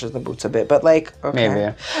think it matches the boots a bit, but like, okay.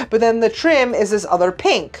 Maybe. But then the trim is this other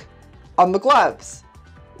pink on the gloves.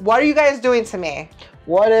 What are you guys doing to me?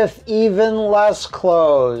 What if even less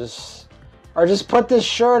clothes? Or just put this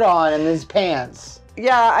shirt on and these pants?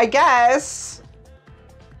 Yeah, I guess.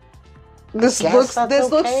 This looks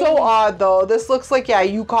so odd though. This looks like, yeah,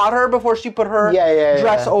 you caught her before she put her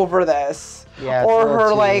dress over this. Yeah, or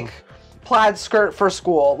her like plaid skirt for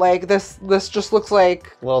school. Like this just looks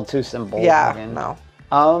like a little too simple. Yeah, again. no.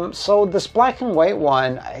 So this black and white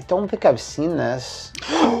one, I don't think I've seen this.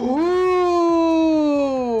 Ooh,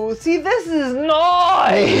 see, this is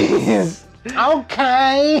nice.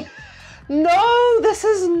 Okay. No, this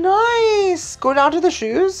is nice. Go down to the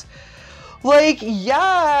shoes. Like,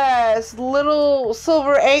 yes, little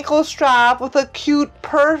silver ankle strap with a cute,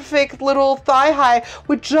 perfect little thigh high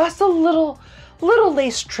with just a little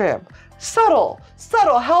lace trim. Subtle,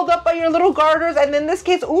 held up by your little garters, and in this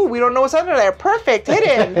case, ooh, we don't know what's under there. Perfect,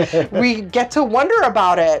 hidden. We get to wonder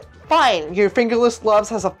about it. fine. Your fingerless gloves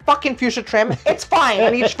has a fucking fuchsia trim. It's fine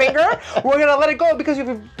on each finger. We're gonna let it go because you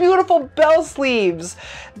have beautiful bell sleeves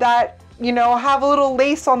that, you know, have a little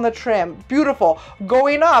lace on the trim. Beautiful.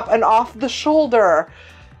 Going up and off the shoulder.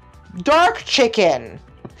 Dark chicken.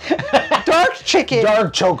 Dark chicken.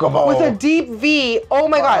 Dark chocobo. With a deep V. Oh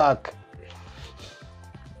my God.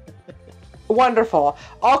 Wonderful.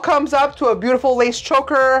 All comes up to a beautiful lace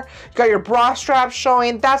choker. You got your bra strap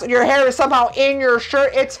showing. That's your hair is somehow in your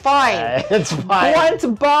shirt. It's fine. It's fine.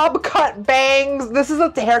 Blunt bob cut bangs. This is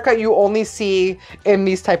the haircut you only see in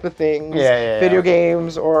these type of things. Video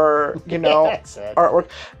games or, you know, artwork.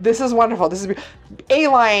 This is wonderful. This is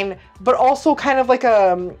A-line, but also kind of like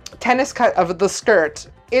a tennis cut of the skirt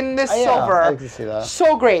in this silver. I like to see that.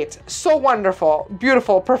 So great. So wonderful.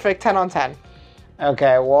 Beautiful. Perfect. 10 on 10.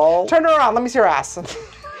 Okay, well... Turn her around. Let me see your ass.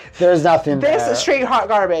 There's nothing there. This is straight hot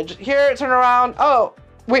garbage. Here, turn around. Oh,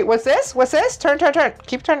 wait, what's this? What's this? Turn, turn, turn.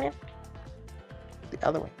 Keep turning. The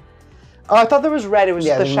other way. Oh, I thought there was red. It was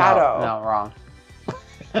just the shadow. No, wrong.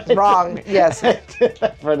 Wrong, yes.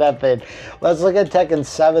 For that thing. Let's look at Tekken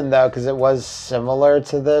 7, though, because it was similar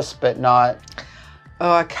to this, but not...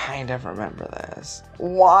 Oh, I kind of remember this.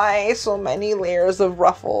 Why so many layers of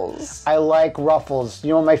ruffles? I like ruffles.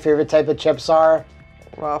 You know what my favorite type of chips are?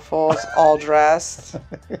 Ruffles, all dressed.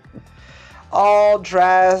 All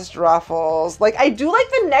dressed ruffles. Like, I do like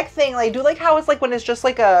the neck thing. Like, I do like how it's like when it's just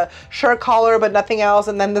like a shirt collar but nothing else,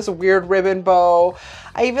 and then this weird ribbon bow.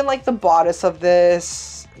 I even like the bodice of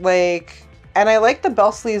this. Like, and I like the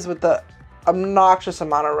bell sleeves with the obnoxious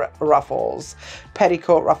amount of ruffles,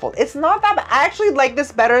 petticoat ruffles. It's not that bad. I actually like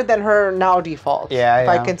this better than her now default. Yeah, if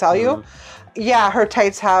I can tell you. Yeah, her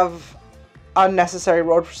tights have unnecessary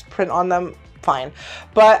road print on them. Fine,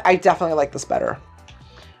 but I definitely like this better.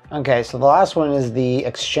 Okay, so the last one is the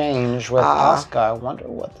exchange with Asuka. I wonder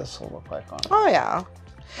what this will look like on. Oh yeah,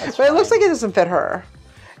 but it looks like it doesn't fit her.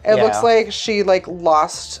 It looks like she like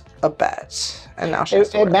lost a bet. And now she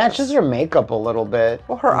it matches her makeup a little bit.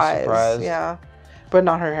 Well, her eyes, yeah, but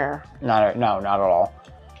not her hair. No, not at all.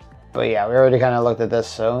 But yeah, we already kind of looked at this,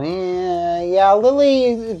 so yeah.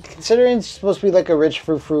 Lily, considering it's supposed to be like a rich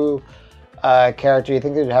frou-frou character, you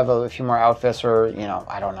think they'd have a few more outfits, or you know,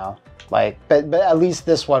 I don't know. Like, but at least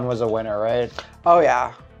this one was a winner, right? Oh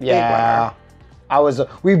yeah, yeah. Big winner.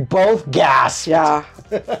 We both gasped. Yeah,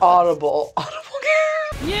 audible.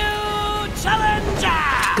 New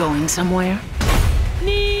challenger! Going somewhere?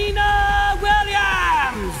 Nina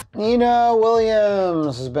Williams! Nina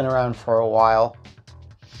Williams has been around for a while.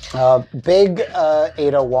 Big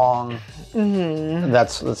Ada Wong. Mm-hmm.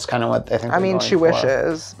 That's kind of what I think. I mean, she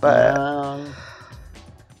wishes, but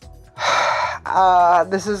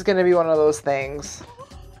this is gonna be one of those things.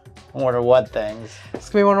 I wonder what things. It's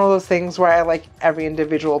gonna be one of those things where I like every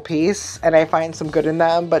individual piece and I find some good in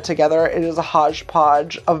them, but together it is a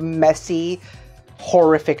hodgepodge of messy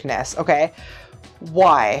horrificness. Okay,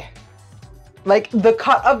 why? Like the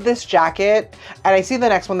cut of this jacket, and I see the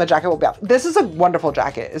next one, the jacket will be off. This is a wonderful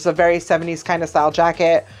jacket. It's a very 70s kind of style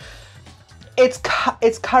jacket. It's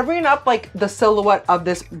covering up like the silhouette of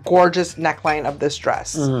this gorgeous neckline of this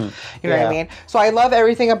dress. You know what I mean? So I love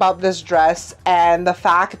everything about this dress, and the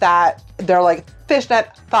fact that they're like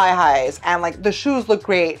fishnet thigh highs, and like the shoes look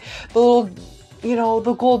great. The little, you know,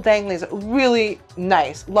 the gold danglies, really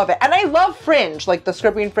nice. Love it. And I love fringe, like the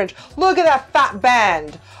scripting fringe. Look at that fat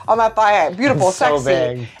band on that thigh high. Beautiful, it's sexy. So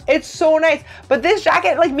big. It's so nice. But this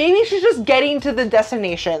jacket, like maybe she's just getting to the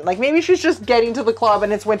destination. Like maybe she's just getting to the club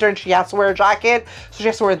and it's winter and she has to wear a jacket. So she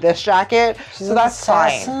has to wear this jacket. So that's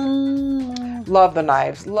fine. Love the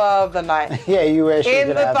knives. Love the knives. Yeah, you wish you in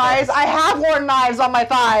could the have thighs. those. I have worn knives on my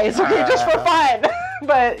thighs, okay, just for fun.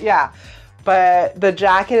 But yeah. But the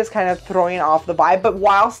jacket is kind of throwing off the vibe, but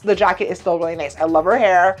whilst the jacket is still really nice. I love her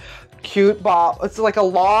hair. Cute bob. It's like a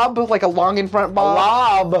lob, like a long in front bob.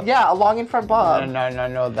 A lob? Yeah, a long in front bob. No, I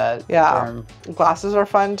know that Yeah. term. Glasses are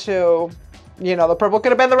fun too. You know, the purple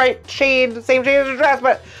could have been the right shade, the same shade as her dress,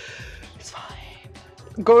 but it's fine.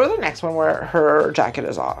 Go to the next one where her jacket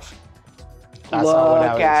is off. That's not what I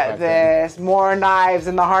was Look at expecting. this. More knives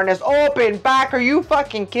in the harness. Open back. Are you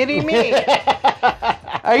fucking kidding me?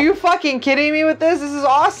 Are you fucking kidding me with this? This is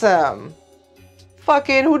awesome.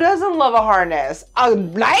 Fucking who doesn't love a harness? A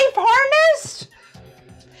knife harness?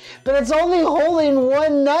 But it's only holding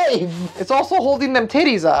one knife. It's also holding them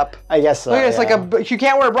titties up. I guess so. Look, it's like you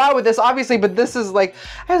can't wear a bra with this, obviously, but this is like,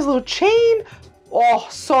 has a little chain. Oh,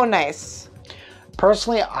 so nice.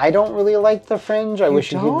 Personally, I don't really like the fringe. I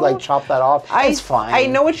wish you could like chop that off. It's fine. I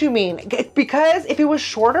know what you mean. Because if it was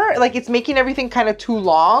shorter, like it's making everything kind of too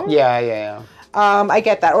long. Yeah. I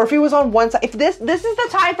get that. Or if it was on one side. If this is the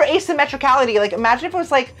time for asymmetricality. Like imagine if it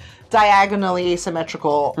was like diagonally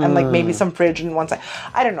asymmetrical and like maybe some fringe on one side.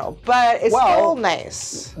 I don't know, but it's still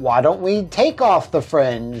nice. Why don't we take off the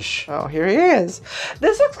fringe? Oh, here he is.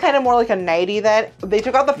 This looks kind of more like a nightie that they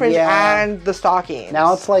took out the fringe and the stockings.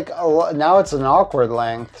 Now it's like, now it's an awkward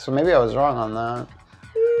length, so maybe I was wrong on that.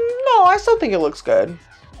 No, I still think it looks good.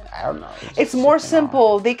 I don't know. It's more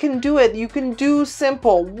simple. They can do it. You can do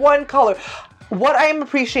simple, one color. What I am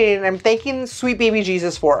appreciating, and I'm thanking sweet baby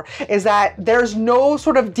Jesus for, is that there's no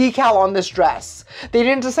sort of decal on this dress. They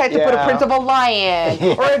didn't decide to put a print of a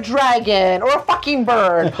lion or a dragon or a fucking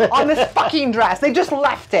bird on this fucking dress. They just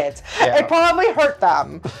left it. It probably hurt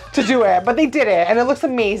them to do it, but they did it, and it looks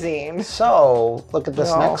amazing. So, look at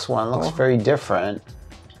this next one. It looks very different.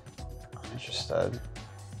 I'm interested.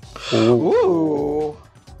 Ooh.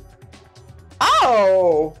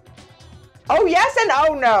 Oh. Oh, yes and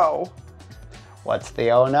oh, no. What's the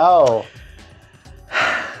oh no?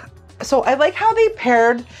 So I like how they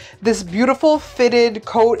paired this beautiful fitted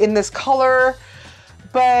coat in this color,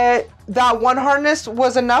 but that one harness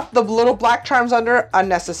was enough. The little black charms under,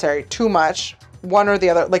 unnecessary, too much. One or the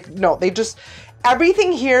other, like, no, they just,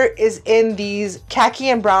 everything here is in these khaki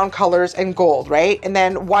and brown colors and gold, right? And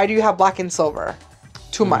then why do you have black and silver?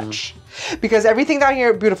 Too much. Because everything down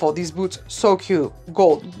here, beautiful. These boots, so cute.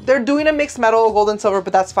 Gold. They're doing a mixed metal, gold and silver,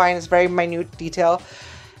 but that's fine. It's very minute detail.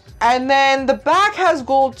 And then the back has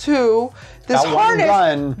gold too. This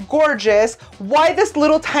harness, gorgeous. Why this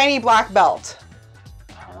little tiny black belt?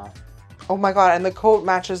 Oh my God, and the coat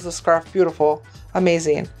matches the scarf. Beautiful.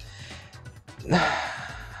 Amazing.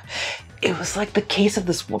 It was like the case of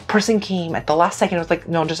this person came at the last second. It was like,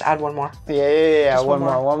 no, just add one more. Yeah. One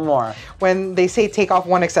more. When they say take off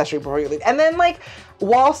one accessory before you leave. And then like,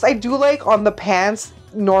 whilst I do like on the pants,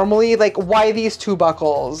 normally, like, why these two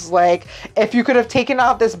buckles? Like, if you could have taken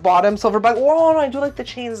out this bottom silver buckle. Oh, no, I do like the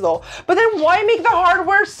chains though. But then why make the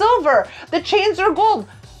hardware silver? The chains are gold.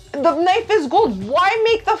 The knife is gold. Why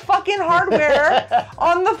make the fucking hardware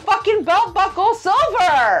on the fucking belt buckle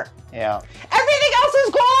silver? Yeah. Everything else is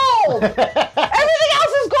gold! Everything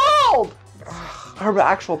else is gold! Her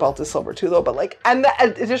actual belt is silver too though, but like, and the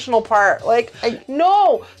additional part, like,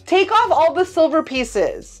 no! Take off all the silver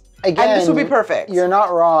pieces. Again, and this would be perfect. You're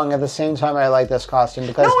not wrong. At the same time, I like this costume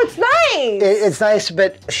because... No, it's nice! It's nice,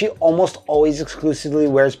 but she almost always exclusively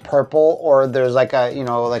wears purple, or there's like a, you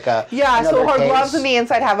know, like a... Yeah, so her gloves on the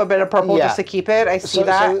inside have a bit of purple just to keep it. I see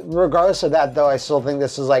that. So regardless of that, though, I still think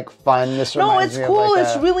this is like fun. This reminds me cool. Of like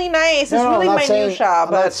it's really nice. It's really minutia.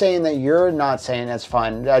 I'm not saying that you're not saying it's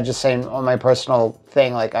fun. I'm just saying on my personal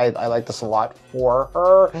thing, like I like this a lot for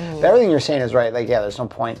her. But everything you're saying is right. Like, yeah, there's no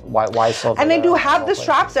point. Why silver? And they do have the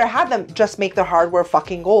straps there. Have them. Just make the hardware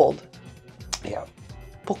fucking gold. Yeah.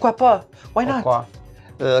 Pourquoi pas? Why not?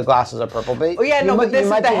 The glasses are purple, but oh yeah, no, but this is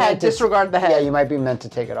the head. Disregard the head. Yeah, you might be meant to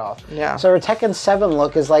take it off. Yeah. So her Tekken 7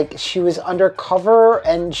 look is like she was undercover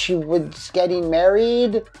and she was getting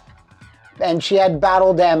married, and she had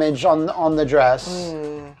battle damage on the dress,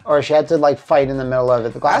 or she had to like fight in the middle of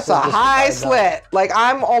it. The glasses. That's a high slit. Like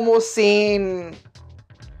I'm almost seeing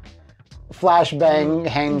flashbang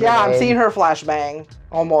hang. Yeah, I'm seeing her flashbang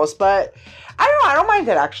almost, but I don't know. I don't mind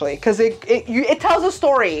it actually because it tells a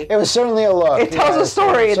story. It was certainly a look. It tells a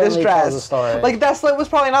story in this dress. Tells a story. Like that slit was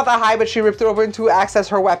probably not that high, but she ripped it open to access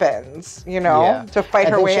her weapons. You know, to fight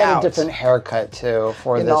her way out. She had a different haircut too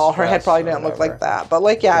for this. No, her head probably didn't look like that. But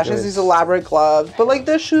like, yeah, she has these elaborate gloves. But like,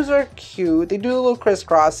 the shoes are cute. They do a little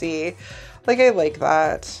crisscrossy. Like I like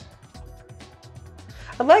that.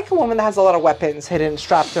 I like a woman that has a lot of weapons hidden,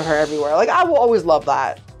 strapped to her everywhere. Like I will always love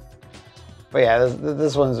that. But yeah,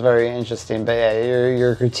 this one's very interesting. But yeah,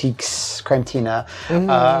 your critiques, Crymetina,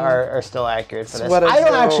 are still accurate for this. I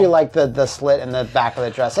don't actually like the slit in the back of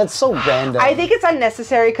the dress. That's so random. I think it's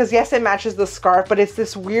unnecessary because yes, it matches the scarf, but it's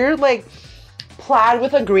this weird like plaid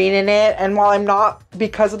with a green in it. And while I'm not,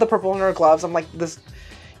 because of the purple in her gloves, I'm like this,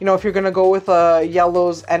 you know, if you're gonna go with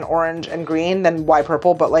yellows and orange and green, then why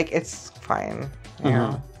purple? But like, it's fine.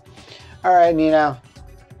 Yeah. All right, Nina.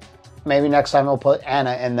 Maybe next time we'll put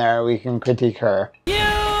Anna in there. We can critique her. New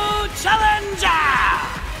challenger!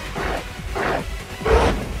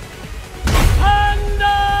 And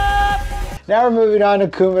up! Now we're moving on to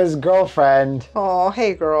Kuma's girlfriend. Oh,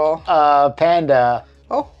 hey, girl. Panda.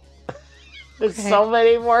 Oh. There's so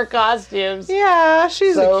many more costumes. Yeah,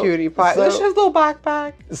 she's a cutie pie. She has a little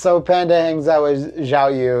backpack. So Panda hangs out with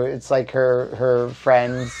Zhao Yu. It's like her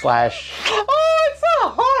friend slash... Oh, it's so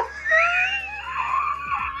hard.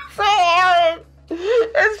 So hard.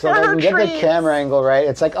 It's so for her get the camera angle right.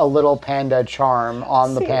 It's like a little panda charm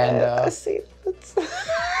on the panda. See,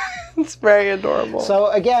 It's very adorable. So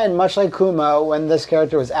again, much like Kuma, when this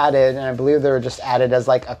character was added, and I believe they were just added as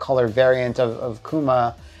like a color variant of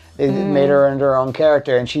Kuma, they made her into her own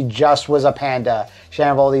character, and she just was a panda. She didn't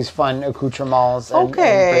have all these fun accoutrements and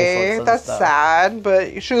bracelets and that's stuff. sad,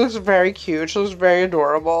 but she looks very cute. She looks very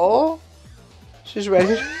adorable. She's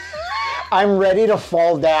ready. I'm ready to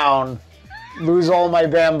fall down, lose all my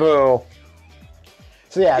bamboo.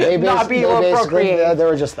 So yeah, they basically they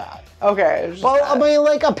were just that. Okay. Well, I mean,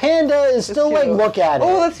 like a panda is still cute. like, look at it.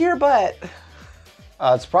 Oh, let's see her butt.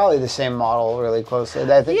 It's probably the same model, really closely.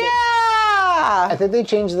 I think I think they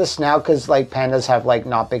changed the snout because like pandas have like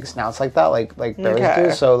not big snouts like that, like bears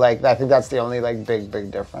do. So like I think that's the only like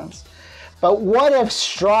big difference. But what if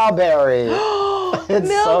strawberry? It's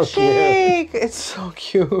so cute. It's so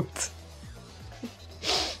cute.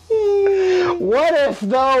 What if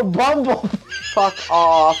though Bumblebee? Fuck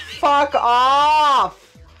off. Fuck off.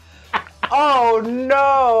 Oh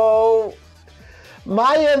no.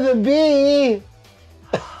 Maya the bee.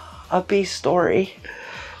 A bee story.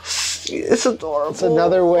 It's adorable. It's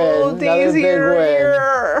another win. Oh, another big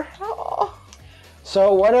win. Oh.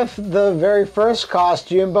 So what if the very first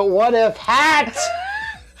costume, but what if hat?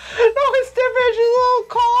 No, it's different. She's a little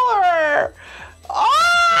collar.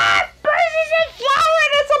 Oh, person and flower,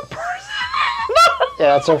 and it's a person. Yeah,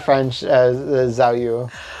 that's our friend, Zhao Yu.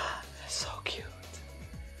 That's so cute.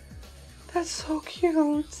 That's so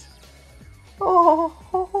cute.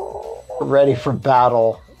 Oh. Ready for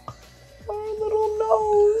battle. Our little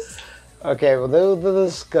nose. Okay, well,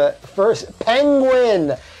 this first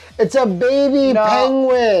penguin. It's a baby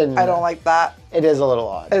penguin. I don't like that. It is a little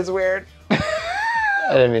odd. It's weird.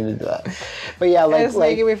 I didn't mean to do that. But yeah, like, it's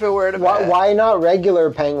making me feel weird about it. Why not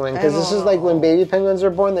regular penguin? Because this is like when baby penguins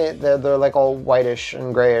are born, they're like all whitish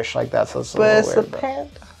and grayish like that. So it's a little weird. But it's a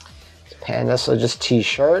panda. It's panda, so just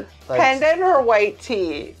t-shirt. Panda and her white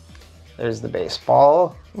tee. There's the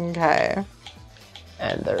baseball. Okay.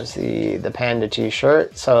 And there's the panda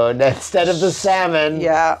t-shirt. So instead of the salmon,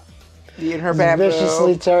 yeah, eating her bamboo.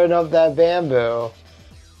 Viciously tearing up that bamboo.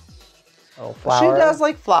 Oh, flower. She does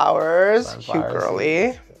like flowers. Sunflowers. Cute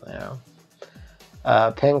girly.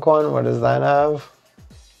 Yeah. Pink one. What does that have?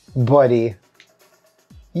 Buddy.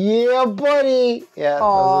 Yeah, buddy. Yeah.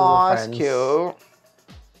 Aw, that's cute.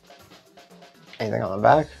 Anything on the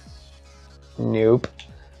back? Nope.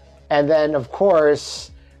 And then, of course,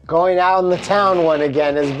 going out in the town one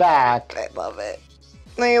again is back. I love it.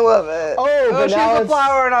 I love it. Oh, but she's now a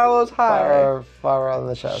flower and I was high. Flower on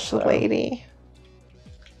the chest. Lady.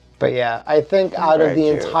 But yeah, I think out of the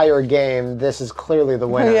entire game, this is clearly the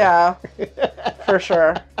winner. Yeah, for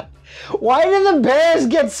sure. Why did the bears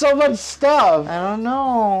get so much stuff? I don't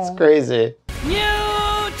know. It's crazy.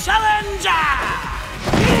 New challenger!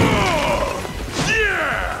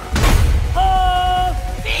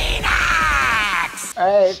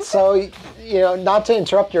 Alright, so, you know, not to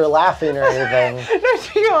interrupt your laughing or anything.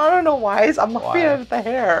 I don't know why. I'm laughing at the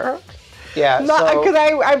hair. Yeah, because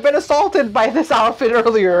I've been assaulted by this outfit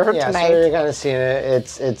earlier tonight. Yeah, so you're kind of seeing it.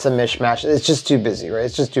 It's a mishmash. It's just too busy, right?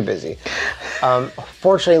 It's just too busy.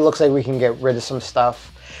 Fortunately, it looks like we can get rid of some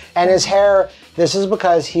stuff. And his hair, this is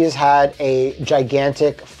because he has had a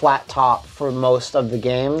gigantic flat top for most of the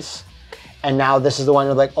games. And now this is the one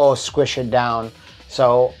where like, oh, squish it down.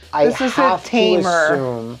 So I have to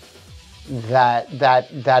assume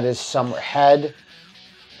that is somewhere. Head.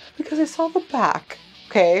 Because I saw the back.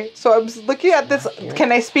 Okay, so I'm looking at this.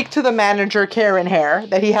 Can I speak to the manager, Karen hair,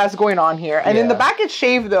 that he has going on here? And in the back, it's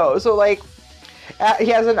shaved though. So like, he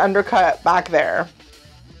has an undercut back there.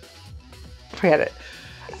 Forget it.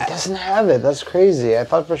 He doesn't have it. That's crazy. I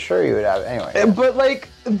thought for sure you would have it. Anyway. Yeah. But like,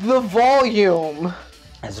 the volume.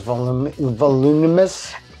 It's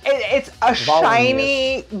voluminous. It's a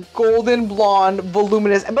shiny, golden blonde,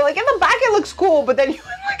 voluminous. But like in the back, it looks cool. But then you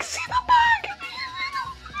would like see the back.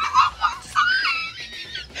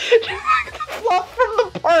 Just like the fluff from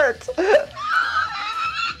the part.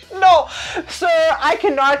 No, sir, I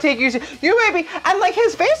cannot take you. You may be, and like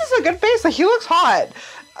his face is a good face. Like he looks hot.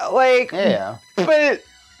 Like, yeah. But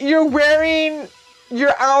you're wearing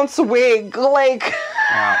your ounce wig. Like,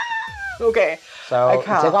 yeah. Okay. So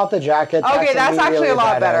take off the jacket. Okay, that's actually a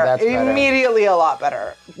lot better. That's immediately a lot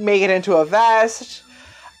better. Make it into a vest.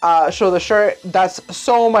 Show the shirt. That's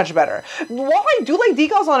so much better. While I do like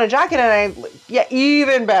decals on a jacket, and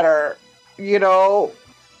even better. You know.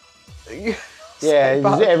 Yeah,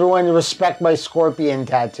 everyone respect my scorpion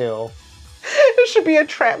tattoo. It should be a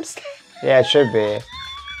tramp stamp. Yeah, it should be.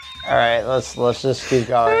 All right, let's just keep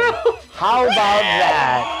going. How about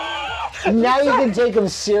that? Now you can take him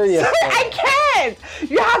seriously. I can't.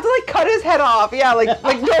 You have to like cut his head off. Yeah, like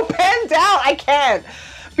no pen down. I can't.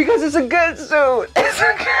 Because it's a good suit. It's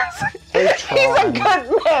a good suit. He's a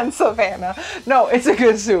good man, Savannah. No, it's a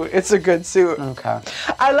good suit. It's a good suit. Okay.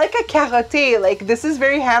 I like a karate. Like, this is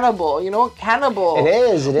very Hannibal. You know, Hannibal. It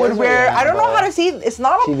is. It would is. wear, I don't know how to see. It's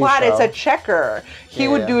not a TV plaid. show. It's a checker. He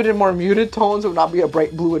would do it in more muted tones. It would not be a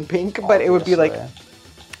bright blue and pink, but it would be like.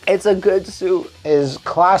 It's a good suit. His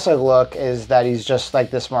classic look is that he's just like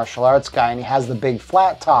this martial arts guy, and he has the big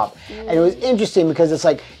flat top. And it was interesting because it's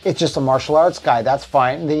like, it's just a martial arts guy, that's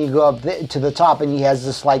fine. And then you go up to the top, and he has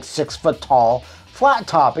this like 6 foot tall flat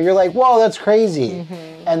top, and you're like, whoa, that's crazy.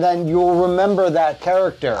 And then you'll remember that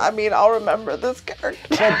character. I mean, I'll remember this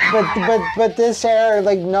character. But this hair,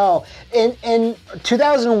 like, no. In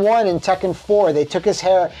 2001 in Tekken 4, they took his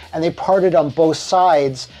hair and they parted on both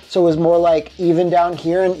sides, so it was more like even down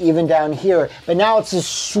here and even down here. But now it's a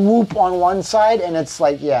swoop on one side, and it's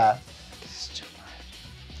like, yeah.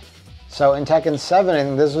 So in Tekken 7, I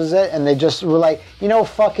think this was it, and they just were like, you know,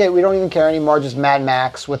 fuck it, we don't even care anymore, just Mad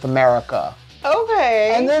Max with America.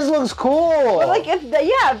 Okay. And this looks cool. But like, if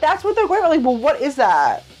that's what they're going for. Like, well, what is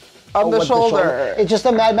that on the shoulder? It's just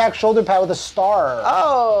a Mad Max shoulder pad with a star.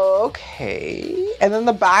 Oh, okay. And then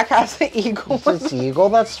the back has the eagle. It's an eagle.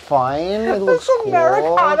 That's fine. It looks cool.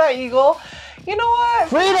 Americana eagle. You know what?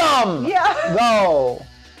 Freedom. Yeah. No.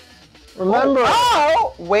 Remember.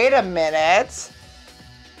 Oh, wait a minute.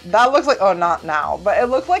 That looks like, oh, not now, but it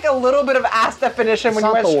looked like a little bit of ass definition when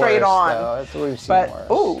you went straight on. Though. It's what we've seen worse.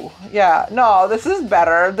 Ooh, yeah, no, this is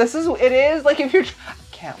better. It is like if you're, I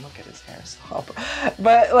can't look at his hair, stop.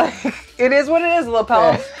 But like, it is what it is,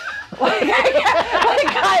 lapels. Like,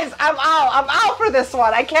 guys, I'm out for this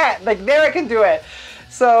one. I can't, like, there I can do it.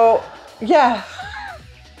 So, yeah.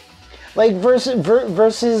 Like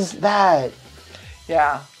versus that.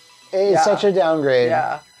 Yeah. It's such a downgrade.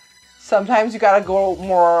 Yeah. Sometimes you gotta go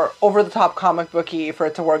more over the top comic booky for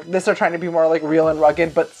it to work. This are trying to be more like real and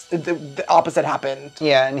rugged, but the opposite happened.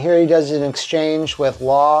 Yeah, and here he does an exchange with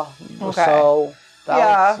Law. Okay. So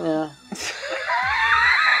that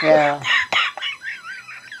yeah.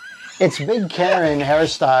 It's Big Karen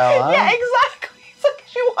hairstyle, huh? Yeah, exactly. It's like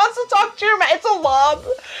she wants to talk to your man. It's a lob.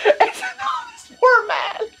 It's this poor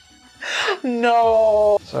man.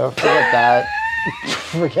 No. So forget that.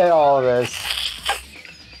 Forget all of this.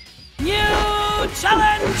 New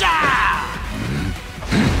challenger!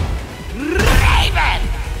 Raven!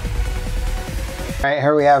 All right,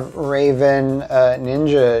 here we have Raven,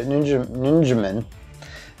 Ninjaman.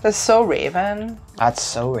 That's so Raven. That's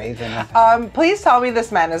so Raven. Please tell me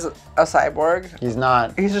this man is a cyborg. He's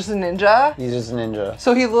not. He's just a ninja? He's just a ninja.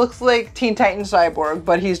 So he looks like Teen Titans Cyborg,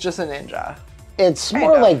 but he's just a ninja. It's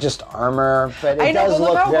more like just armor, but it does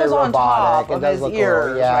look very robotic. It does look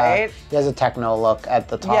ears, right? He has a techno look at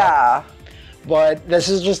the top. Yeah. But this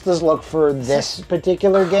is just this look for this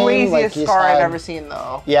particular game. Craziest scar I've ever seen,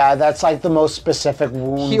 though. Yeah, that's like the most specific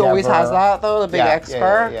wound. He always has that, though, the big X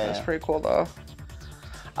scar. Yeah, that's pretty cool, though.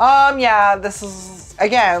 Yeah, this is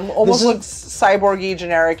again almost looks cyborgy,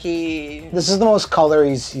 generic-y. This is the most color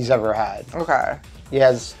he's ever had. Okay. He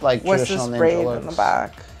has like What's traditional this ninja brave looks. in the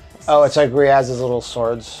back? Oh, it's like where he has his little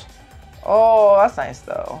swords. Oh, that's nice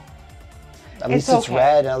though. At least it's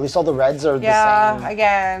red. At least all the reds are the same. Yeah,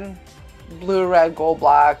 again, blue, red, gold,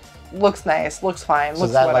 black. Looks nice. Looks fine. So looks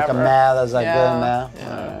is that whatever. like a matte? That's like good matte?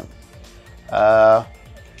 Yeah.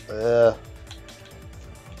 Alright.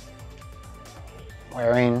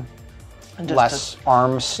 Wearing less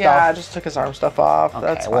arm stuff. Yeah, I just took his arm stuff off. Okay,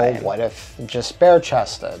 That's well, fine. what if just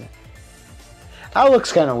bare-chested? That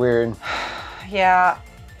looks kind of weird. Yeah,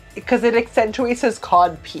 because it accentuates his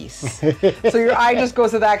cod piece. So your eye just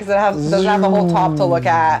goes to that because it doesn't have the whole top to look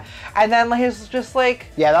at. And then his just like...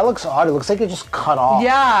 Yeah, that looks odd. It looks like it just cut off.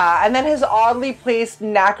 Yeah, and then his oddly placed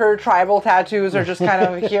knacker tribal tattoos are just kind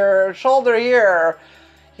of here, shoulder here,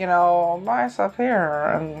 you know, bicep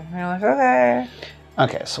here. And you're like, okay.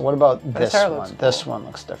 Okay, so what about this one? This one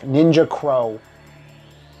looks different. Ninja Crow.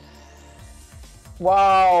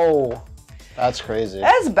 Wow. That's crazy.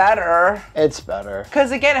 That's better. It's better.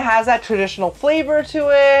 Because again, it has that traditional flavor to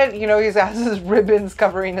it. You know, he has his ribbons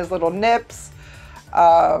covering his little nips.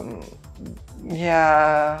 Yeah,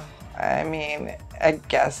 I mean, I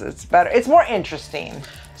guess it's better. It's more interesting.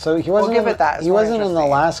 So he wasn't. We'll give it that. He wasn't in the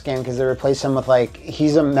last game because they replaced him with like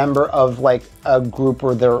he's a member of like a group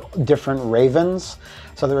where they're different ravens.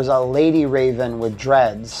 So there was a lady raven with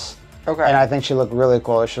dreads. Okay. And I think she looked really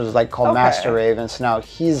cool. She was like called Master Raven. So now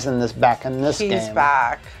he's in this back in this game. He's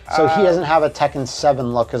back. So he doesn't have a Tekken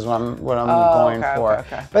 7 look is what I'm going for.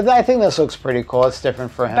 Okay. But I think this looks pretty cool. It's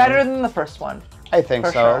different for him. Better than the first one. I think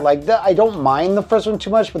so. Sure. Like I don't mind the first one too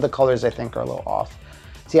much, but the colors I think are a little off.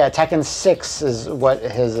 So yeah, Tekken 6 is what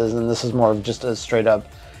his is, and this is more of just a straight up.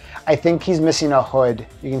 I think he's missing a hood.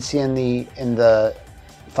 You can see in the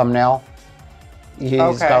thumbnail. He's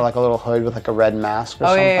got like a little hood with like a red mask or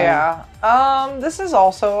something. Yeah. This is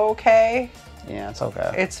also okay. Yeah, it's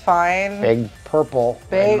okay. It's fine. Big purple.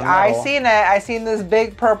 Big. I seen it. I seen this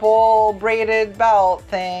big purple braided belt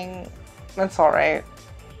thing. That's all right.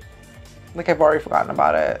 Like I've already forgotten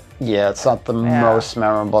about it. Yeah, it's not the most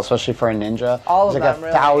memorable, especially for a ninja. All of There's them,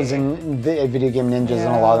 like 1,000 video game ninjas,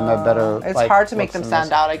 and a lot of them have better. It's like, hard to make them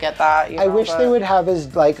stand out. I get that. You know, I wish they would have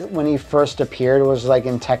his like when he first appeared was like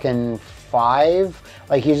in Tekken 5.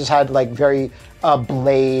 Like he just had like very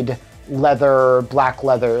blade leather, black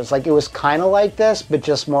leathers. Like it was kind of like this, but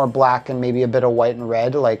just more black and maybe a bit of white and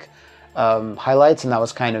red like highlights, and that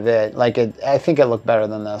was kind of it. Like I think it looked beter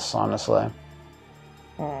than this, honestly.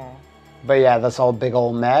 But yeah, that's all big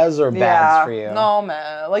old mez or bads for you. No,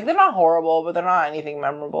 man. Like they're not horrible, but they're not anything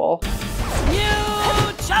memorable.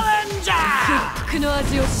 New challenger!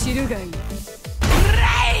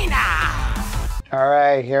 Reina! All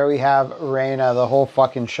right, here we have Reina, the whole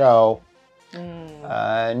fucking show.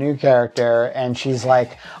 New character, and she's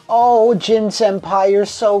like, "Oh, Jin Senpai, you're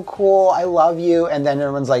so cool. I love you." And then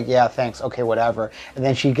everyone's like, "Yeah, thanks. Okay, whatever." And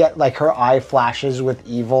then she get like her eye flashes with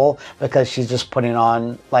evil because she's just putting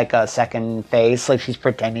on like a second face, like she's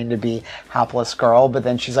pretending to be hapless girl, but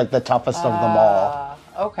then she's like the toughest of them all.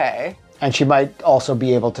 Okay. And she might also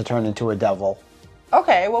be able to turn into a devil.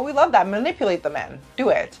 Okay, well, we love that. Manipulate the men. Do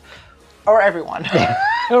it. Or everyone.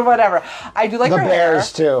 Or whatever. I do like her hair. The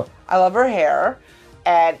bears, too. I love her hair.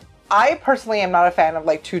 And I personally am not a fan of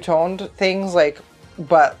like two-toned things, like,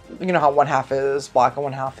 but you know how one half is black and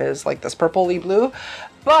one half is like this purpley blue.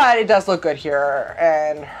 But it does look good here.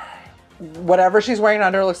 And whatever she's wearing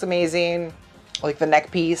under looks amazing. Like the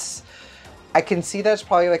neck piece. I can see that's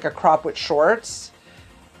probably like a crop with shorts.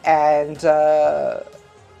 And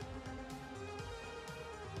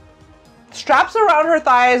straps around her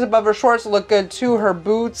thighs above her shorts look good too. Her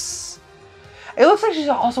boots. It looks like she's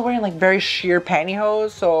also wearing like very sheer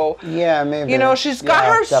pantyhose. So yeah, maybe. You know, she's got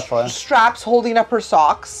her straps holding up her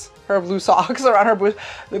socks, her blue socks around her boots.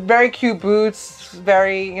 Very cute boots.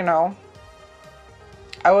 Very, you know.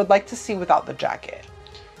 I would like to see without the jacket.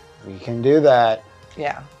 We can do that.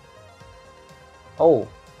 Yeah. Oh.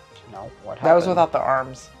 No, what happened? That was without the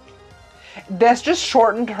arms. That's just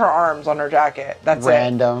shortened her arms on her jacket. That's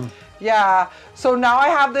random. Yeah. So now I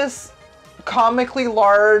have this comically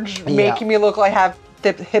large, making me look like I have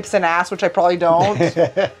hips and ass, which I probably don't.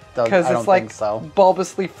 Because it's like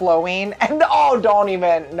bulbously flowing. And oh, don't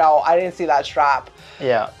even. No, I didn't see that strap.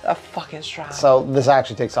 Yeah. A fucking strap. So this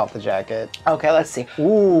actually takes off the jacket. Okay, let's see.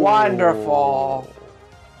 Ooh. Wonderful.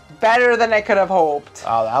 Better than I could have hoped.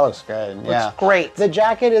 Oh, that looks good. Yeah. Looks great. The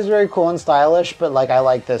jacket is very cool and stylish, but like I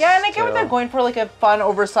like this. Yeah, and I get what they're going for, like a fun,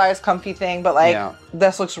 oversized, comfy thing, but like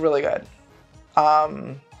this looks really good.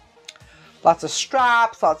 Lots of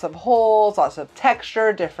straps, lots of holes, lots of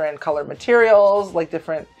texture, different colored materials, like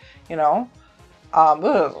different, you know,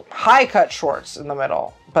 high cut shorts in the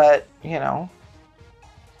middle, but you know.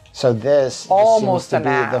 So this almost seems to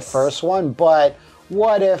be the first one, but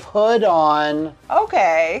what if hood on?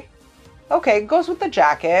 Okay. Okay, goes with the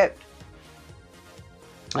jacket.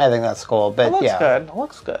 I think that's cool, but it looks good. It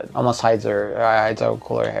looks good. Almost hides how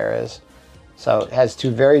cool her hair is. So it has two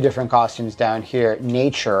very different costumes down here.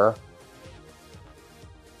 Nature.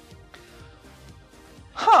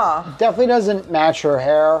 Huh. Definitely doesn't match her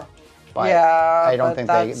hair, but yeah, I don't think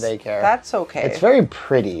they care. That's okay. It's very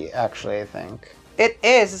pretty, actually, I think. It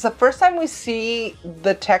is. It's the first time we see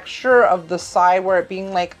the texture of the side where it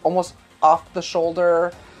being like almost off the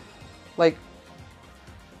shoulder, like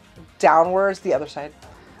downwards, the other side.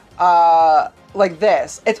 Like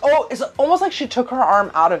this. It's almost like she took her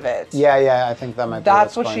arm out of it. Yeah, I think that might be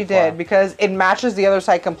That's what she did, because it matches the other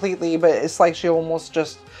side completely, but it's like she almost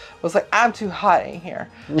just was like, I'm too hot in here.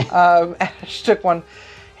 And she took one.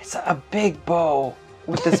 It's a big bow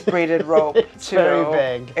with this braided rope. It's very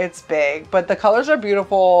big. It's big, but the colors are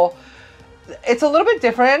beautiful. It's a little bit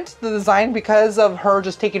different, the design, because of her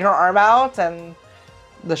just taking her arm out, and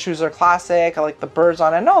the shoes are classic. I like the birds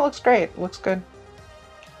on it. No, it looks great. It looks good.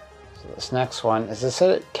 So this next one, is this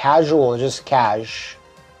a casual or just cash?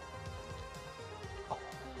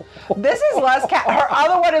 This is less her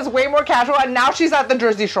other one is way more casual, and now she's at the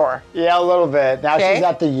Jersey Shore. Yeah, a little bit. Now she's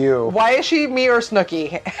at the U. Why is she me or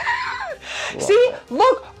Snooki? See,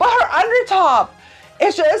 look, but her undertop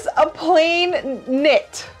is just a plain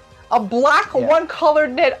knit. A black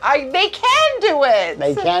one-colored knit. They can do it.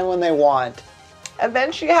 They can when they want. And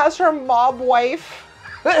then she has her mob wife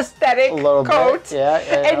aesthetic coat. Bit. Yeah.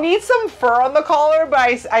 It needs some fur on the collar, but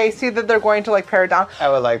I see that they're going to like pare it down. I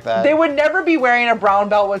would like that. They would never be wearing a brown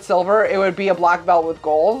belt with silver. It would be a black belt with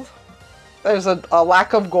gold. There's a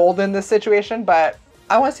lack of gold in this situation, but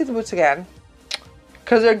I want to see the boots again.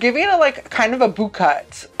 Because they're giving it like kind of a boot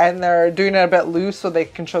cut and they're doing it a bit loose so they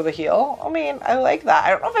can show the heel. I mean, I like that. I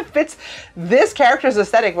don't know if it fits this character's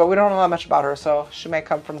aesthetic, but we don't know that much about her, so she may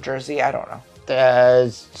come from Jersey. I don't know.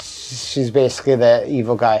 She's basically the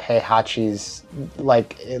evil guy Heihachi's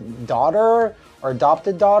like daughter or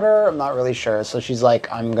adopted daughter. I'm not really sure. So she's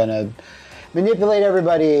like, I'm gonna manipulate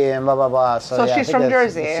everybody and blah blah blah. So yeah, she's from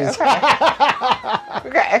Jersey. Okay.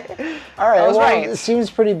 Okay. All right. Well, right. It seems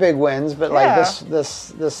pretty big wins, but like this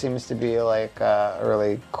seems to be like a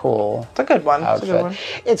really cool. It's a good one. Outfit. It's a good one.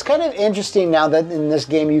 It's kind of interesting now that in this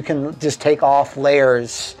game you can just take off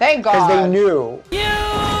layers. Thank God. Because they knew.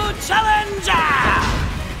 New challenger!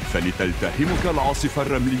 فلتلتهمك العاصفة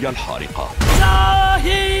الرملية الحارقة.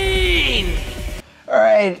 Shaheen! All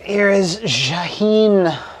right, here is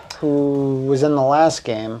Shaheen, who was in the last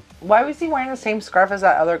game. Why was he wearing the same scarf as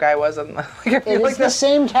that other guy was? In the, like, It's the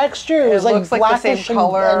same texture. It was like looks like the same blackish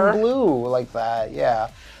color. and blue, like that. Yeah,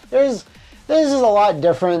 this is a lot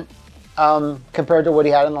different compared to what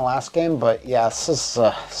he had in the last game. But yeah, this is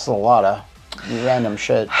a lot of random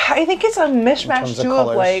shit. I think it's a mishmash too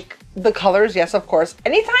of like the colors. Yes, of course.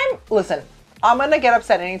 Anytime, listen, I'm gonna get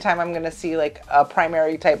upset anytime I'm gonna see like a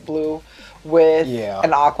primary type blue with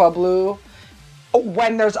an aqua blue.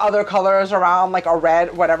 When there's other colors around, like a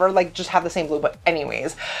red, whatever, like just have the same blue. But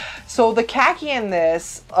anyways, so the khaki in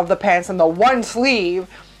this of the pants and the one sleeve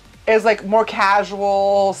is like more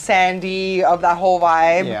casual, sandy of that whole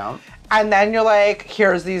vibe. Yeah. And then you're like,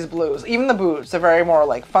 here's these blues. Even the boots are very more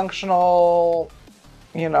like functional,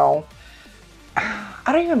 you know.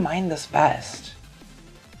 I don't even mind this vest.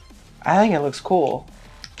 I think it looks cool.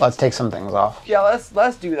 Let's take some things off. Yeah,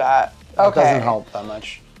 let's do that. It Okay. doesn't help that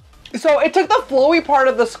much. So it took the flowy part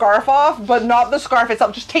of the scarf off, but not the scarf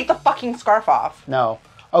itself. Just take the fucking scarf off. No.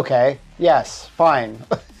 Okay. Yes. Fine.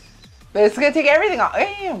 It's gonna take everything off.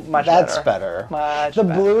 Much That's better. better. Much The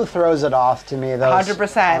better. blue throws it off to me. Those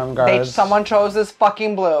 100%. guards. Someone chose this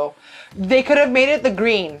fucking blue. They could have made it the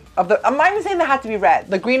green of the. I'm not even saying they had to be red.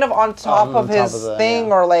 The green of on top of his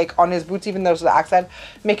thing, or like on his boots, even though there's the accent.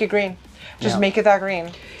 Make it green. Just make it that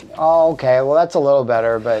green. Oh, okay. Well, that's a little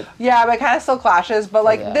better, but Yeah, but it kind of still clashes. But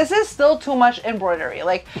like, this is still too much embroidery.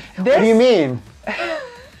 Like this. what do you mean?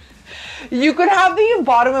 You could have the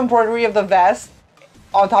bottom embroidery of the vest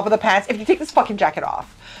on top of the pants if you take this fucking jacket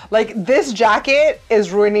off. Like, this jacket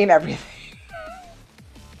is ruining everything.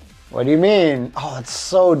 What do you mean? Oh, it's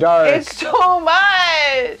so dark. It's too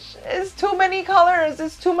much. It's too many colors.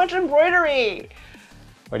 It's too much embroidery.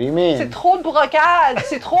 What do you mean? C'est trop de brocade.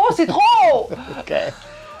 C'est trop. Okay.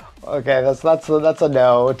 Okay, that's a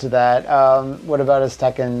no to that. What about his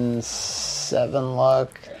Tekken 7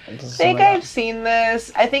 look? I think I've seen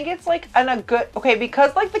this. I think it's like a good, okay,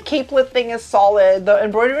 because like the capelet thing is solid, the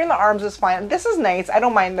embroidery in the arms is fine. This is nice. I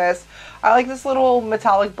don't mind this. I like this little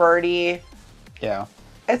metallic birdie. Yeah.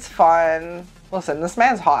 It's fun. Listen, this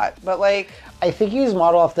man's hot, but like, I think he's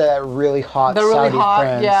modeled off that really hot Saudi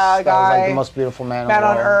prince. Yeah, that was like the most beautiful man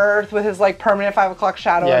on earth with his like permanent 5 o'clock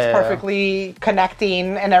shadows, perfectly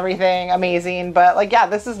connecting and everything, amazing. But like, yeah,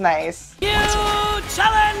 this is nice. New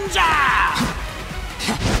challenger!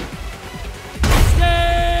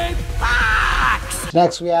 Steve Fox!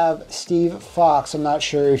 Next we have Steve Fox. I'm not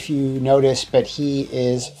sure if you noticed, but he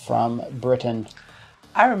is from Britain.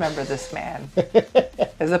 I remember this man.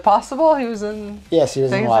 Is it possible he was in? Yes, he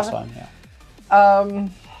was in the last one. Yeah.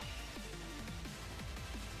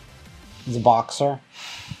 He's a boxer.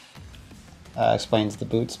 Explains the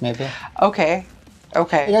boots, maybe. Okay.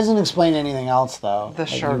 He doesn't explain anything else, though. The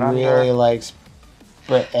shirt he under. really likes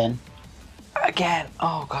Britain. Again,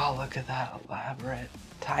 oh god, look at that elaborate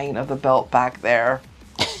tying of the belt back there.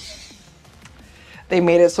 They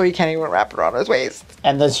made it so he can't even wrap it around his waist.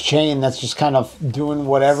 And this chain that's just kind of doing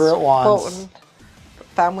whatever it wants. Floating.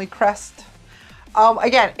 Family crest.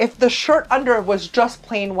 Again, if the shirt under was just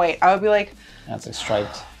plain white, I would be like, that's like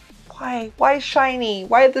striped. Why? Why shiny?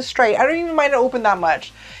 Why the straight? I don't even mind it open that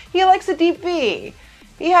much. He likes a deep V.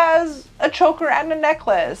 He has a choker and a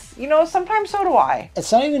necklace. You know, sometimes so do I.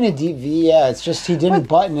 It's not even a deep V, yeah. It's just he didn't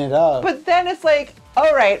button it up. But then it's like,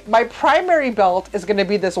 all right, my primary belt is going to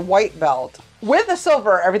be this white belt with the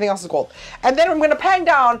silver, everything else is gold. And then I'm going to pan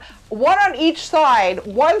down, one on each side.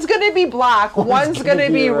 One's going to be black, one's going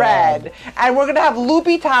to be red. And we're going to have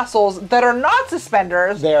loopy tassels that are not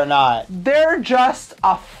suspenders. They are not. They're just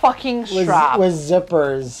a fucking strap. With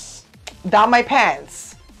zippers. Down my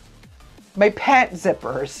pants. my pant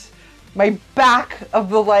zippers, my back of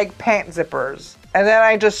the leg pant zippers, and then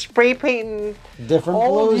I just spray painting different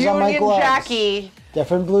old blues on my Union gloves. Jackie.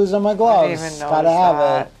 Different blues on my I gloves. didn't even Gotta notice have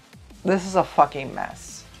that. it. This is a fucking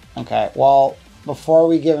mess. Okay, well, before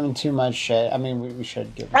we give him too much shit, I mean, we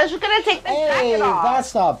should give him. I was just gonna take the jacket off.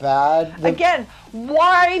 That's not bad. Again,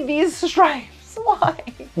 why these stripes? Why?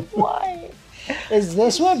 Why? Is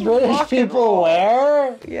this what British people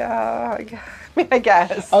wear? Yeah, I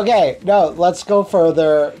guess. Okay, no, let's go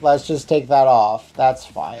further. Let's just take that off. That's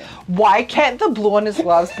fine. Why can't the blue on his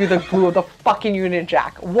gloves be the blue of the fucking Union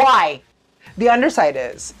Jack? Why? The underside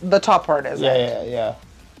is. The top part isn't. Yeah.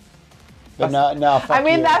 But no, fuck I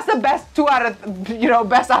mean, you. that's the best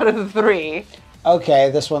best out of the three. Okay,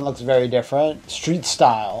 this one looks very different. Street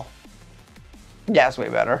style. Yeah, it's way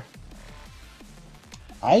better.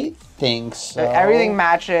 I think so. Everything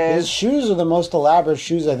matches. His shoes are the most elaborate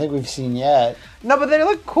shoes I think we've seen yet. No, but they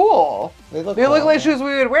look cool. They look like shoes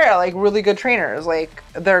we would wear, like really good trainers. Like,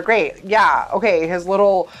 they're great. Yeah, okay, his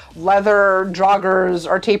little leather joggers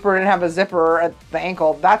are tapered and have a zipper at the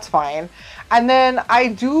ankle. That's fine. And then I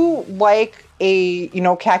do like a,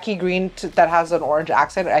 khaki green that has an orange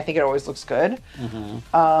accent. I think it always looks good.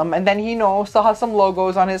 Mm-hmm. And then he, still has some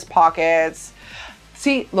logos on his pockets.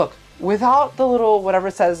 See, look. Without the little, whatever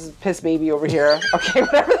it says, piss baby over here. Okay,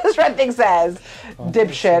 whatever this red thing says.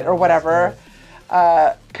 Dipshit or whatever.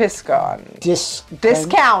 Piss gone.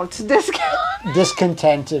 Discount.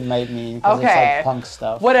 Discontented might mean. Because it's like punk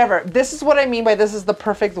stuff. Whatever. This is what I mean by this is the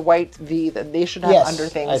perfect white V that they should have under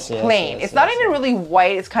things. Plain. It's not even really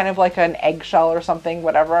white. It's kind of like an eggshell or something,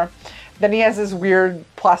 whatever. Then he has this weird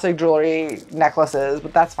plastic jewelry necklaces,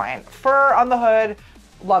 but that's fine. Fur on the hood.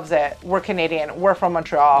 Loves it. We're Canadian. We're from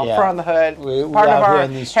Montreal. Fur on the hood. Part of our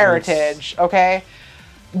heritage. Okay.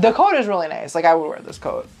 The coat is really nice. Like, I would wear this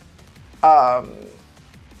coat.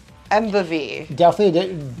 And the V. Definitely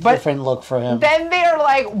a different look for him. Then they're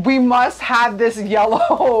like, we must have this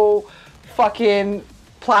yellow fucking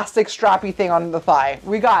plastic strappy thing on the thigh.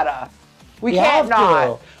 We gotta. We can't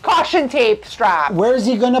not. Caution tape strap. Where is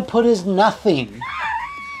he gonna put his nothing?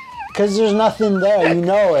 Because there's nothing there. You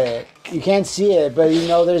know it. You can't see it, but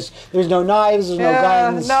there's no knives, there's no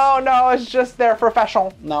guns. No, it's just there for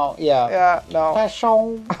fashion. No, yeah. Yeah, no.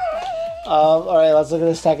 Fashion. All right, let's look at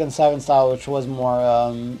his Tekken 7 style, which was more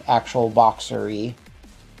actual boxery.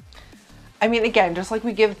 I mean, again, just like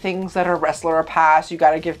we give things that are wrestler a pass, you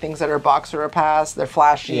got to give things that are boxer a pass. They're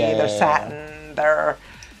flashy, they're satin, they're.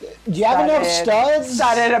 Do you have enough studs?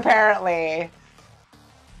 Studded, apparently.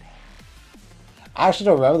 I actually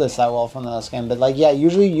don't remember this that well from the last game, but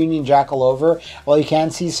usually Union Jack all over. Well, you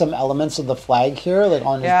can see some elements of the flag here, like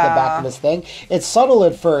on the back of his thing. It's subtle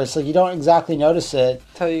at first, like you don't exactly notice it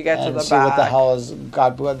until you get to the see back. What the hell is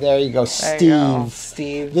God? There you go, Steve. You go.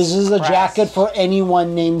 Steve. This is a jacket for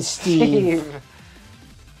anyone named Steve.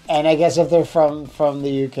 And I guess if they're from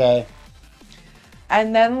the UK.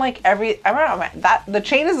 And then I don't know, that the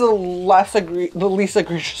chain is the least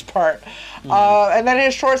egregious part. And then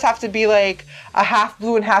his shorts have to be like a half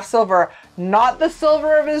blue and half silver, not the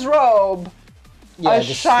silver of his robe. Yeah, a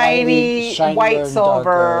shiny white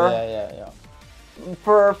silver. Yeah.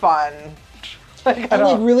 For fun.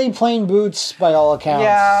 And really plain boots by all accounts.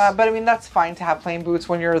 Yeah, but I mean that's fine to have plain boots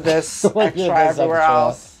when you're this extra everywhere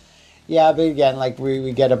else. Yeah, but again,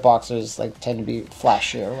 we get it. Boxers tend to be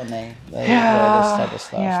flashier when they wear this type of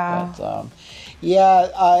stuff. Yeah.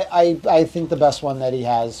 But I think the best one that he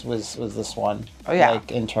has was this one. Oh yeah.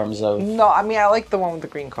 In terms of. No, I mean I like the one with the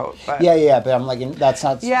green coat. But yeah, but I'm that's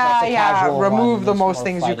not. Yeah, that's a casual remove one. the most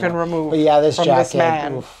things you can remove. But yeah, this from jacket. This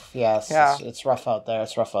man. Oof, yes, it's rough out there.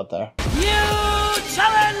 It's rough out there. New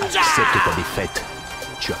challenger. Accepte ta défaite.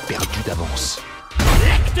 Tu as perdu d'avance.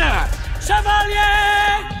 Victor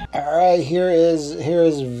Chevalier. All right, here is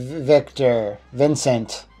Victor.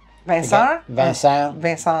 Vincent. I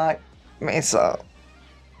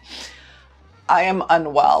am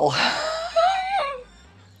unwell.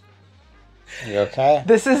 You okay?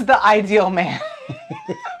 This is the ideal man.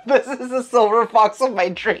 This is the silver fox of my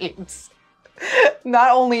dreams.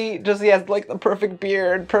 Not only does he has the perfect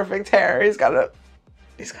beard, perfect hair, he's got a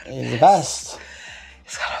He's the best.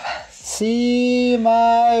 He's got a vest. See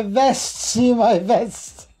my vest, see my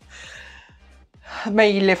vest.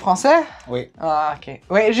 Mais il est français? Oui. Ah, okay.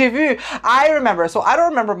 Wait, j'ai vu. I remember. So I don't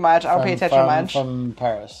remember much. I don't pay attention much. From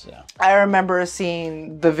Paris, yeah. I remember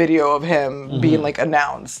seeing the video of him being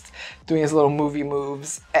announced, doing his little movie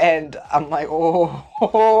moves, and I'm like, oh.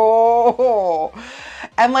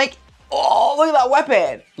 And oh, look at that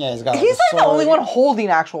weapon. Yeah, he's got. He's the only one holding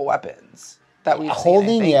actual weapons that we've seen.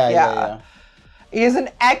 Holding, yeah. He has an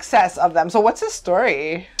excess of them. So what's his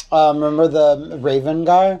story? Remember the Raven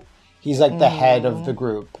guy? He's like the head of the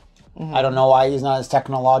group. I don't know why he's not as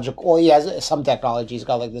technological. Well, he has some technology. He's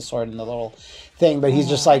got like the sword and the little thing, but he's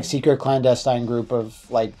just like secret clandestine group of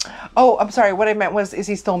like. Oh, I'm sorry. What I meant was, is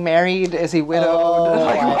he still married? Is he widowed?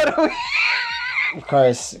 What are we... Of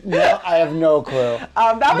course. No, I have no clue.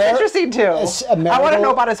 That was interesting too. I want to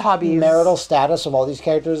know about his hobbies. Marital status of all these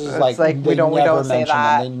characters is like we don't say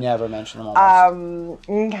that. They never mention them. Almost.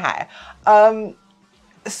 Okay.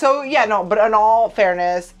 So yeah, no, but in all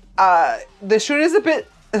fairness, the suit is a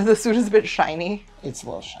bit shiny. It's a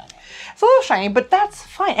little shiny. It's a little shiny, but that's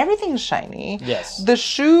fine. Everything's shiny. Yes. The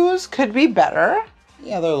shoes could be better.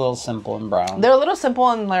 Yeah, they're a little simple and brown. They're a little simple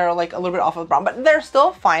and they're like a little bit off of brown, but they're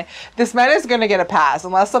still fine. This man is gonna get a pass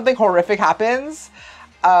unless something horrific happens.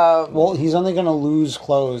 Well, he's only gonna lose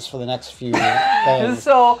clothes for the next few things.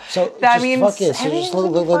 So that just means fuck it. So just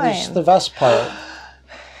look the vest part.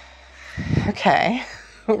 Okay.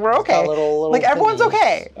 We're okay. Little like everyone's thingies.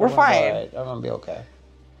 okay. We're fine. Right. Everyone be okay.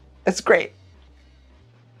 It's great.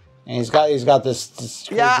 And he's got this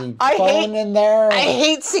crazy phone in there. I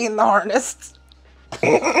hate seeing the harness.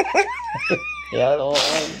 Yeah,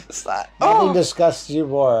 nothing disgusts you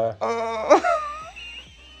more. All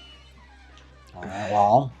right,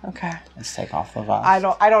 well, okay. Let's take off the vest. I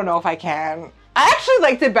don't know if I can. I actually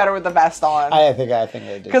liked it better with the vest on. I think I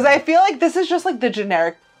did. Because I feel like this is just like the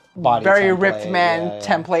generic body very template, ripped man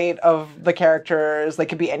template of the characters. Like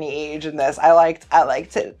could be any age in this. I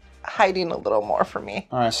liked it hiding a little more for me.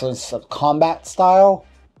 All right, so it's a combat style.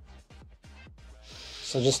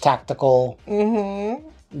 So just tactical.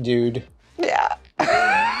 Dude. Yeah.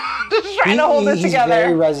 Just trying to hold it together. He's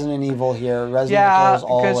very Resident Evil here. Resident Evil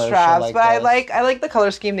all good straps. But I like the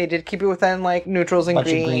color scheme. They did keep it within like neutrals and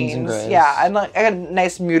greens. And grays. Yeah, and like a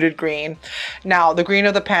nice muted green. Now the green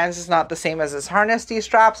of the pants is not the same as his harness D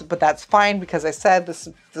straps, but that's fine because I said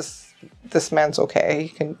this man's okay. He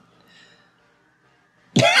can.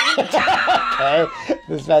 Okay,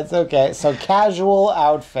 this man's okay. So casual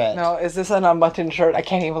outfit. No, is this an unbuttoned shirt? I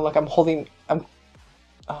can't even look.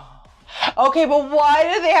 Okay, but why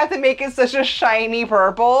did they have to make it such a shiny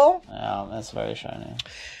purple? Yeah, that's very shiny.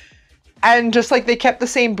 And just like they kept the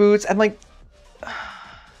same boots and like...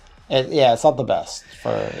 it's not the best.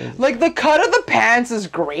 Like the cut of the pants is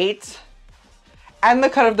great. And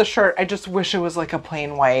the cut of the shirt, I just wish it was like a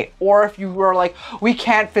plain white. Or if you were like, we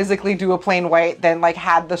can't physically do a plain white, then like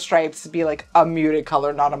had the stripes be like a muted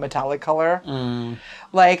color, not a metallic color.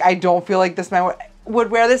 Like I don't feel like this man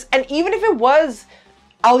would wear this. And even if it was...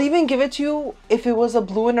 I'll even give it to you if it was a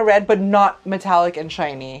blue and a red, but not metallic and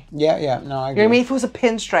shiny. Yeah, no, I agree. You know what I mean? If it was a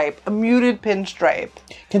pinstripe, a muted pinstripe.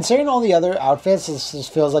 Considering all the other outfits, this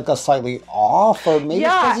just feels like a slightly off, or maybe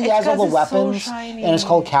because he has all the weapons, and it's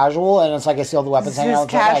called casual, and it's like I see all the weapons hanging out.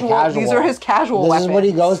 Casual. These are his casual weapons. This is what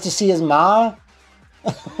he goes to see his ma?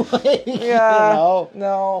 Yeah. You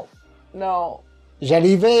know? No.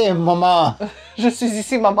 J'arrive, maman. Je suis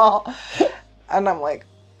ici, maman. And I'm like,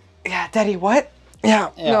 yeah, daddy, what?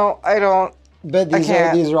 Yeah, no, I don't. But these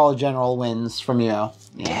are all general wins from you.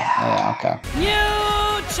 Yeah, okay.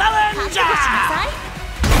 New challenger!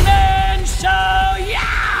 Men Xiao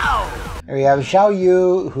Yao! Here we have Xiao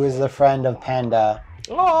Yu, who is the friend of Panda.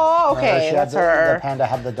 Oh, okay, that's her. The Panda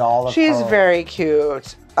had the doll of She's her. very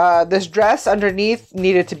cute. This dress underneath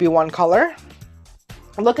needed to be one color.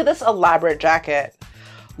 Look at this elaborate jacket.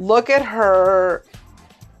 Look at her...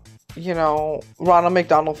 you know, Ronald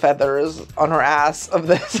McDonald feathers on her ass of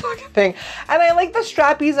this fucking thing. And I like the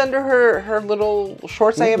strappies under her little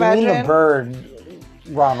shorts, I imagine. You mean a bird,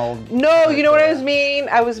 Ronald. No, you know what I was meaning?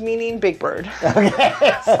 I was meaning Big Bird.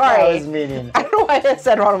 Okay. Sorry. I was meaning. I don't know why I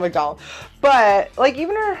said Ronald McDonald. But, like,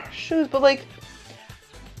 even her shoes, but, like,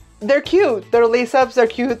 they're cute. Their lace-ups, they're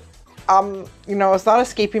cute. You know, it's not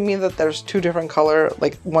escaping me that there's two different color,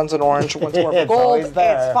 like one's an orange, one's more It's gold. always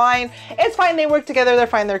there. It's fine. It's fine. They work together. They're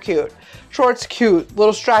fine. They're cute. Shorts, cute.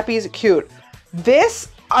 Little strappies, cute. This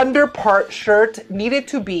under part shirt needed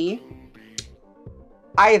to be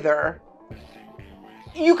either.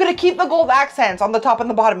 You could have kept the gold accents on the top and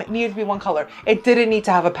the bottom. It needed to be one color. It didn't need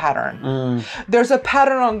to have a pattern. There's a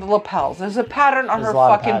pattern on the lapels. There's a pattern on her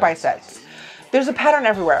fucking biceps. There's a pattern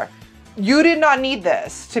everywhere. You did not need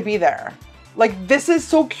this to be there. Like, this is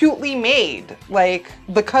so cutely made. Like,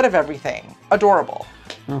 the cut of everything. Adorable.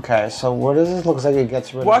 Okay, so what does this look like? It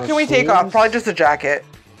gets rid of What can we take off? Probably just a jacket.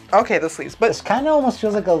 Okay, the sleeves. But this kind of almost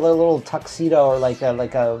feels like a little tuxedo, or like a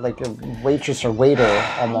waitress or waiter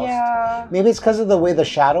almost. Yeah. Maybe it's because of the way the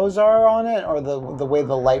shadows are on it, or the way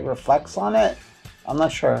the light reflects on it. I'm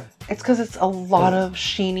not sure. It's because it's a lot of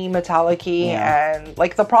sheeny, metallic-y, and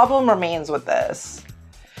like the problem remains with this.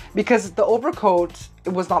 Because the overcoat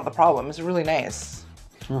it was not the problem. It's really nice.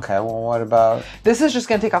 Okay, well, what about... This is just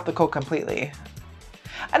gonna take off the coat completely.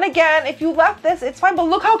 And again, if you left this, it's fine, but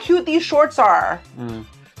look how cute these shorts are.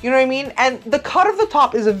 You know what I mean? And the cut of the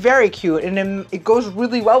top is very cute, and it goes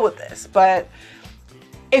really well with this, but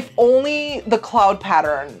if only the cloud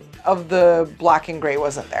pattern of the black and gray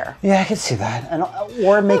wasn't there. Yeah, I can see that. And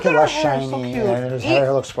or make it less shiny. So cute. Yeah, his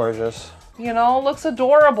hair looks gorgeous. You know, looks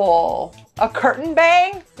adorable. A curtain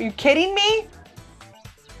bang? Are you kidding me?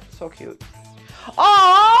 So cute.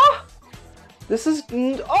 Aww! This is,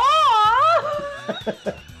 aww!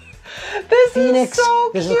 This Phoenix, is so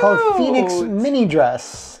cute. This is called Phoenix Mini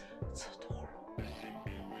Dress. It's adorable.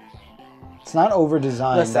 It's not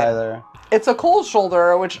over-designed either. It's a cold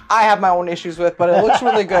shoulder, which I have my own issues with, but it looks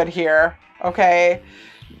really good here, okay?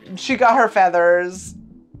 She got her feathers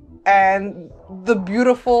and the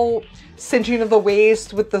beautiful cinching of the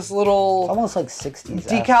waist with this little... It's almost like 60s.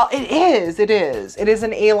 Decal. It is, it is. It is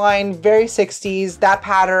an A-line, very 60s, that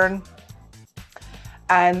pattern.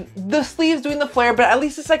 And the sleeves doing the flare, but at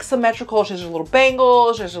least it's like symmetrical. She has her little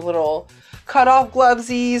bangles, she has her little cut-off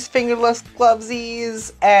glovesies, fingerless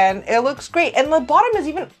glovesies, and it looks great. And the bottom is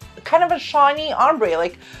even kind of a shiny ombre.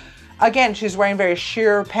 Like, again, she's wearing very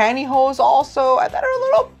sheer pantyhose also, and then her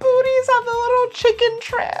little booties have the little chicken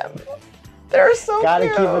trim. They're so Gotta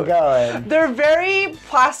cute. keep it going. They're very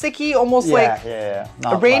plasticky, almost like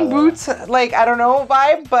Not rain leather. boots, like, I don't know,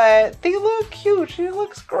 vibe, but they look cute. She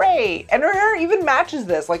looks great. And her hair even matches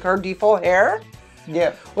this, like her default hair.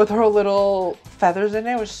 Yeah. With her little feathers in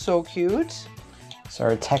it, was so cute. So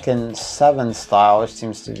her Tekken 7 style, which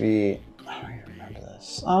seems to be, I don't even remember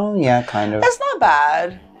this. Oh yeah, kind of. It's not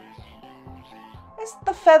bad. It's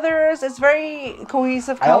the feathers, it's very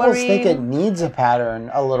cohesive coloring. I almost think it needs a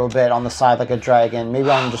pattern a little bit on the side, like a dragon, maybe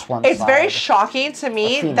on just one side. It's very shocking to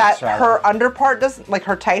me Phoenix, that rather. her underpart doesn't, like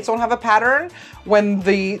her tights don't have a pattern when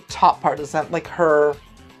the top part doesn't, like her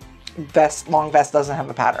vest, long vest doesn't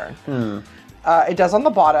have a pattern. It does on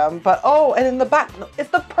the bottom, but oh, and in the back,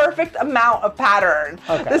 it's the perfect amount of pattern.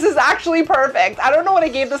 Okay. This is actually perfect. I don't know what I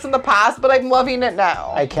gave this in the past, but I'm loving it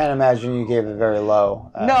now. I can't imagine you gave it very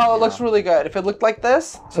low. No, it looks really good. If it looked like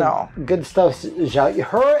this, no. Good stuff.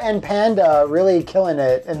 Her and Panda really killing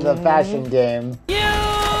it in the fashion game. New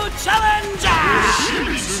challenger!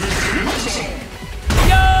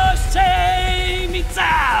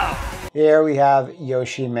 Yoshimitsu! Here we have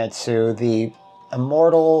Yoshimitsu, the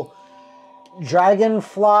immortal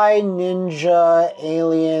dragonfly, ninja,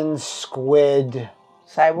 alien, squid,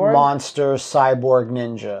 Cyborg? monster, cyborg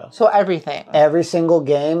ninja. So everything. Every single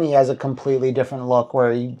game, he has a completely different look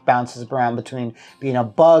where he bounces around between being a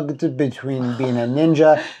bug, between being a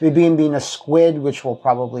ninja, being a squid, which we'll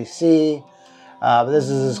probably see. But this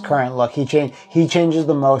is his current look. He changes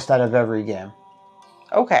the most out of every game.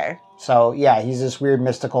 Okay. So yeah, he's this weird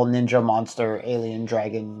mystical ninja monster alien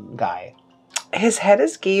dragon guy. His head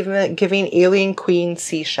is giving alien queen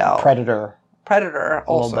seashell. Predator. Predator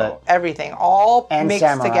also. bit. Everything. All And mixed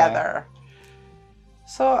samurai. together.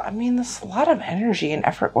 So, I mean, there's a lot of energy and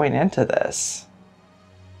effort going into this.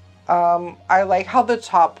 I like how the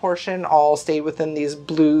top portion all stayed within these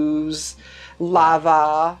blues,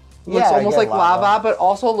 lava. Looks Yeah, I almost get like lava, but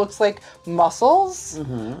also looks like muscles.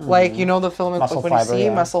 Like, you know, the filament Muscle like when fiber, you see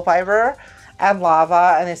yeah. muscle fiber and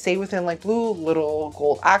lava, and they stay within like blue little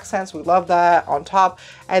gold accents. We love that on top.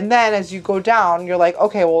 And then as you go down, you're like,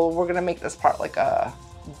 okay, well, we're gonna make this part like a.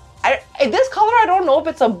 This color, I don't know if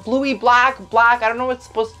it's a bluey black. I don't know what it's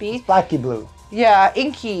supposed to be. Blacky blue. Yeah,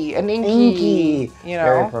 inky. Inky. You know.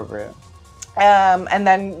 Very appropriate. And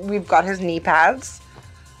then we've got his knee pads.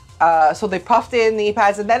 So they puffed in knee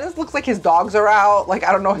pads, and then it looks like his dogs are out. Like,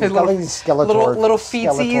 I don't know, his got little like Skeletor- little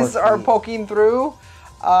Skeletor feetsies are feet. poking through.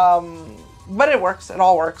 But it works. It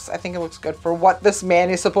all works. I think it looks good for what this man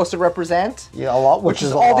is supposed to represent. Yeah, a lot, Which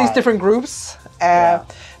is a all lot. these different groups. Yeah.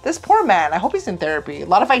 This poor man, I hope he's in therapy. A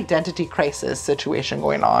lot of identity crisis situation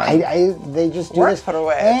going on. They just do Work this. through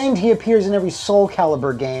it. And he appears in every Soul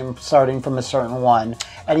Calibur game starting from a certain one.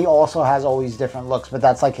 And he also has all these different looks, but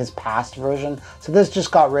that's like his past version. So this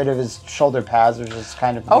just got rid of his shoulder pads, which is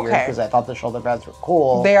kind of weird Okay. because I thought the shoulder pads were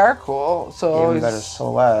cool. They are cool. So Even better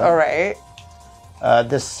silhouette. all right.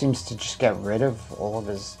 This seems to just get rid of all of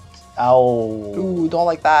his... Ow. Ooh, don't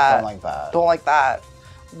like that. Don't like that. Don't like that.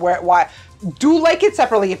 Why? Do like it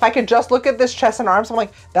separately. If I could just look at this chest and arms, I'm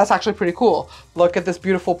like, that's actually pretty cool. Look at this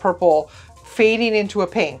beautiful purple fading into a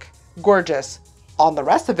pink. Gorgeous. On the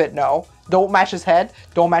rest of it, no. Don't match his head.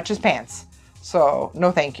 Don't match his pants. So,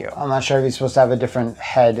 no thank you. I'm not sure if he's supposed to have a different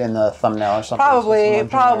head in the thumbnail or something. So it's more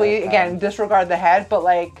Probably, generic again, disregard the head, but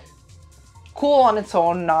like, cool on its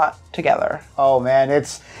own, not together. Oh man,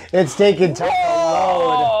 it's taking time to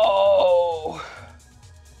load. Oh.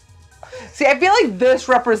 See, I feel like this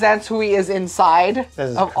represents who he is inside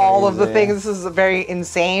of all of the things. This is very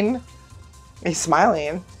insane. He's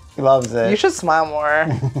smiling. He loves it. You should smile more.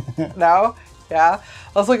 No? Yeah?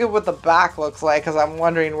 Let's look at what the back looks like, because I'm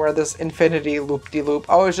wondering where this infinity loop-de-loop.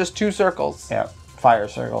 Oh, it's just 2 circles. Yeah, fire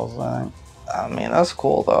circles, I think. I mean, that's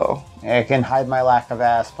cool, though. Yeah, I can hide my lack of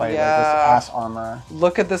ass by like, this ass armor.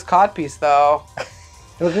 Look at this codpiece, though.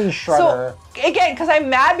 Look at the shredder. So, again, because I'm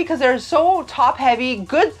mad because they're so top-heavy,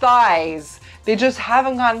 good thighs. They just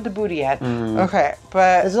haven't gotten to booty yet. Okay,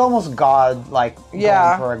 but... This is almost god-like.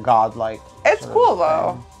 Yeah. Going for a god-like. It's cool,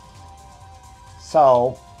 though.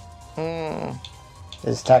 So,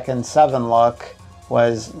 his Tekken 7 look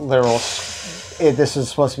was literal... this was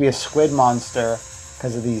supposed to be a squid monster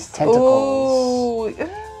because of these tentacles. Ooh.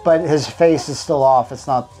 But his face is still off. It's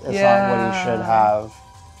not what he should have.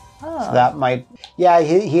 So that might... Yeah,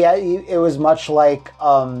 it was much like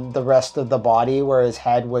the rest of the body, where his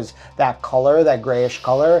head was that color, that grayish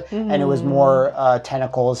color, and it was more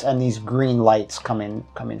tentacles and these green lights coming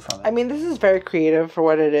from it. I mean, this is very creative for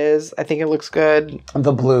what it is. I think it looks good.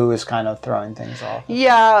 The blue is kind of throwing things off.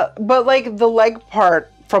 Yeah, but like the leg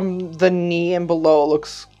part from the knee and below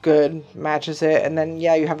looks good, matches it, and then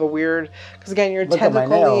yeah, you have a weird... Because again, you're Look at my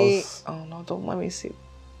nails. Oh no, don't let me see.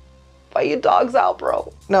 Bite your dogs out,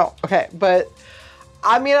 bro. No, okay, but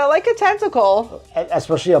I mean, I like a tentacle.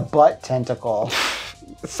 Especially a butt tentacle.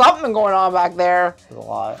 Something going on back there. There's a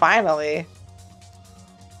lot. Finally.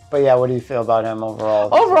 But yeah, what do you feel about him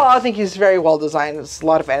overall? Overall, I think he's very well designed. It's a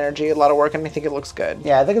lot of energy, a lot of work, and I think it looks good.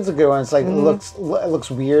 Yeah, I think it's a good one. It's like it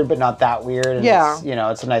looks weird, but not that weird. And yeah, it's,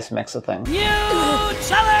 it's a nice mix of things. New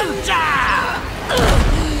challenger!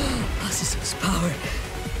 Possesses power.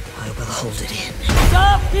 I will hold it in.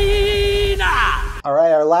 Zafina! All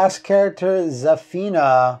right, our last character,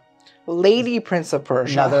 Zafina. Lady Prince of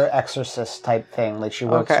Persia. Another exorcist type thing. Like she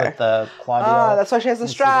works with the Claudio. Ah, that's why she has the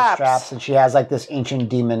straps. And she has like this ancient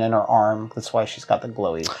demon in her arm. That's why she's got the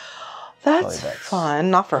glowy. That's fun.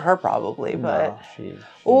 Not for her probably, but... No,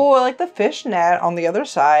 oh, I like the fishnet on the other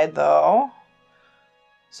side though.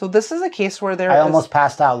 So this is a case where there I almost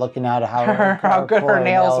passed out looking at how good her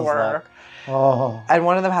nails were. Look. Oh. And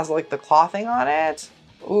one of them has like the clothing on it.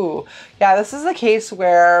 Ooh. Yeah, this is a case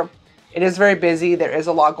where it is very busy. There is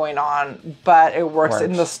a lot going on, but it works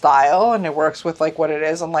in the style and it works with like what it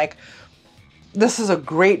is. And like, this is a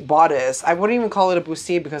great bodice. I wouldn't even call it a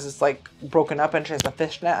bustier because it's like broken up and she has a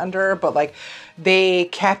fishnet under, but like they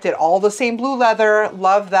kept it all the same blue leather.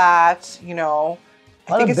 Love that,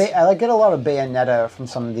 I get a lot of bayonetta from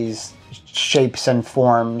some of these shapes and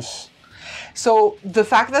forms. So the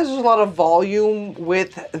fact that there's a lot of volume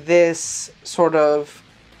with this sort of...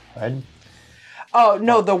 Red? Oh,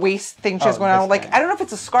 no, the waist thing she has going on. Like, I don't know if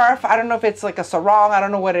it's a scarf. I don't know if it's like a sarong. I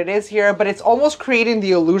don't know what it is here, but it's almost creating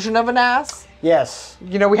the illusion of an ass. Yes.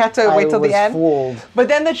 We had to wait till the end. Fooled. But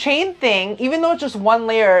then the chain thing, even though it's just one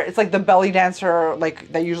layer, it's like the belly dancer,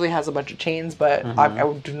 like, that usually has a bunch of chains, but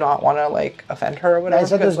I do not want to, like, offend her or whatever. I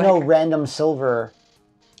said there's no random silver.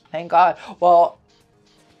 Thank God. Well...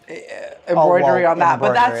 embroidery on that,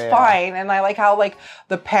 but that's fine. And I like how like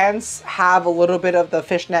the pants have a little bit of the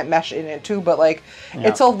fishnet mesh in it too, but like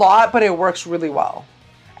it's a lot, but it works really well.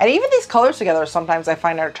 And even these colors together sometimes I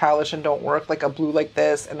find are childish and don't work, like a blue like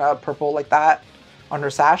this and a purple like that on her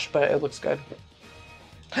sash, but it looks good.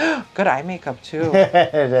 Good eye makeup too.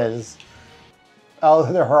 It is. Oh,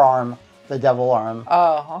 her arm, the devil arm.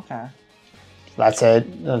 Oh, okay. That's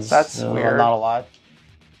it. That's weird. Not a lot.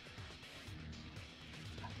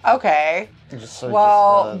 Okay.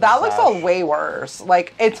 That looks all way worse.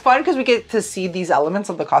 Like, it's fun because we get to see these elements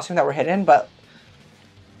of the costume that were hidden, but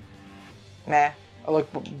meh. It look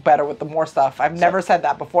better with the more stuff. I've never said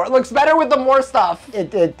that before. It looks better with the more stuff.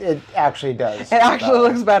 It actually does. It actually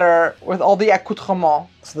looks better with all the accoutrements.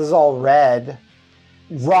 So this is all red.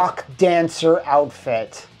 Rock dancer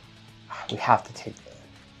outfit. We have to take the...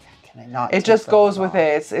 Can I not? It just goes with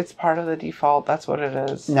it. It's part of the default. That's what it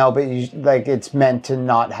is. No, but it's meant to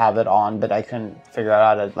not have it on, but I couldn't figure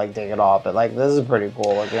out how to like take it off. But like this is pretty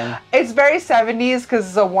cool looking. It's very 70s because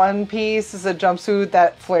it's a one piece. It's a jumpsuit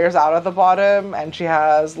that flares out at the bottom, and she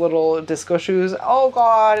has little disco shoes. Oh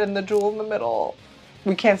God! And the jewel in the middle.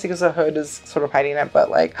 We can't see because the hood is sort of hiding it, but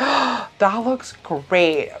like that looks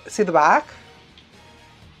great. See the back?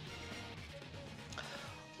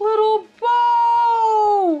 Little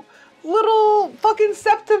bow. Little fucking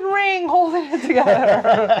septum ring holding it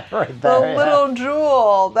together. Right there, the little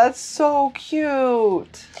jewel. That's so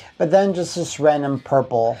cute. But then just this random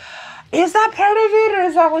purple. Is that part of it, or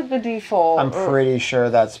is that like the default? I'm pretty sure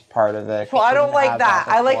that's part of it. Well, I don't like that.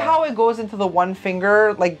 I like how it goes into the one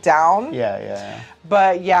finger, like down. Yeah.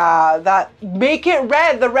 But yeah, that make it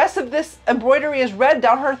red. The rest of this embroidery is red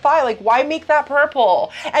down her thigh. Like, why make that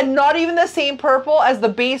purple? And not even the same purple as the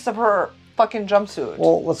base of her fucking jumpsuit.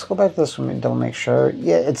 Well, let's go back to this one and don't make sure.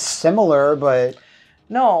 Yeah, it's similar, but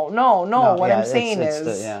no. What I'm saying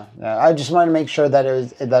is, yeah. I just wanted to make sure that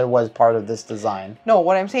it was part of this design. No,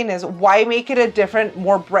 what I'm saying is, why make it a different,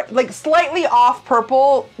 more bright, like slightly off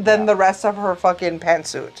purple than the rest of her fucking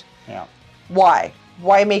pantsuit? Yeah. Why?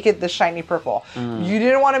 Why make it the shiny purple? You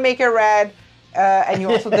didn't want to make it red, and you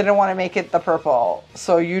also didn't want to make it the purple,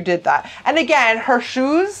 so you did that. And again, her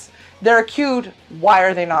shoes, they're cute. Why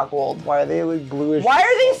are they not gold? Why are they like bluish? Why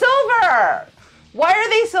are they silver? Why are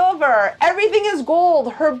they silver? Everything is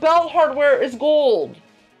gold. Her belt hardware is gold.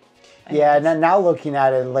 Yeah, and now looking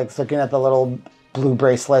at it, like looking at the little blue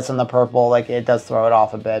bracelets and the purple, like it does throw it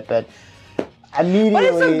off a bit, but immediately. But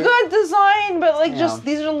it's a good design, but like just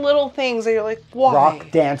these are little things that you're like, why?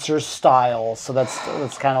 Rock dancer style, so that's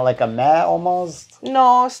kind of like a meh almost.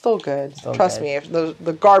 No, it's still good. Trust me, if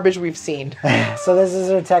the garbage we've seen. So this is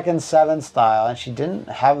her Tekken 7 style, and she didn't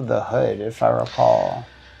have the hood, if I recall.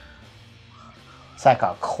 It's like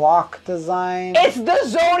a clock design. It's the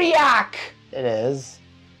Zodiac. It is.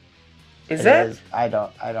 Is it? Is. I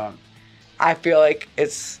don't. I feel like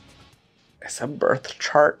it's a birth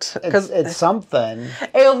chart because it's something.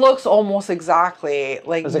 It looks almost exactly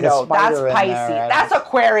like There's like no, a spider that's in Pisces. there, right? That's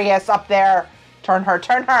Aquarius up there. Turn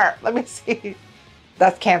her. Let me see.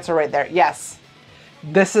 That's Cancer right there. Yes,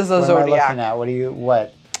 this is a What Zodiac. am I looking at?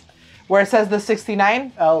 What? Where it says the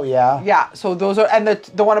 69. Oh yeah. Yeah. So those are, and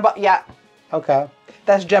the one about, yeah. Okay.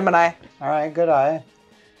 That's Gemini. All right. Good eye.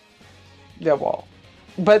 Yeah. Well,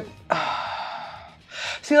 but.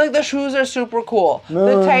 See, like the shoes are super cool.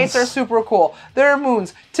 Moons. The tights are super cool. They're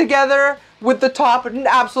moons together with the top.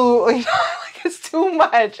 Absolutely not. Like, it's too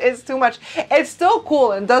much. It's too much. It's still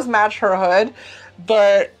cool and does match her hood,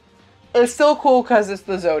 but it's still cool because it's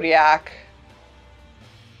the Zodiac.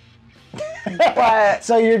 But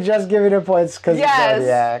so you're just giving her points because of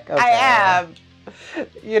Zodiac. Okay. I am.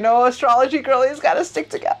 You know, astrology girlies got to stick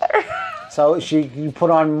together. So you put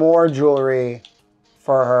on more jewelry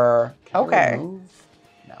for her. Okay.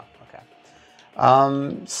 No.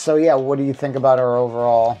 Okay. So yeah, what do you think about her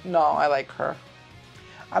overall? No, I like her.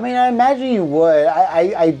 I mean, I imagine you would.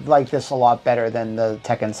 I like this a lot better than the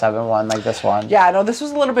Tekken 7 one, like this one. Yeah, no, this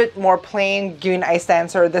was a little bit more plain, giving Ice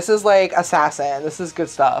Dancer. This is like Assassin. This is good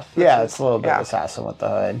stuff. It's a little bit Assassin with the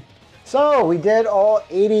hood. So, we did all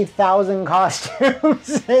 80,000 costumes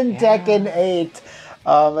in Tekken 8.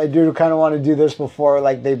 I do kind of want to do this before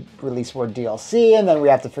like they release more DLC, and then we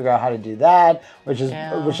have to figure out how to do that, which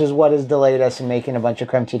is what has delayed us in making a bunch of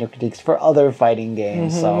Crymetina critiques for other fighting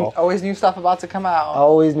games. So always new stuff about to come out.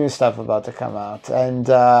 Always new stuff about to come out, and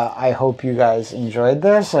I hope you guys enjoyed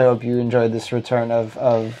this. I hope you enjoyed this return of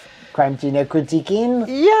Crymetina critiquing.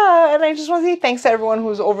 Yeah, and I just want to say thanks to everyone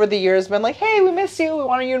who's over the years been like, hey, we miss you, we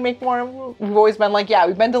wanted you to make more. We've always been like, yeah,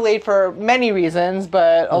 we've been delayed for many reasons,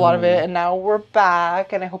 but a lot of it, and now we're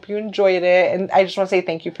back, and I hope you enjoyed it, and I just want to say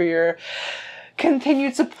thank you for your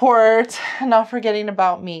continued support, not forgetting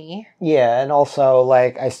about me. Yeah, and also,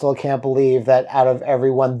 like, I still can't believe that out of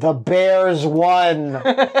everyone, the Bears won.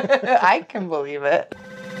 I can believe it.